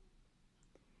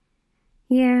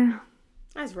 Yeah.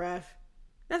 That's rough.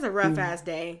 That's a rough ass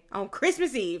day on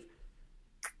Christmas Eve.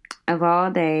 Of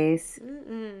all days.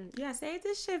 Yeah, save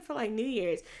this shit for like New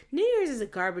Year's. New Year's is a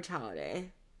garbage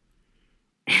holiday.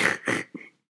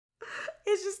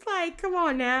 It's just like, come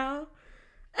on now.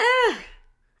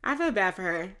 I feel bad for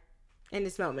her in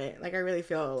this moment. Like, I really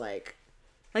feel like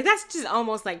that's just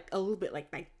almost like a little bit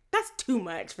like that's too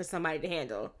much for somebody to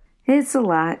handle. It's a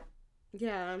lot.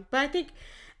 Yeah, but I think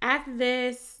after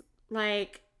this,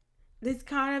 like, this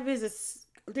kind of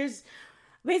there's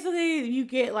basically you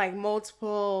get like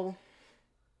multiple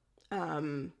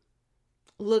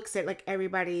looks at like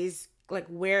everybody's like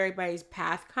where everybody's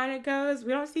path kind of goes.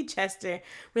 We don't see Chester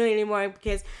really anymore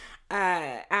because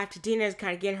after Dina's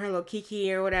kind of getting her little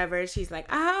kiki or whatever, she's like,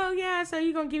 oh yeah, so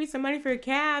you gonna give me some money for a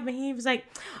cab? And he was like,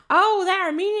 oh, that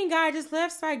Armenian guy just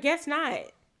left, so I guess not.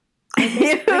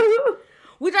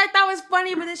 Which I thought was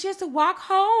funny, but then she has to walk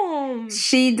home.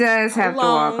 She does have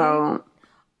alone, to walk home.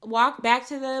 Walk back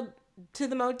to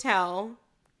the motel.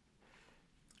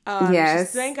 Yes. She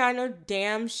still ain't got no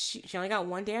damn shoe. She only got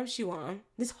one damn shoe on.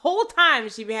 This whole time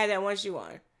she had that one shoe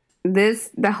on.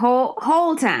 The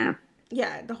whole time.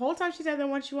 Yeah, the whole time she's had that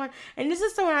one shoe on. And this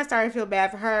is when I started to feel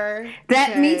bad for her.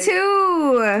 Me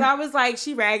too. So I was like,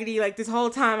 she raggedy. Like this whole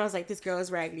time I was like, this girl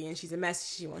is raggedy and she's a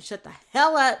mess. She won't shut the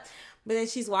hell up. But then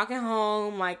she's walking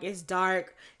home, like it's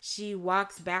dark. She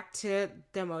walks back to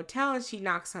the motel and she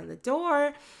knocks on the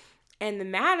door. And the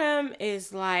madam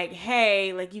is like,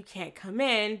 hey, like, you can't come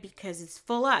in because it's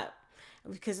full up.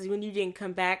 Because when you didn't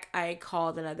come back, I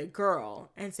called another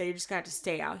girl. And so you're just going to have to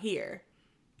stay out here.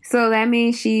 So that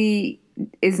means she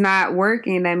is not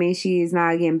working. That means she is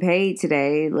not getting paid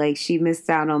today. Like, she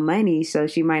missed out on money, so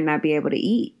she might not be able to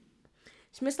eat.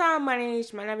 She missed out on money.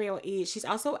 She might not be able to eat. She's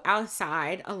also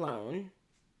outside alone.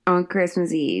 On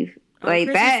Christmas Eve.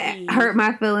 That Eve. Hurt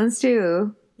my feelings,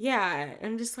 too. Yeah,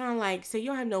 I'm just kind of like, so you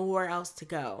don't have nowhere else to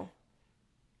go.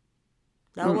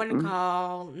 No one to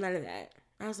call, none of that.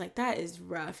 I was like, that is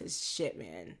rough as shit,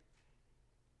 man.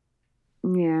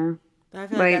 Yeah. I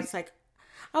feel like that's like,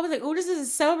 I was like, oh, this is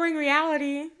a sobering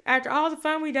reality after all the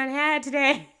fun we done had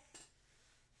today.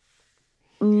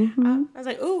 Mm-hmm. I was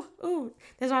like, ooh.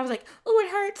 That's why I was like, ooh, it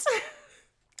hurts.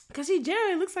 Because he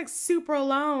generally looks like super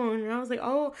alone. And I was like,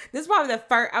 oh, this is probably the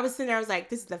first. I was sitting there, I was like,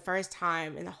 this is the first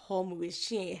time in the whole movie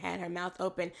she ain't had her mouth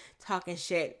open talking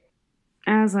shit.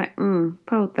 I was like,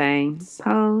 poor thing.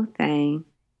 Poor thing.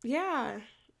 Yeah.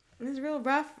 It was real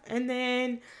rough. And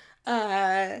then,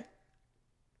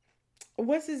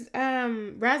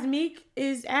 Razmik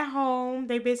is at home.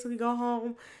 They basically go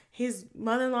home. His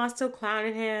mother-in-law's still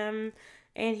clowning him.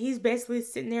 And he's basically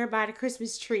sitting there by the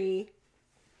Christmas tree.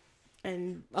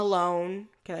 And alone,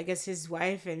 because I guess his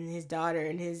wife and his daughter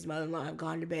and his mother-in-law have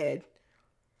gone to bed.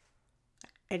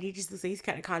 And he just looks like he's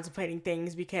kind of contemplating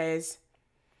things because,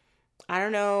 I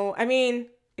don't know. I mean,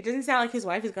 it doesn't sound like his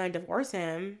wife is going to divorce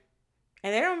him.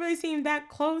 And they don't really seem that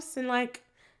close and, like,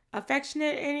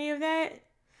 affectionate, any of that.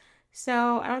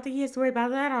 So, I don't think he has to worry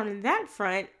about that on that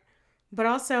front. But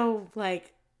also,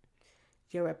 like,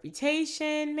 your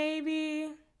reputation,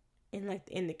 maybe, in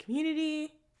the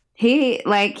community. He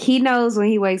knows when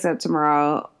he wakes up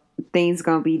tomorrow, things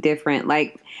gonna be different.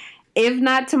 Like, if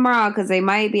not tomorrow, because they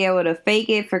might be able to fake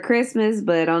it for Christmas,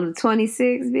 but on the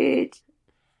 26th, bitch.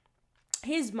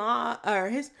 His mom, or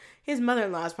his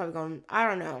mother-in-law is probably going, I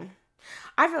don't know.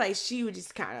 I feel like she would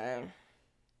just kind of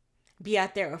be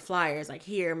out there with flyers, like,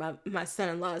 here, my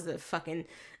son-in-law is a fucking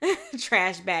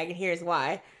trash bag, and here's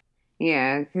why.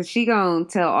 Yeah, because she gonna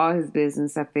tell all his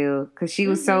business, I feel. Because she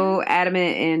was so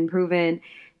adamant in proving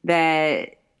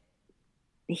that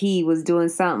he was doing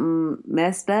something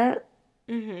messed up.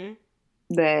 Mm-hmm.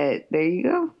 That, there you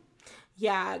go.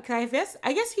 Yeah, because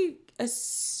I guess she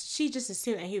just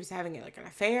assumed that he was having like an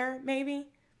affair, maybe.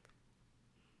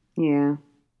 Yeah.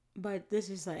 But this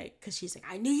is like, because she's like,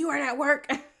 I knew you weren't at work.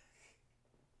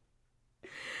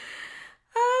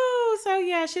 Oh, so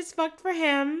yeah, shit's fucked for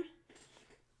him.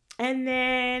 And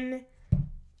then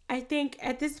I think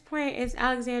at this point it's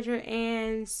Alexandra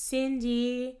and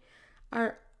Cindy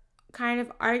are kind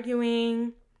of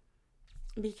arguing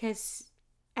because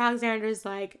Alexandra's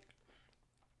like,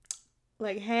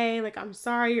 like, hey, like, I'm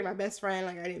sorry, you're my best friend,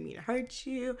 like, I didn't mean to hurt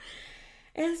you.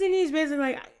 And Cindy's basically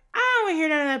like, I don't want to hear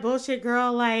none of that bullshit,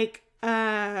 girl. Like,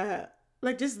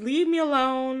 just leave me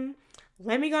alone.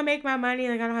 Let me go make my money.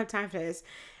 Like, I don't have time for this.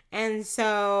 And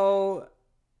so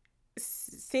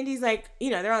Cindy's like,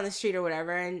 they're on the street or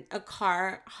whatever, and a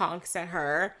car honks at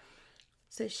her.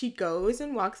 So she goes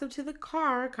and walks up to the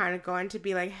car, kind of going to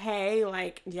be like, hey,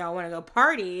 like, y'all want to go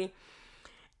party?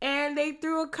 And they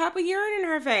threw a cup of urine in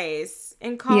her face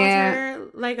and called her,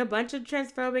 like, a bunch of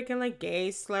transphobic and, like, gay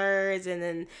slurs. And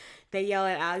then they yell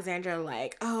at Alexandra,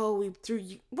 like, oh, we threw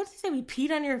you. What did they say? We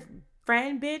peed on your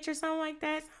friend, bitch, or something like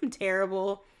that. Something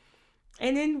terrible.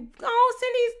 And then,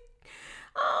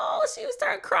 she would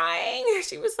start crying.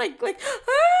 She was like,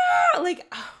 ah!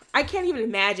 Like, I can't even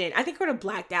imagine. I think I would have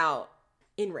blacked out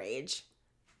in rage.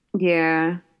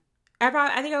 Yeah.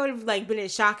 I think I would have, like, been in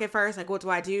shock at first, like, what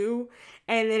do I do?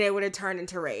 And then it would have turned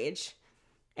into rage.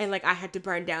 And, like, I had to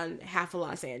burn down half of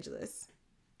Los Angeles.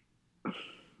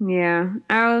 Yeah.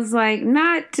 I was like,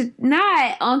 not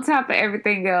on top of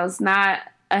everything else, not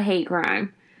a hate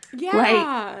crime. Yeah.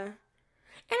 And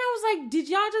I was like, did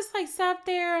y'all just, like, sit up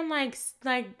there and, like,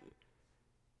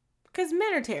 because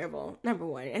men are terrible, number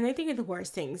one. And they think of the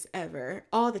worst things ever,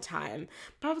 all the time.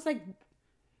 But I was like,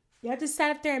 y'all just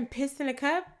sat up there and pissed in a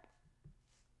cup?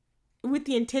 With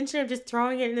the intention of just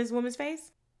throwing it in this woman's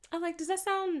face? I'm like, does that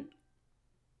sound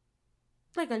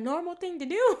like a normal thing to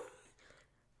do?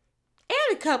 And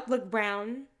the cup looked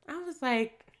brown. I was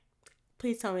like,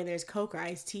 please tell me there's Coke or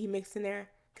iced tea mixed in there.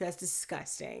 Because that's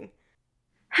disgusting.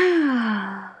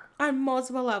 On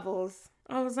multiple levels.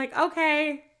 I was like,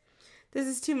 okay, this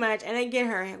is too much. And they get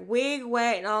her wig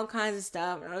wet and all kinds of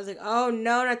stuff. And I was like, oh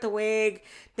no, not the wig.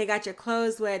 They got your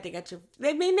clothes wet. They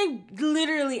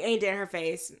literally aimed at her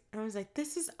face. I was like,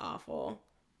 this is awful.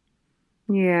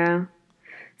 Yeah.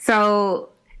 So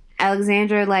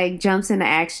Alexandra, like, jumps into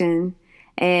action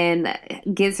and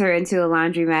gets her into a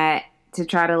laundromat to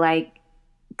try to, like,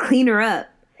 clean her up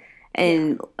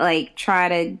and like try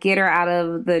to get her out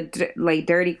of the like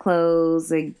dirty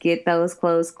clothes and get those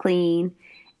clothes clean.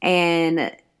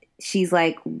 And she's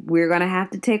like, we're gonna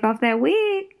have to take off that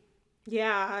wig.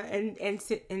 Yeah, and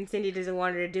Cindy doesn't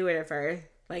want her to do it at first.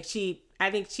 Like,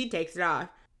 I think she takes it off.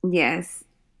 Yes.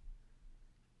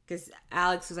 Because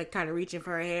Alex was, like, kind of reaching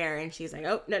for her hair, and she's like,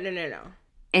 oh, no.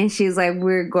 And she's like,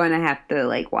 we're going to have to,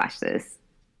 like, wash this.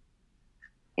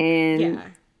 And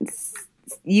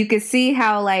you can see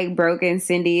how, like, broken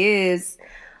Cindy is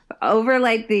over,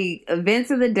 like, the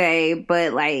events of the day,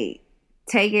 but, like,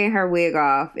 taking her wig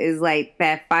off is, like,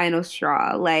 that final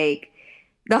straw. Like,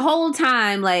 the whole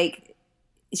time, like,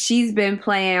 she's been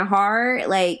playing hard.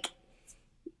 Like,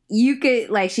 you could,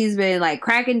 like, she's been, like,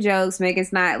 cracking jokes, making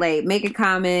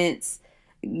comments,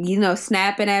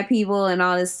 snapping at people and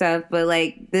all this stuff. But,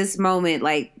 like, this moment,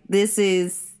 like, this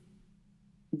is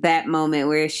that moment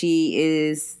where she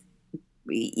is,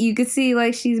 you could see,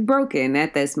 like, she's broken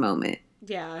at this moment.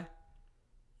 Yeah.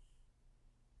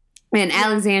 And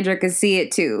Alexandra could see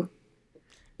it, too.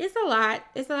 It's a lot.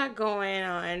 It's a lot going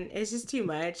on. It's just too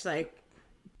much, like.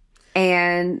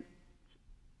 And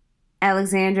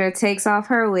Alexandra takes off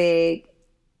her wig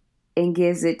and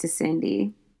gives it to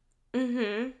Cindy.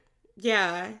 Mm-hmm.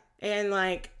 Yeah. And,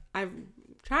 like, I'm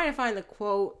trying to find the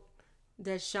quote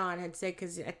that Sean had said,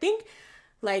 because I think,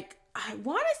 like, I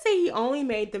want to say he only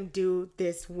made them do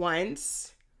this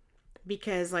once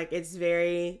because, like,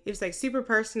 it was, like, super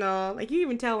personal. Like, you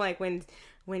even tell, like, when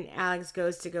Alex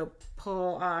goes to go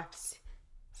pull off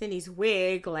Cindy's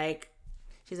wig, like,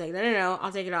 she's like, no,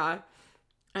 I'll take it off.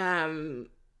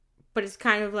 But it's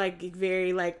kind of, like,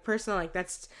 very, like, personal. Like,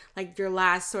 that's, like, your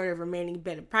last sort of remaining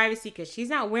bit of privacy because she's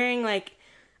not wearing, like,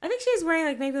 I think she's wearing,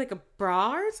 like, maybe, like, a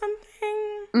bra or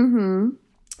something. Mm-hmm.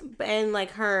 And,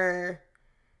 like, her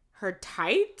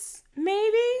tights,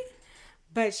 maybe.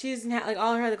 But she doesn't have, like,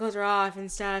 all her other clothes are off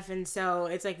and stuff. And so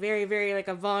it's, like, very, very, like,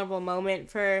 a vulnerable moment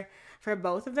for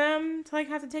both of them to, like,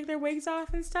 have to take their wigs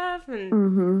off and stuff.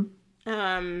 And,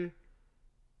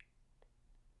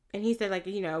 and he said, like,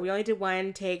 we only did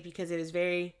one take because it was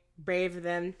very brave of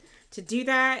them to do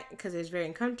that because it was very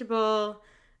uncomfortable.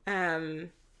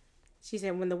 She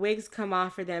said when the wigs come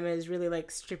off for them, it is really,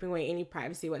 like, stripping away any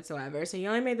privacy whatsoever. So he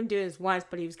only made them do this once,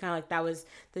 but he was kind of like, that was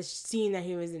the scene that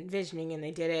he was envisioning, and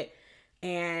they did it.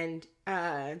 And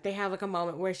they have, like, a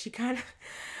moment where she kind of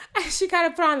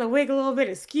put on the wig a little bit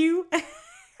askew.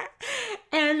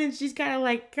 And then she's kind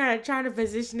of trying to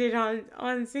position it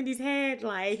on Cindy's head.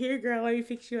 Like, here, girl, let me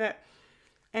fix you up.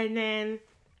 And then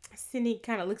Cindy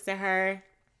kind of looks at her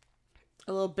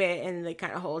a little bit and they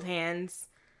kind of hold hands.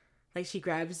 Like, she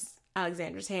grabs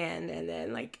Alexandra's hand and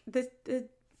then, like, the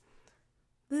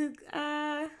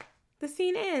the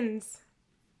scene ends.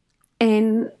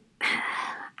 And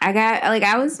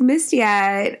I was misty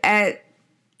eyed at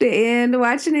the end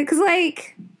watching it because,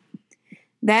 like,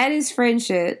 that is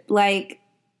friendship. Like,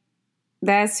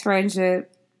 that's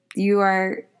friendship.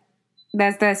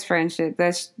 That's friendship.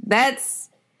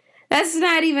 That's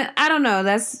not even, I don't know.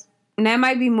 That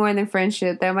might be more than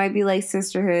friendship. That might be like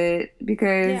sisterhood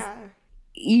because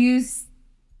you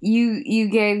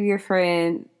gave your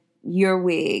friend your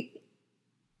wig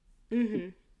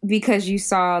because you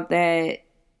saw that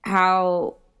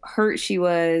how hurt she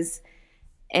was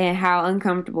and how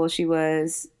uncomfortable she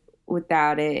was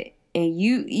without it, and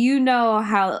you know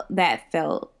how that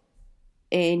felt,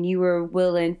 and you were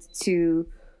willing to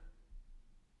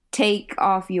take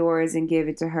off yours and give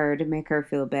it to her to make her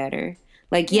feel better.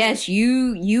 Like, yes,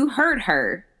 you hurt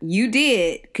her. You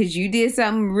did, because you did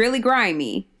something really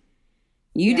grimy.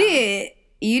 You did,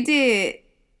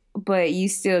 but you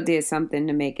still did something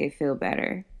to make it feel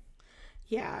better.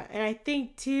 Yeah, and I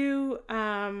think too,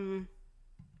 I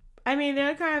mean,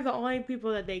 they're kind of the only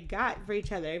people that they got for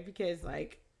each other because,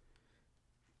 like,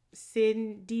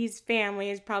 Cindy's family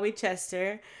is probably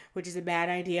Chester, which is a bad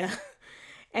idea.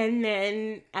 And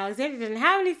then Alexandra doesn't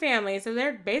have any family, so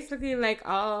they're basically, like,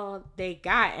 all they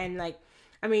got. And, like,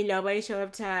 I mean, nobody showed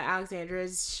up to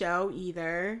Alexandra's show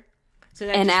either. So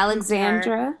that and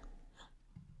Alexandra,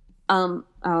 I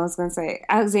was going to say,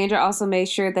 Alexandra also made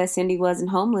sure that Cindy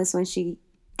wasn't homeless when she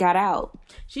got out.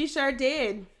 She sure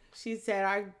did. She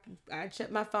said, I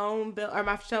shut my phone bill, or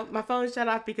my phone shut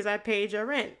off because I paid your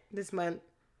rent this month.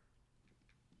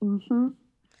 Mm-hmm.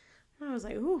 I was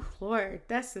like, ooh, Lord,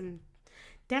 that's deep.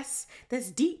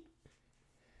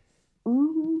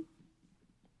 Mm-hmm.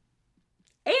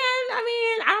 And I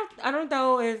mean, I don't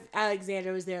know if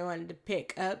Alexandra was there wanting to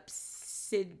pick up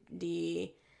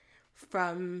Cindy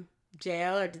from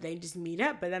jail, or did they just meet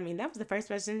up? But I mean, that was the first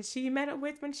person she met up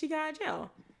with when she got out of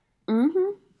jail.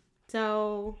 Mm-hmm.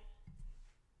 So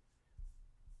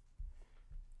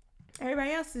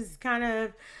everybody else is kind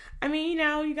of, I mean, you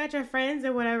know, you got your friends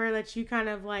or whatever that you kind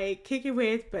of like kick it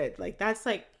with, but like that's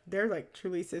like, they're like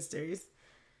truly sisters.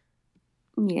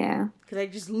 Yeah. Because I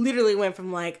just literally went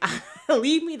from like,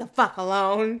 leave me the fuck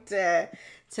alone to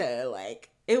like,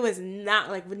 it was not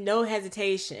like with no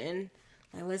hesitation.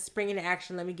 Like, let's spring into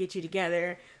action. Let me get you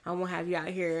together. I won't have you out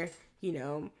here, you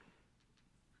know.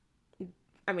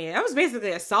 I mean, that was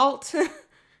basically assault.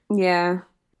 Yeah.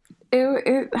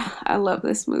 I love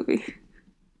this movie.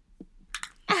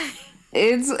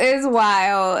 It's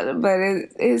wild, but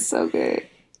it's so good.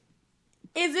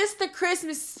 Is this the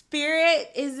Christmas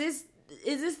spirit? Is this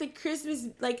the Christmas,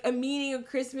 like, a meaning of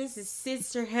Christmas is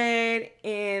sisterhood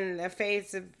in the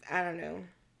face of, I don't know,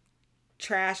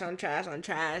 trash on trash on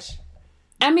trash?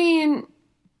 I mean,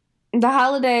 the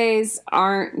holidays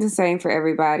aren't the same for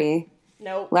everybody.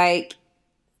 Nope. Like,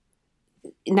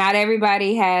 not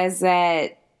everybody has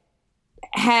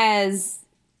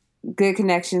good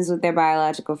connections with their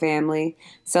biological family.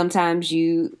 Sometimes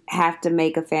you have to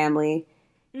make a family.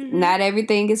 Mm-hmm. Not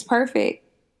everything is perfect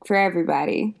for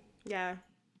everybody. Yeah.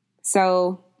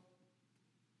 So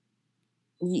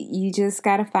you just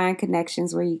got to find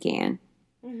connections where you can.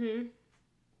 Mm-hmm.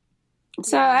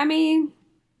 So, yeah. I mean,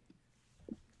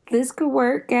 this could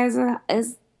work as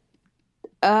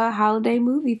a holiday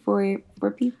movie for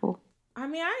people. I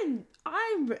mean,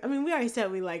 I mean, we already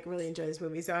said we like really enjoy this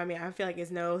movie, so I mean, I feel like it's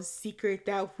no secret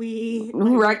that we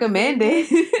recommend it.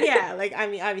 Yeah, like, I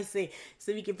mean, obviously,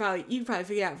 so you can probably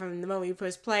figure it out from the moment you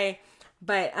press play,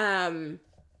 but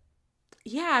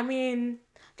yeah, I mean,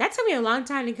 that took me a long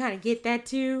time to kind of get that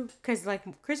too, because like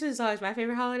Christmas is always my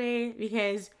favorite holiday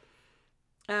because,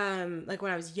 like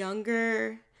when I was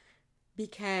younger,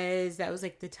 because that was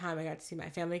like the time I got to see my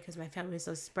family because my family was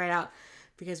so spread out.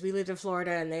 Because we lived in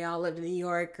Florida and they all lived in New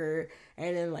York, and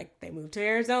then like they moved to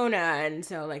Arizona, and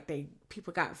so like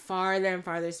people got farther and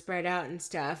farther spread out and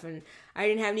stuff, and I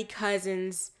didn't have any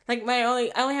cousins. Like I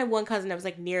only had one cousin that was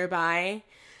like nearby,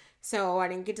 so I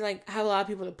didn't get to like have a lot of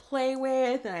people to play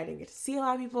with, and I didn't get to see a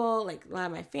lot of people, like a lot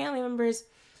of my family members.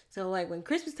 So like when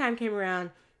Christmas time came around,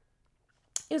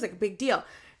 it was like a big deal.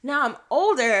 Now I'm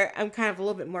older, I'm kind of a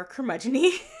little bit more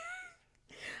curmudgeon-y.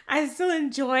 I still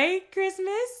enjoy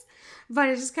Christmas. But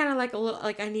it's just kind of like a little,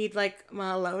 like I need like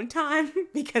my alone time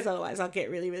because otherwise I'll get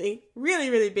really, really, really,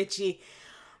 really bitchy.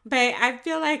 But I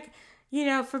feel like, you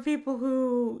know, for people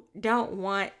who don't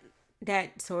want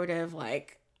that sort of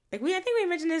like I think we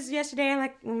mentioned this yesterday,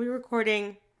 like when we were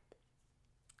recording,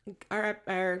 when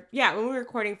we were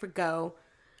recording for Go,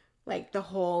 like the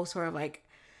whole sort of like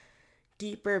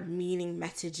deeper meaning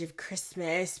message of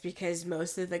Christmas, because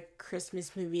most of the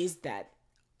Christmas movies that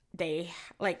they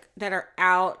like that are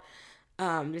out.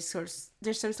 There's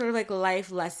some sort of like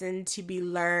life lesson to be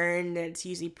learned. And it's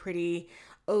usually pretty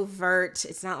overt.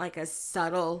 It's not like a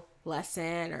subtle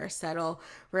lesson or a subtle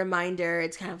reminder.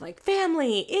 It's kind of like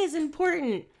family is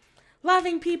important.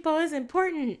 Loving people is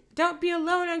important. Don't be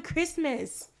alone on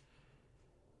Christmas.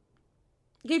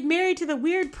 Get married to the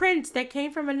weird prince that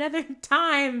came from another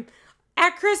time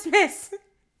at Christmas.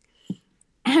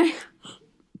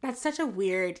 That's such a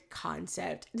weird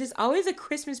concept. There's always a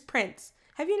Christmas prince.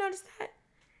 Have you noticed that?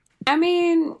 I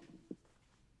mean,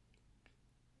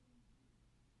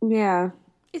 yeah.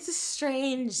 It's a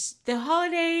strange, the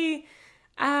holiday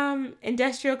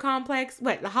industrial complex.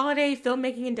 What, the holiday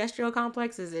filmmaking industrial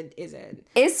complex is it?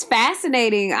 It's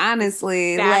fascinating,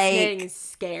 honestly. Fascinating like, and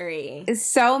scary.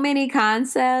 So many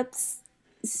concepts,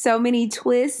 so many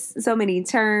twists, so many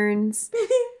turns,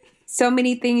 so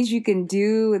many things you can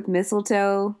do with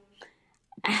mistletoe.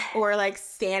 Or like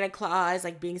Santa Claus,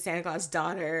 like being Santa Claus'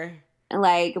 daughter.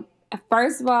 Like,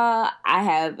 first of all,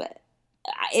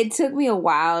 it took me a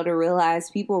while to realize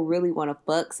people really want to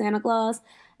fuck Santa Claus.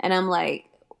 And I'm like,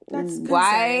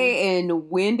 why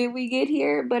and when did we get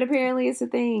here? But apparently it's a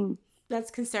thing. That's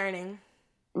concerning.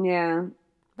 Yeah.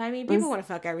 But I mean, people want to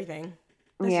fuck everything.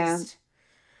 That's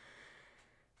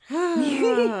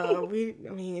yeah. We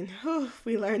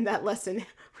learned that lesson.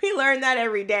 We learn that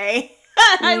every day.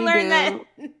 I learned that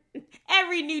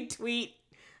every new tweet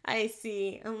I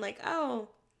see. I'm like, oh,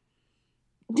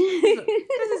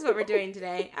 this is what we're doing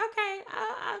today. Okay.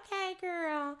 Oh, okay,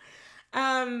 girl.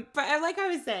 But like I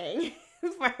was saying,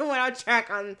 before I went off track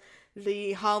on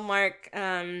the Hallmark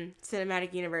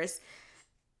cinematic universe,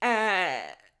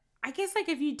 I guess like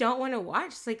if you don't want to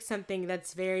watch like something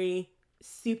that's very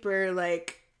super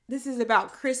like this is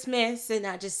about Christmas and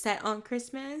not just set on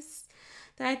Christmas,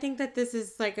 then I think that this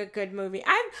is like a good movie.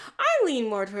 I lean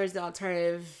more towards the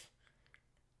alternative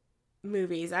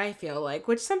movies, I feel like,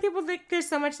 which some people think there's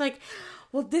so much like,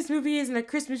 well, this movie isn't a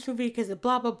Christmas movie because of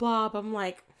blah blah blah. But I'm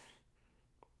like,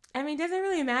 I mean, does it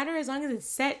really matter as long as it's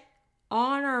set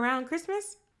on or around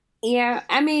Christmas? Yeah,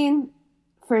 I mean,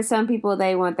 for some people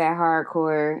they want that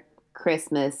hardcore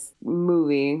Christmas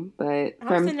movie, but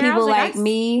from people like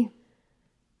me,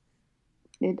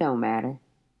 it don't matter.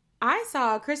 I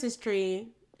saw a Christmas tree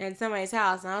in somebody's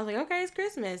house, and I was like, okay, it's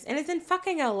Christmas, and it's in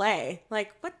fucking LA.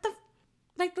 Like, what the,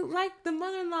 like the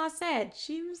mother-in-law said,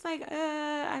 she was like,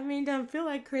 I mean, don't feel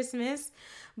like Christmas,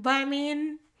 but I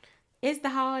mean, it's the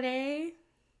holiday.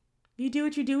 You do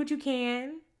what you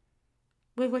can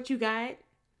with what you got.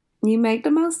 You make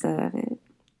the most of it.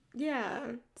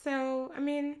 Yeah. So, I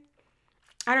mean,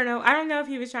 I don't know. I don't know if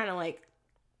he was trying to like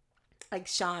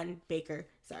Sean Baker.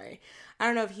 Sorry. I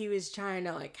don't know if he was trying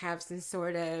to like have some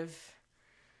sort of.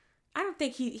 I don't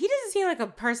think he doesn't seem like a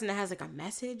person that has like a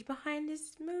message behind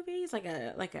his movies, like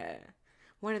a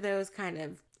one of those kind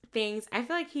of things. I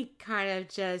feel like he kind of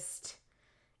just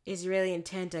is really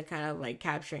intent on kind of like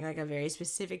capturing like a very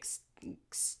specific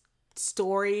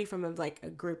story from like a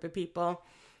group of people.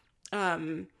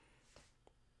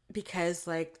 Because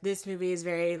like this movie is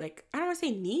very like, I don't want to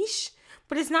say niche,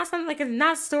 but it's not something like, it's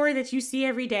not a story that you see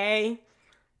every day.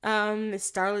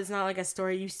 Starlet's not like a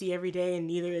story you see every day, and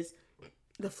neither is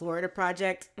the Florida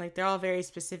Project. Like they're all very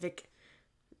specific,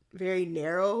 very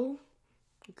narrow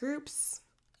groups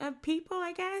of people,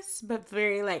 I guess, but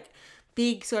very like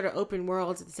big sort of open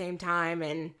worlds at the same time.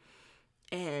 And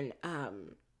I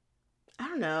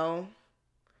don't know.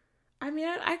 I mean,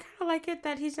 I kind of like it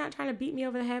that he's not trying to beat me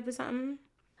over the head with something.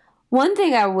 One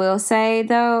thing I will say,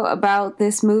 though, about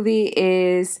this movie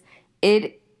is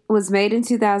it was made in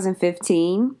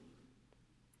 2015,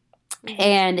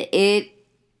 and it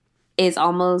is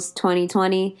almost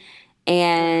 2020,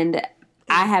 and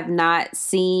I have not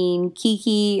seen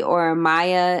Kiki or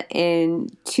Maya in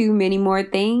too many more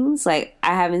things. Like,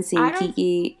 I haven't seen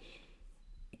Kiki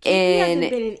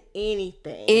hasn't been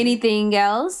in anything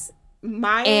else.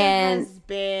 Maya has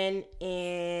been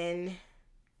in...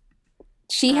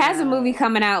 She has a movie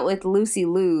coming out with Lucy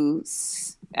Liu,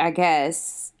 I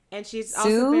guess. And she's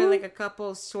also been in like a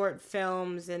couple short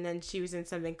films, and then she was in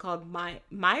something called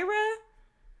Myra,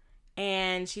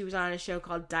 and she was on a show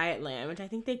called Dietland, which I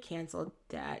think they canceled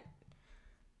that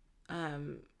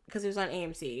because it was on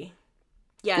AMC.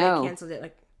 Yeah, they canceled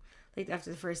it like after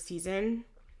the first season.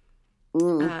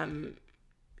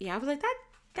 Yeah, I was like,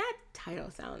 that title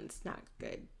sounds not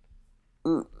good.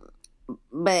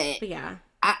 But yeah.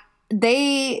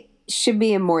 They should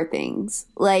be in more things.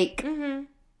 Like,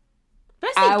 But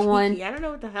I don't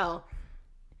know what the hell.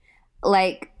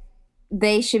 Like,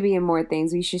 they should be in more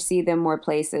things. We should see them more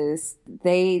places.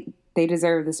 They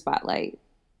deserve the spotlight.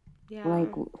 Yeah.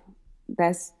 Like,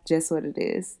 That's just what it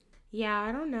is. Yeah,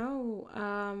 I don't know.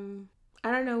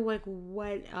 I don't know like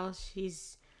what else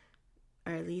she's,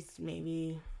 or at least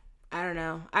maybe, I don't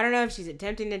know. I don't know if she's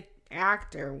attempting to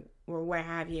act or what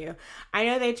have you. I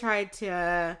know they tried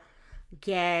to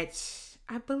get,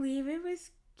 I believe it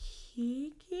was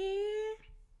Kiki,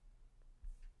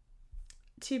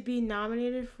 to be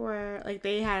nominated for, like,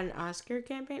 they had an Oscar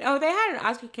campaign. Oh, they had an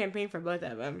Oscar campaign for both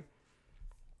of them.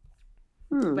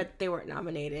 But they weren't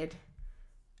nominated.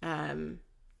 And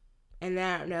then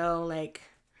I don't know, like,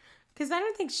 because I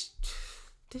don't think,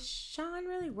 does Sean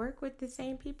really work with the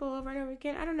same people over and over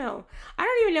again? I don't know. I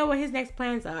don't even know what his next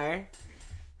plans are.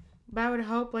 But I would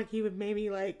hope, like, he would maybe,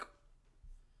 like,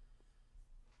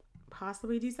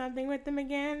 possibly do something with them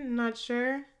again. I'm not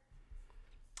sure.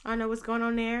 I don't know what's going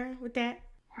on there with that.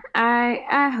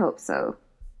 I hope so.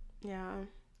 Yeah.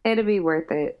 It'll be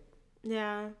worth it.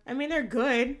 Yeah. I mean, they're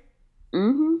good.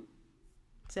 Mm-hmm.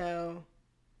 So,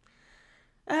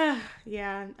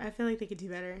 yeah, I feel like they could do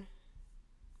better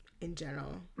in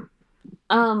general.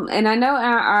 And I know in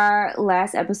our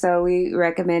last episode we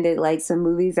recommended like some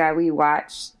movies that we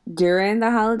watched during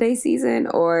the holiday season,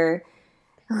 or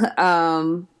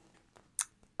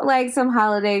like some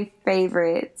holiday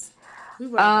favorites. We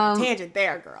went on a tangent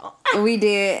there, girl. We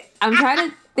did. I'm trying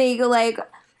to think like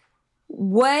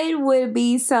what would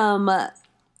be some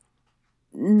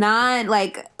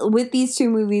like with these two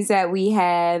movies that we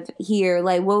have here,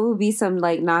 like what would be some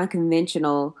like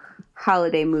non-conventional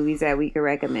holiday movies that we could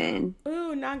recommend?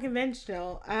 Ooh,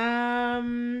 non-conventional. I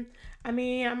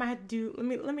mean, I might have to do.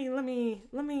 Let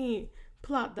me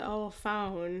pull out the old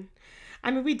phone.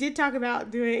 I mean, we did talk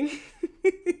about doing.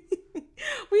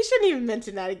 We shouldn't even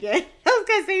mention that again. I was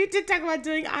gonna say we did talk about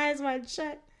doing Eyes Wide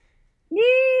Shut.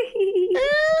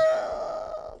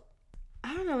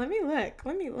 I don't know. Let me look.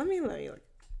 Let me look.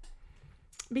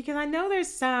 Because I know there's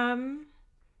some.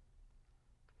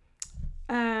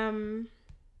 I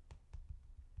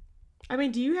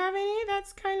mean, do you have any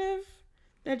that's kind of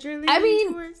that you're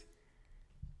leaning towards?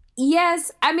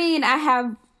 Yes. I mean, I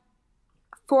have,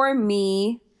 for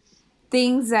me,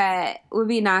 things that would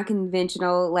be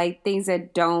non-conventional, like things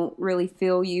that don't really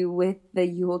fill you with the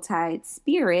Yuletide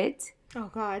spirit. Oh,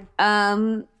 God.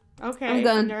 Okay. I'm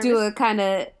going to do a kind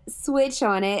of switch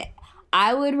on it.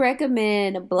 I would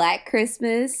recommend Black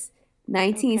Christmas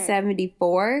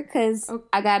 1974 because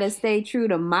I got to stay true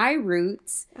to my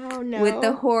roots with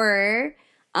the horror.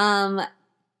 And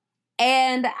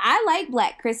I like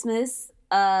Black Christmas,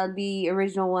 the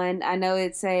original one. I know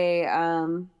it's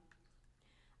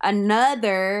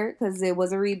another, because it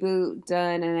was a reboot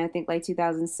done in I think like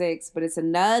 2006, but it's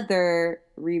another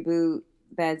reboot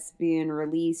that's being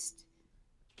released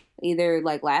either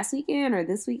like last weekend or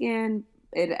this weekend.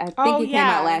 I think it came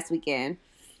out last weekend.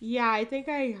 Yeah, I think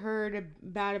I heard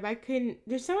about it, but I couldn't.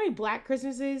 There's so many Black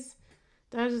Christmases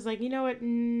that I was just like, you know what?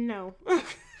 No.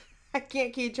 I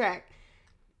can't keep track.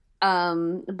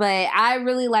 But I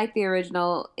really like the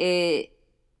original. It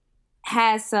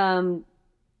has some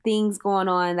things going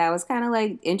on that was kind of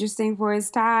like interesting for its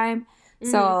time.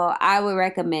 Mm-hmm. So I would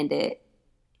recommend it.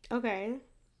 Okay.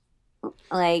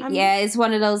 Like, it's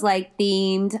one of those like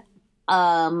themed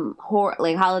horror,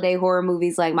 like holiday horror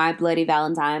movies like My Bloody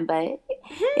Valentine, but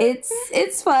it's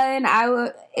fun.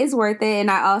 It's worth it.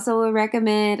 And I also would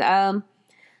recommend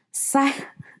Silent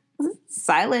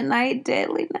Night,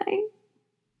 Deadly Night.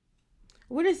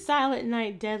 What is Silent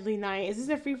Night, Deadly Night? Is this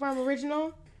a Freeform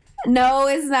original? No,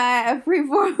 it's not a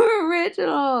Freeform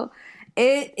original.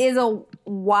 It is a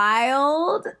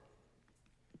wild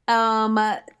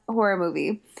horror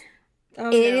movie.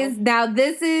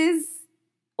 This is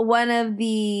one of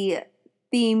the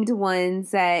themed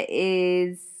ones that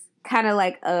is kind of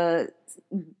like a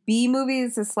B movie.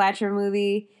 It's a slasher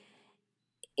movie.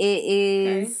 It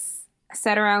is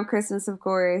set around Christmas, of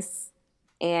course,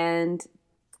 and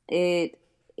it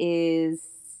is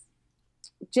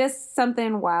just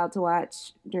something wild to watch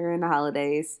during the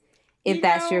holidays, if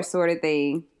that's your sort of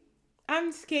thing.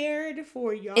 I'm scared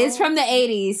for y'all. It's from the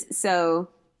 80s, so...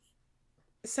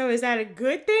 So is that a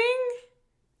good thing?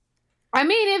 I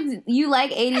mean, if you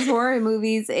like 80s horror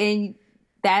movies and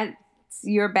that's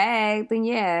your bag, then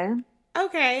yeah.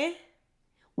 Okay.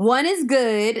 One is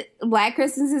good. Black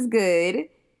Christmas is good.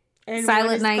 And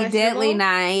Silent Night, Deadly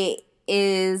Night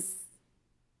is...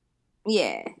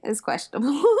 Yeah, it's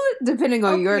questionable, depending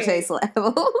on your taste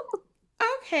level.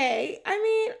 Okay. I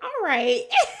mean, all right.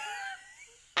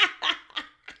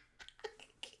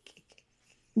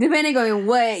 Depending on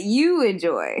what you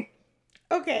enjoy.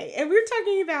 Okay, and we're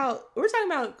talking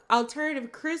about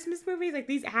alternative Christmas movies. Like,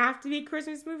 these have to be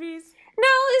Christmas movies? No,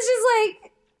 it's just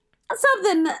like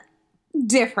something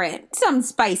different, something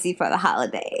spicy for the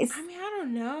holidays. I mean, I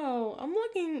don't know. I'm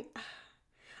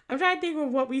trying to think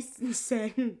of what we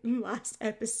said in last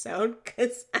episode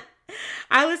because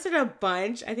I listed a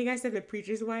bunch. I think I said The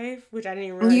Preacher's Wife, which I didn't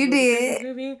even realize You was a did. Christmas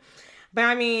movie. But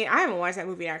I mean, I haven't watched that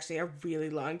movie in actually a really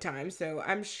long time, so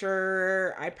I'm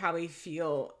sure I probably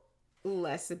feel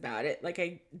less about it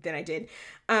than I did.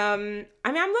 I mean,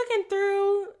 I'm looking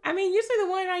through. I mean, usually the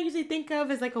one I usually think of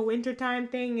as like a wintertime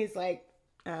thing is like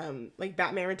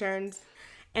Batman Returns,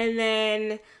 and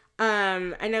then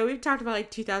I know we've talked about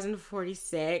like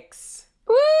 2046,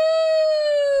 Woo!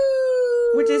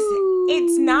 which is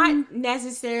it's not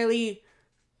necessarily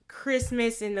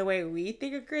Christmas in the way we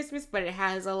think of Christmas, but it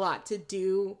has a lot to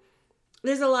do.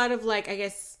 There's a lot of like, I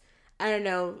guess, I don't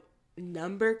know,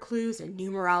 number clues or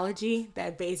numerology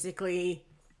that basically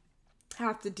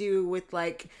have to do with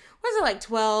like, what is it, like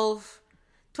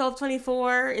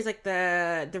 1224 is like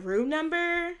the room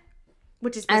number,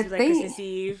 which is supposed to be like Christmas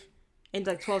Eve, and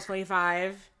like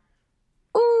 1225.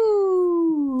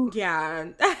 Ooh. Yeah.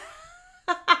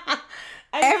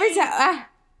 Every time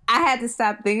I had to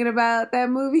stop thinking about that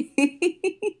movie.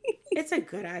 It's a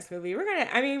good ass movie.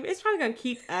 It's probably gonna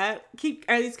keep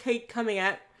coming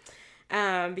up.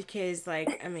 Because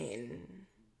like, I mean,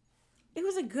 it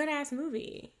was a good ass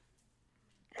movie.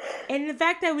 And the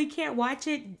fact that we can't watch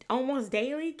it almost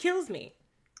daily kills me.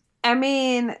 I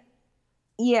mean,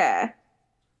 yeah.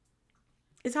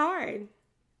 It's hard.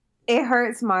 It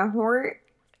hurts my heart.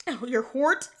 Oh, your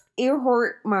heart? It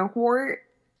hurt my heart.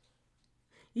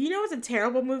 You know what's a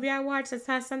terrible movie I watched that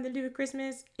has something to do with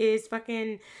Christmas? Is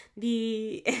fucking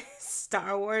the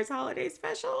Star Wars holiday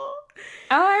special. Oh,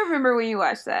 I remember when you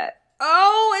watched that.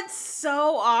 Oh, it's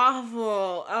so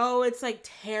awful. Oh, it's like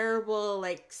terrible.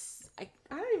 Like, I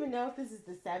don't even know if this is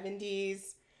the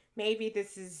 70s. Maybe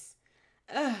this is,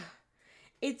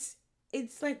 it's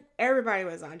like everybody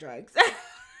was on drugs.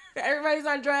 Everybody's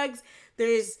on drugs.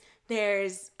 There's,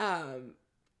 what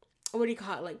do you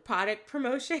call it? Like product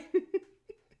promotion.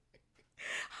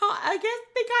 I guess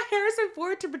they got Harrison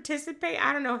Ford to participate.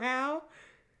 I don't know how.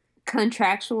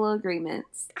 Contractual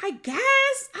agreements. I guess.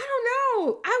 I don't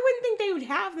know. I wouldn't think they would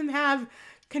have them have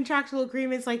contractual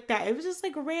agreements like that. It was just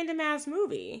like a random ass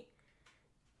movie.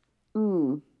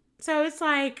 So it's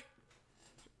like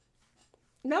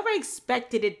nobody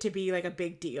expected it to be like a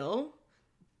big deal.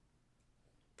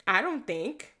 I don't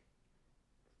think.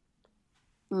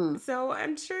 So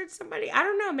I'm sure somebody, I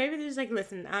don't know, maybe they're just like,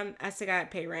 listen, I still gotta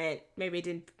pay rent. Maybe it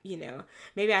didn't,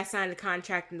 maybe I signed a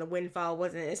contract and the windfall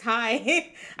wasn't as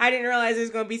high. I didn't realize it was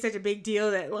gonna be such a big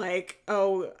deal that like,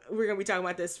 oh, we're gonna be talking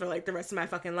about this for like the rest of my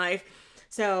fucking life.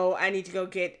 So I need to go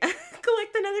collect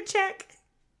another check.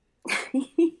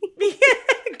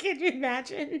 Can you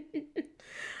imagine? It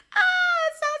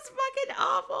sounds fucking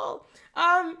awful.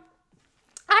 I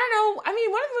don't know. I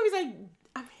mean, one of the movies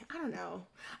I don't know.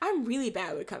 I'm really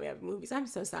bad with coming up with movies. I'm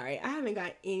so sorry. I haven't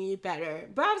got any better.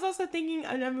 But I was also thinking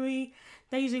of another movie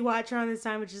that I usually watch around this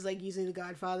time, which is like usually The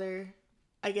Godfather.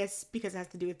 I guess because it has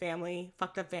to do with family.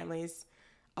 Fucked up families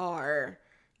are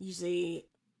usually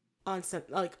on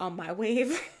my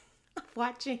wave of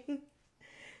watching.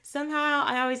 Somehow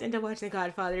I always end up watching The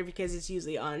Godfather because it's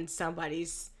usually on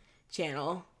somebody's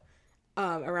channel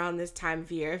around this time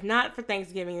of year. If not for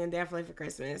Thanksgiving, then definitely for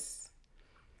Christmas.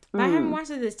 But I haven't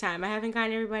watched it this time. I haven't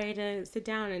gotten everybody to sit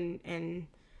down and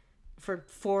for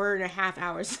 4.5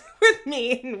 hours with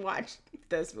me and watch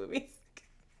those movies.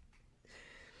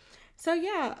 So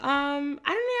yeah, I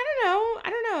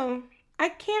don't know. I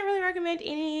can't really recommend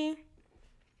any.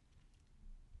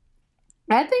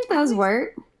 I think those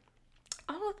work.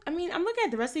 Oh, I mean, I'm looking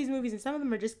at the rest of these movies and some of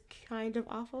them are just kind of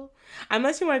awful.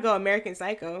 Unless you want to go American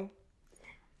Psycho.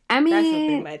 I mean, that's not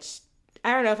pretty much.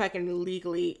 I don't know if I can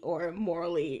legally or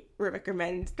morally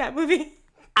recommend that movie.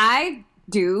 I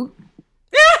do.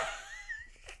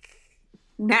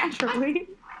 Naturally.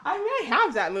 I mean, I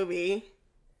have that movie.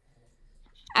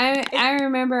 I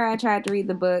remember I tried to read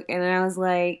the book and I was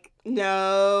like,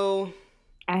 no.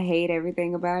 I hate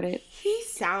everything about it. He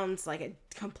sounds like a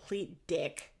complete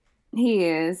dick. He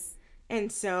is.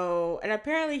 And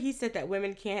apparently he said that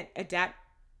women can't adapt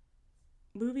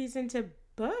movies into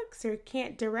books or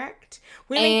can't direct.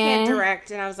 Women can't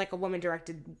direct, and I was like, a woman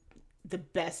directed the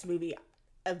best movie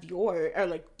of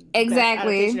exactly best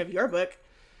adaptation of your book.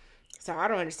 So I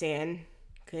don't understand.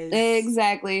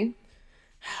 Exactly.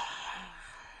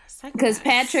 Because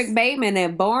Patrick Bateman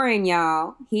is boring,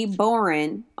 y'all. He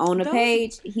boring. On the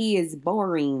page, he is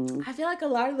boring. I feel like a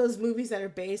lot of those movies that are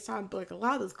based on a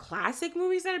lot of those classic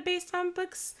movies that are based on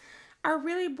books are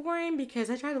really boring because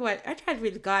I tried to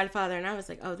read The Godfather and I was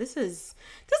like, oh, this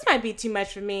might be too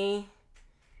much for me.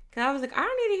 Because I was like, I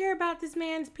don't need to hear about this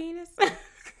man's penis.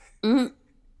 Mm-hmm.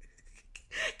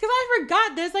 Because I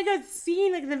forgot there's like a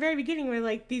scene like in the very beginning where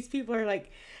like these people are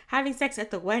like having sex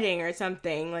at the wedding or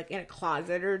something, like in a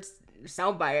closet or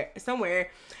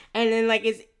somewhere. And then like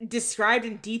it's described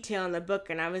in detail in the book.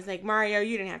 And I was like, Mario,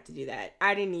 you didn't have to do that.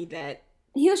 I didn't need that.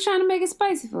 He was trying to make it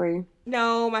spicy for you.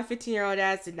 No, my 15-year-old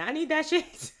ass did not need that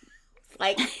shit.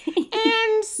 Like,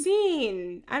 and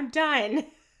scene. I'm done.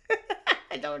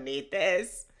 I don't need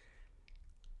this.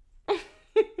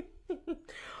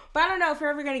 But I don't know if we're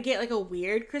ever going to get, like, a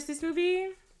weird Christmas movie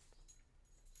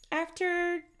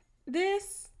after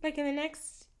this. Like, in the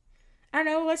next, I don't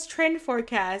know, let's trend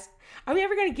forecast. Are we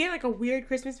ever going to get, like, a weird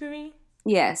Christmas movie?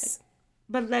 Yes.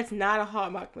 But that's not a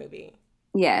Hallmark movie.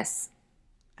 Yes.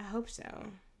 I hope so.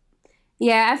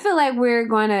 Yeah, I feel like we're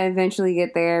going to eventually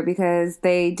get there because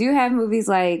they do have movies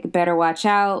like Better Watch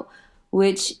Out,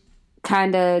 which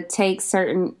kind of takes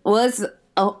certain... Well,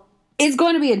 it's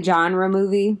going to be a genre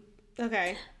movie.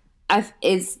 Okay.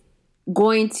 It's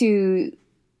going to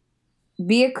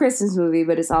be a Christmas movie,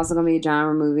 but it's also going to be a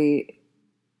genre movie.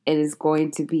 It is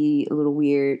going to be a little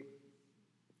weird.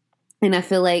 And I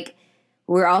feel like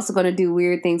we're also going to do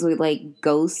weird things with, like,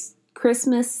 ghost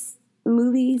Christmas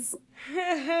movies.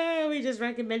 We just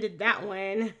recommended that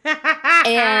one.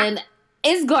 And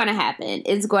it's going to happen.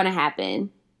 It's going to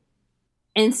happen.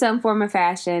 In some form or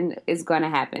fashion, it's going to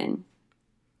happen.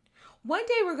 One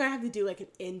day we're going to have to do like an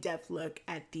in-depth look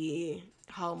at the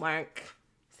Hallmark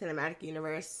Cinematic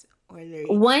Universe or the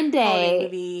one day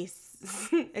movies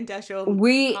industrial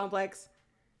complex.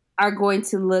 Are going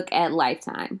to look at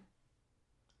Lifetime.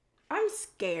 I'm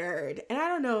scared. And I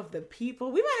don't know if the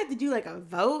people... We might have to do like a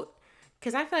vote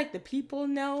because I feel like the people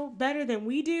know better than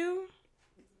we do.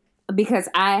 Because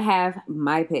I have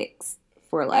my picks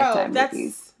for Lifetime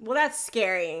movies. Well, that's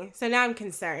scary. So now I'm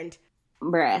concerned.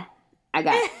 Bruh, I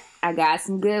got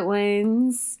some good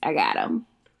ones. I got them.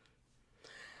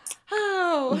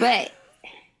 Oh. But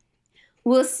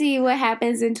we'll see what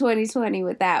happens in 2020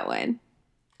 with that one.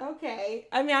 Okay.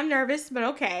 I mean, I'm nervous, but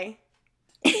okay.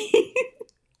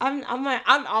 I'm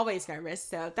always nervous,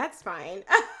 so that's fine.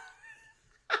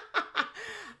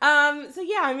 So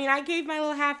yeah, I mean, I gave my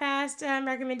little half-assed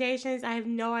recommendations. I have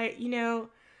no idea,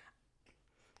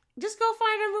 just go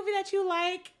find a movie that you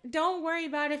like. Don't worry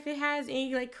about if it has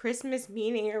any like Christmas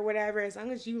meaning or whatever. As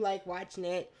long as you like watching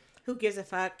it, who gives a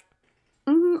fuck?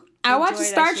 Mm-hmm. I watch a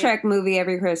Star Trek movie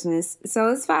every Christmas,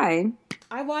 so it's fine.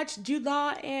 I watched Jude Law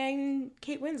and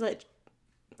Kate Winslet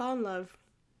fall in love,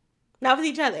 not with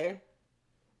each other,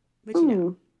 but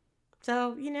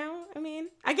So I mean,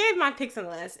 I gave my picks on the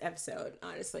last episode.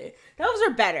 Honestly, those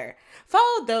are better.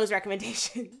 Follow those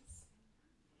recommendations.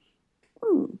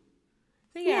 Ooh.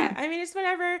 So yeah, I mean, it's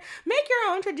whatever. Make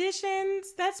your own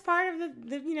traditions. That's part of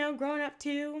the growing up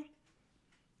too.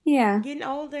 Yeah. Getting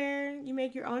older, you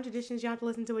make your own traditions. You don't have to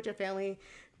listen to what your family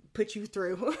put you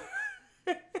through.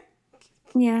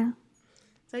 Yeah.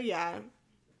 So yeah.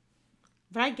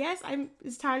 But I guess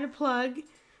it's time to plug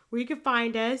where you can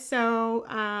find us. So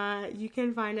you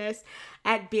can find us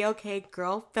at BLK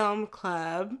Girl Film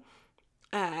Club.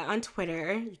 On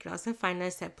Twitter. You can also find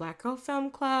us at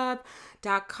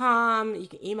blackgirlfilmclub.com. You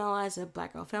can email us at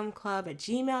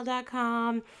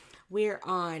blackgirlfilmclub@gmail.com. We're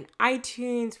on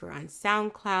iTunes. We're on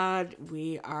SoundCloud.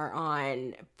 We are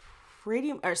on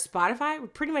Spotify. We're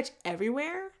pretty much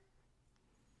everywhere.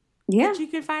 Yeah. That you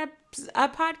can find a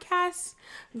podcast.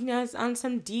 It's on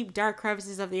some deep, dark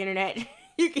crevices of the internet.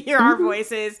 You can hear our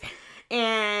voices.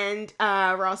 And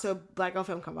we're also Black Girl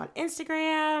Film Club on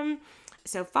Instagram.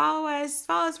 So follow us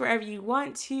wherever you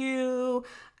want to.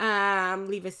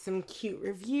 Leave us some cute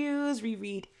reviews. We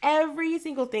read every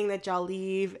single thing that y'all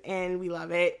leave, and we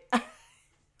love it.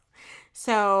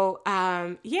 So,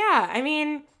 yeah, I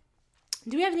mean,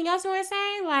 do we have anything else we want to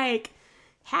say? Like,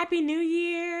 Happy New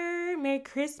Year, Merry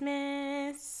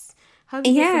Christmas.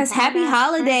 Yes, Happy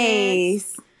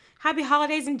Holidays. Happy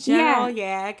holidays in general,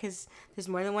 yeah, because there's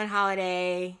more than one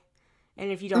holiday. And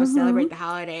if you don't celebrate the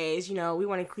holidays, we want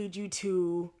to include you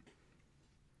too.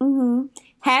 Mm-hmm.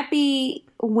 Happy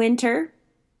winter.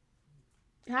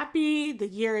 The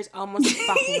year is almost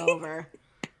fucking over.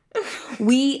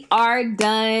 We are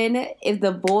done. If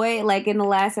the boy, like in the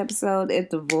last episode, if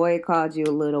the boy called you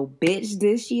a little bitch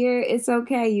this year, it's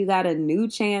okay. You got a new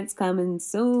chance coming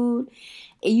soon.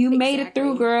 You made it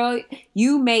through, girl.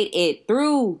 You made it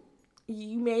through.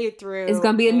 It's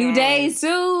going to be a new day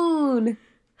soon.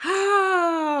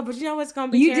 But you know what's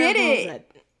gonna be you terrible? Did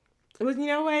it. You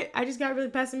know what? I just got really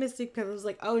pessimistic because I was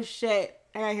like, oh shit,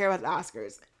 I gotta hear about the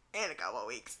Oscars in a couple of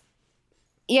weeks.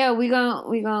 Yeah, we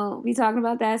gonna be talking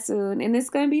about that soon, and it's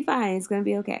gonna be fine. It's gonna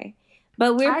be okay.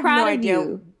 But we're I have proud no of idea.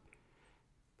 you,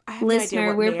 I have no idea listener.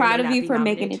 what We're may or proud may of not you be for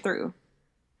making nominated. it through.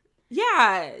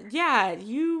 Yeah,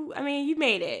 you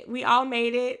made it. We all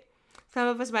made it. Some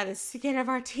of us by the skin of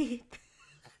our teeth.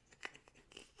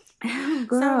 Girl.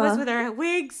 Some of us with our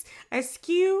wigs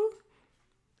askew.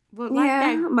 But like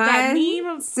Yeah, that mine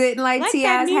meme of sitting like that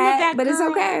T.I.'s meme of hat, that but it's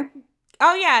girl. okay.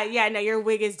 Oh yeah. No, your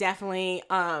wig is definitely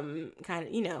kind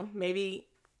of, maybe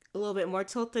a little bit more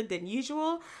tilted than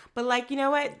usual. But like, you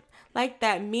know what? Like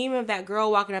that meme of that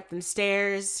girl walking up them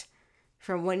stairs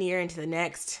from one year into the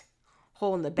next,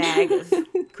 holding the bag of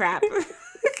crap.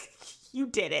 You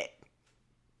did it.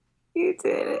 You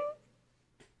did it.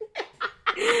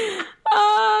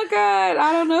 Oh God,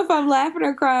 I don't know if I'm laughing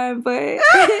or crying, but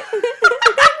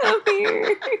I'm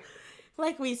here.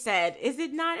 Like we said, is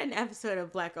it not an episode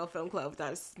of Black Girl Film Club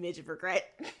without a smidge of regret?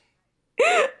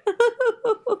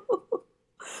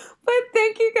 But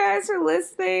thank you guys for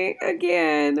listening.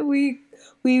 Again, we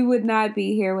would not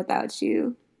be here without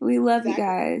you. We love you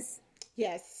guys.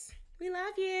 Yes. We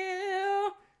love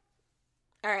you.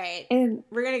 All right. And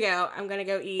We're going to go. I'm going to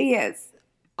go eat yes.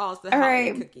 all the All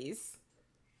holiday right. cookies.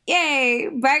 Yay.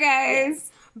 Bye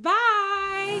guys.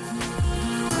 Bye.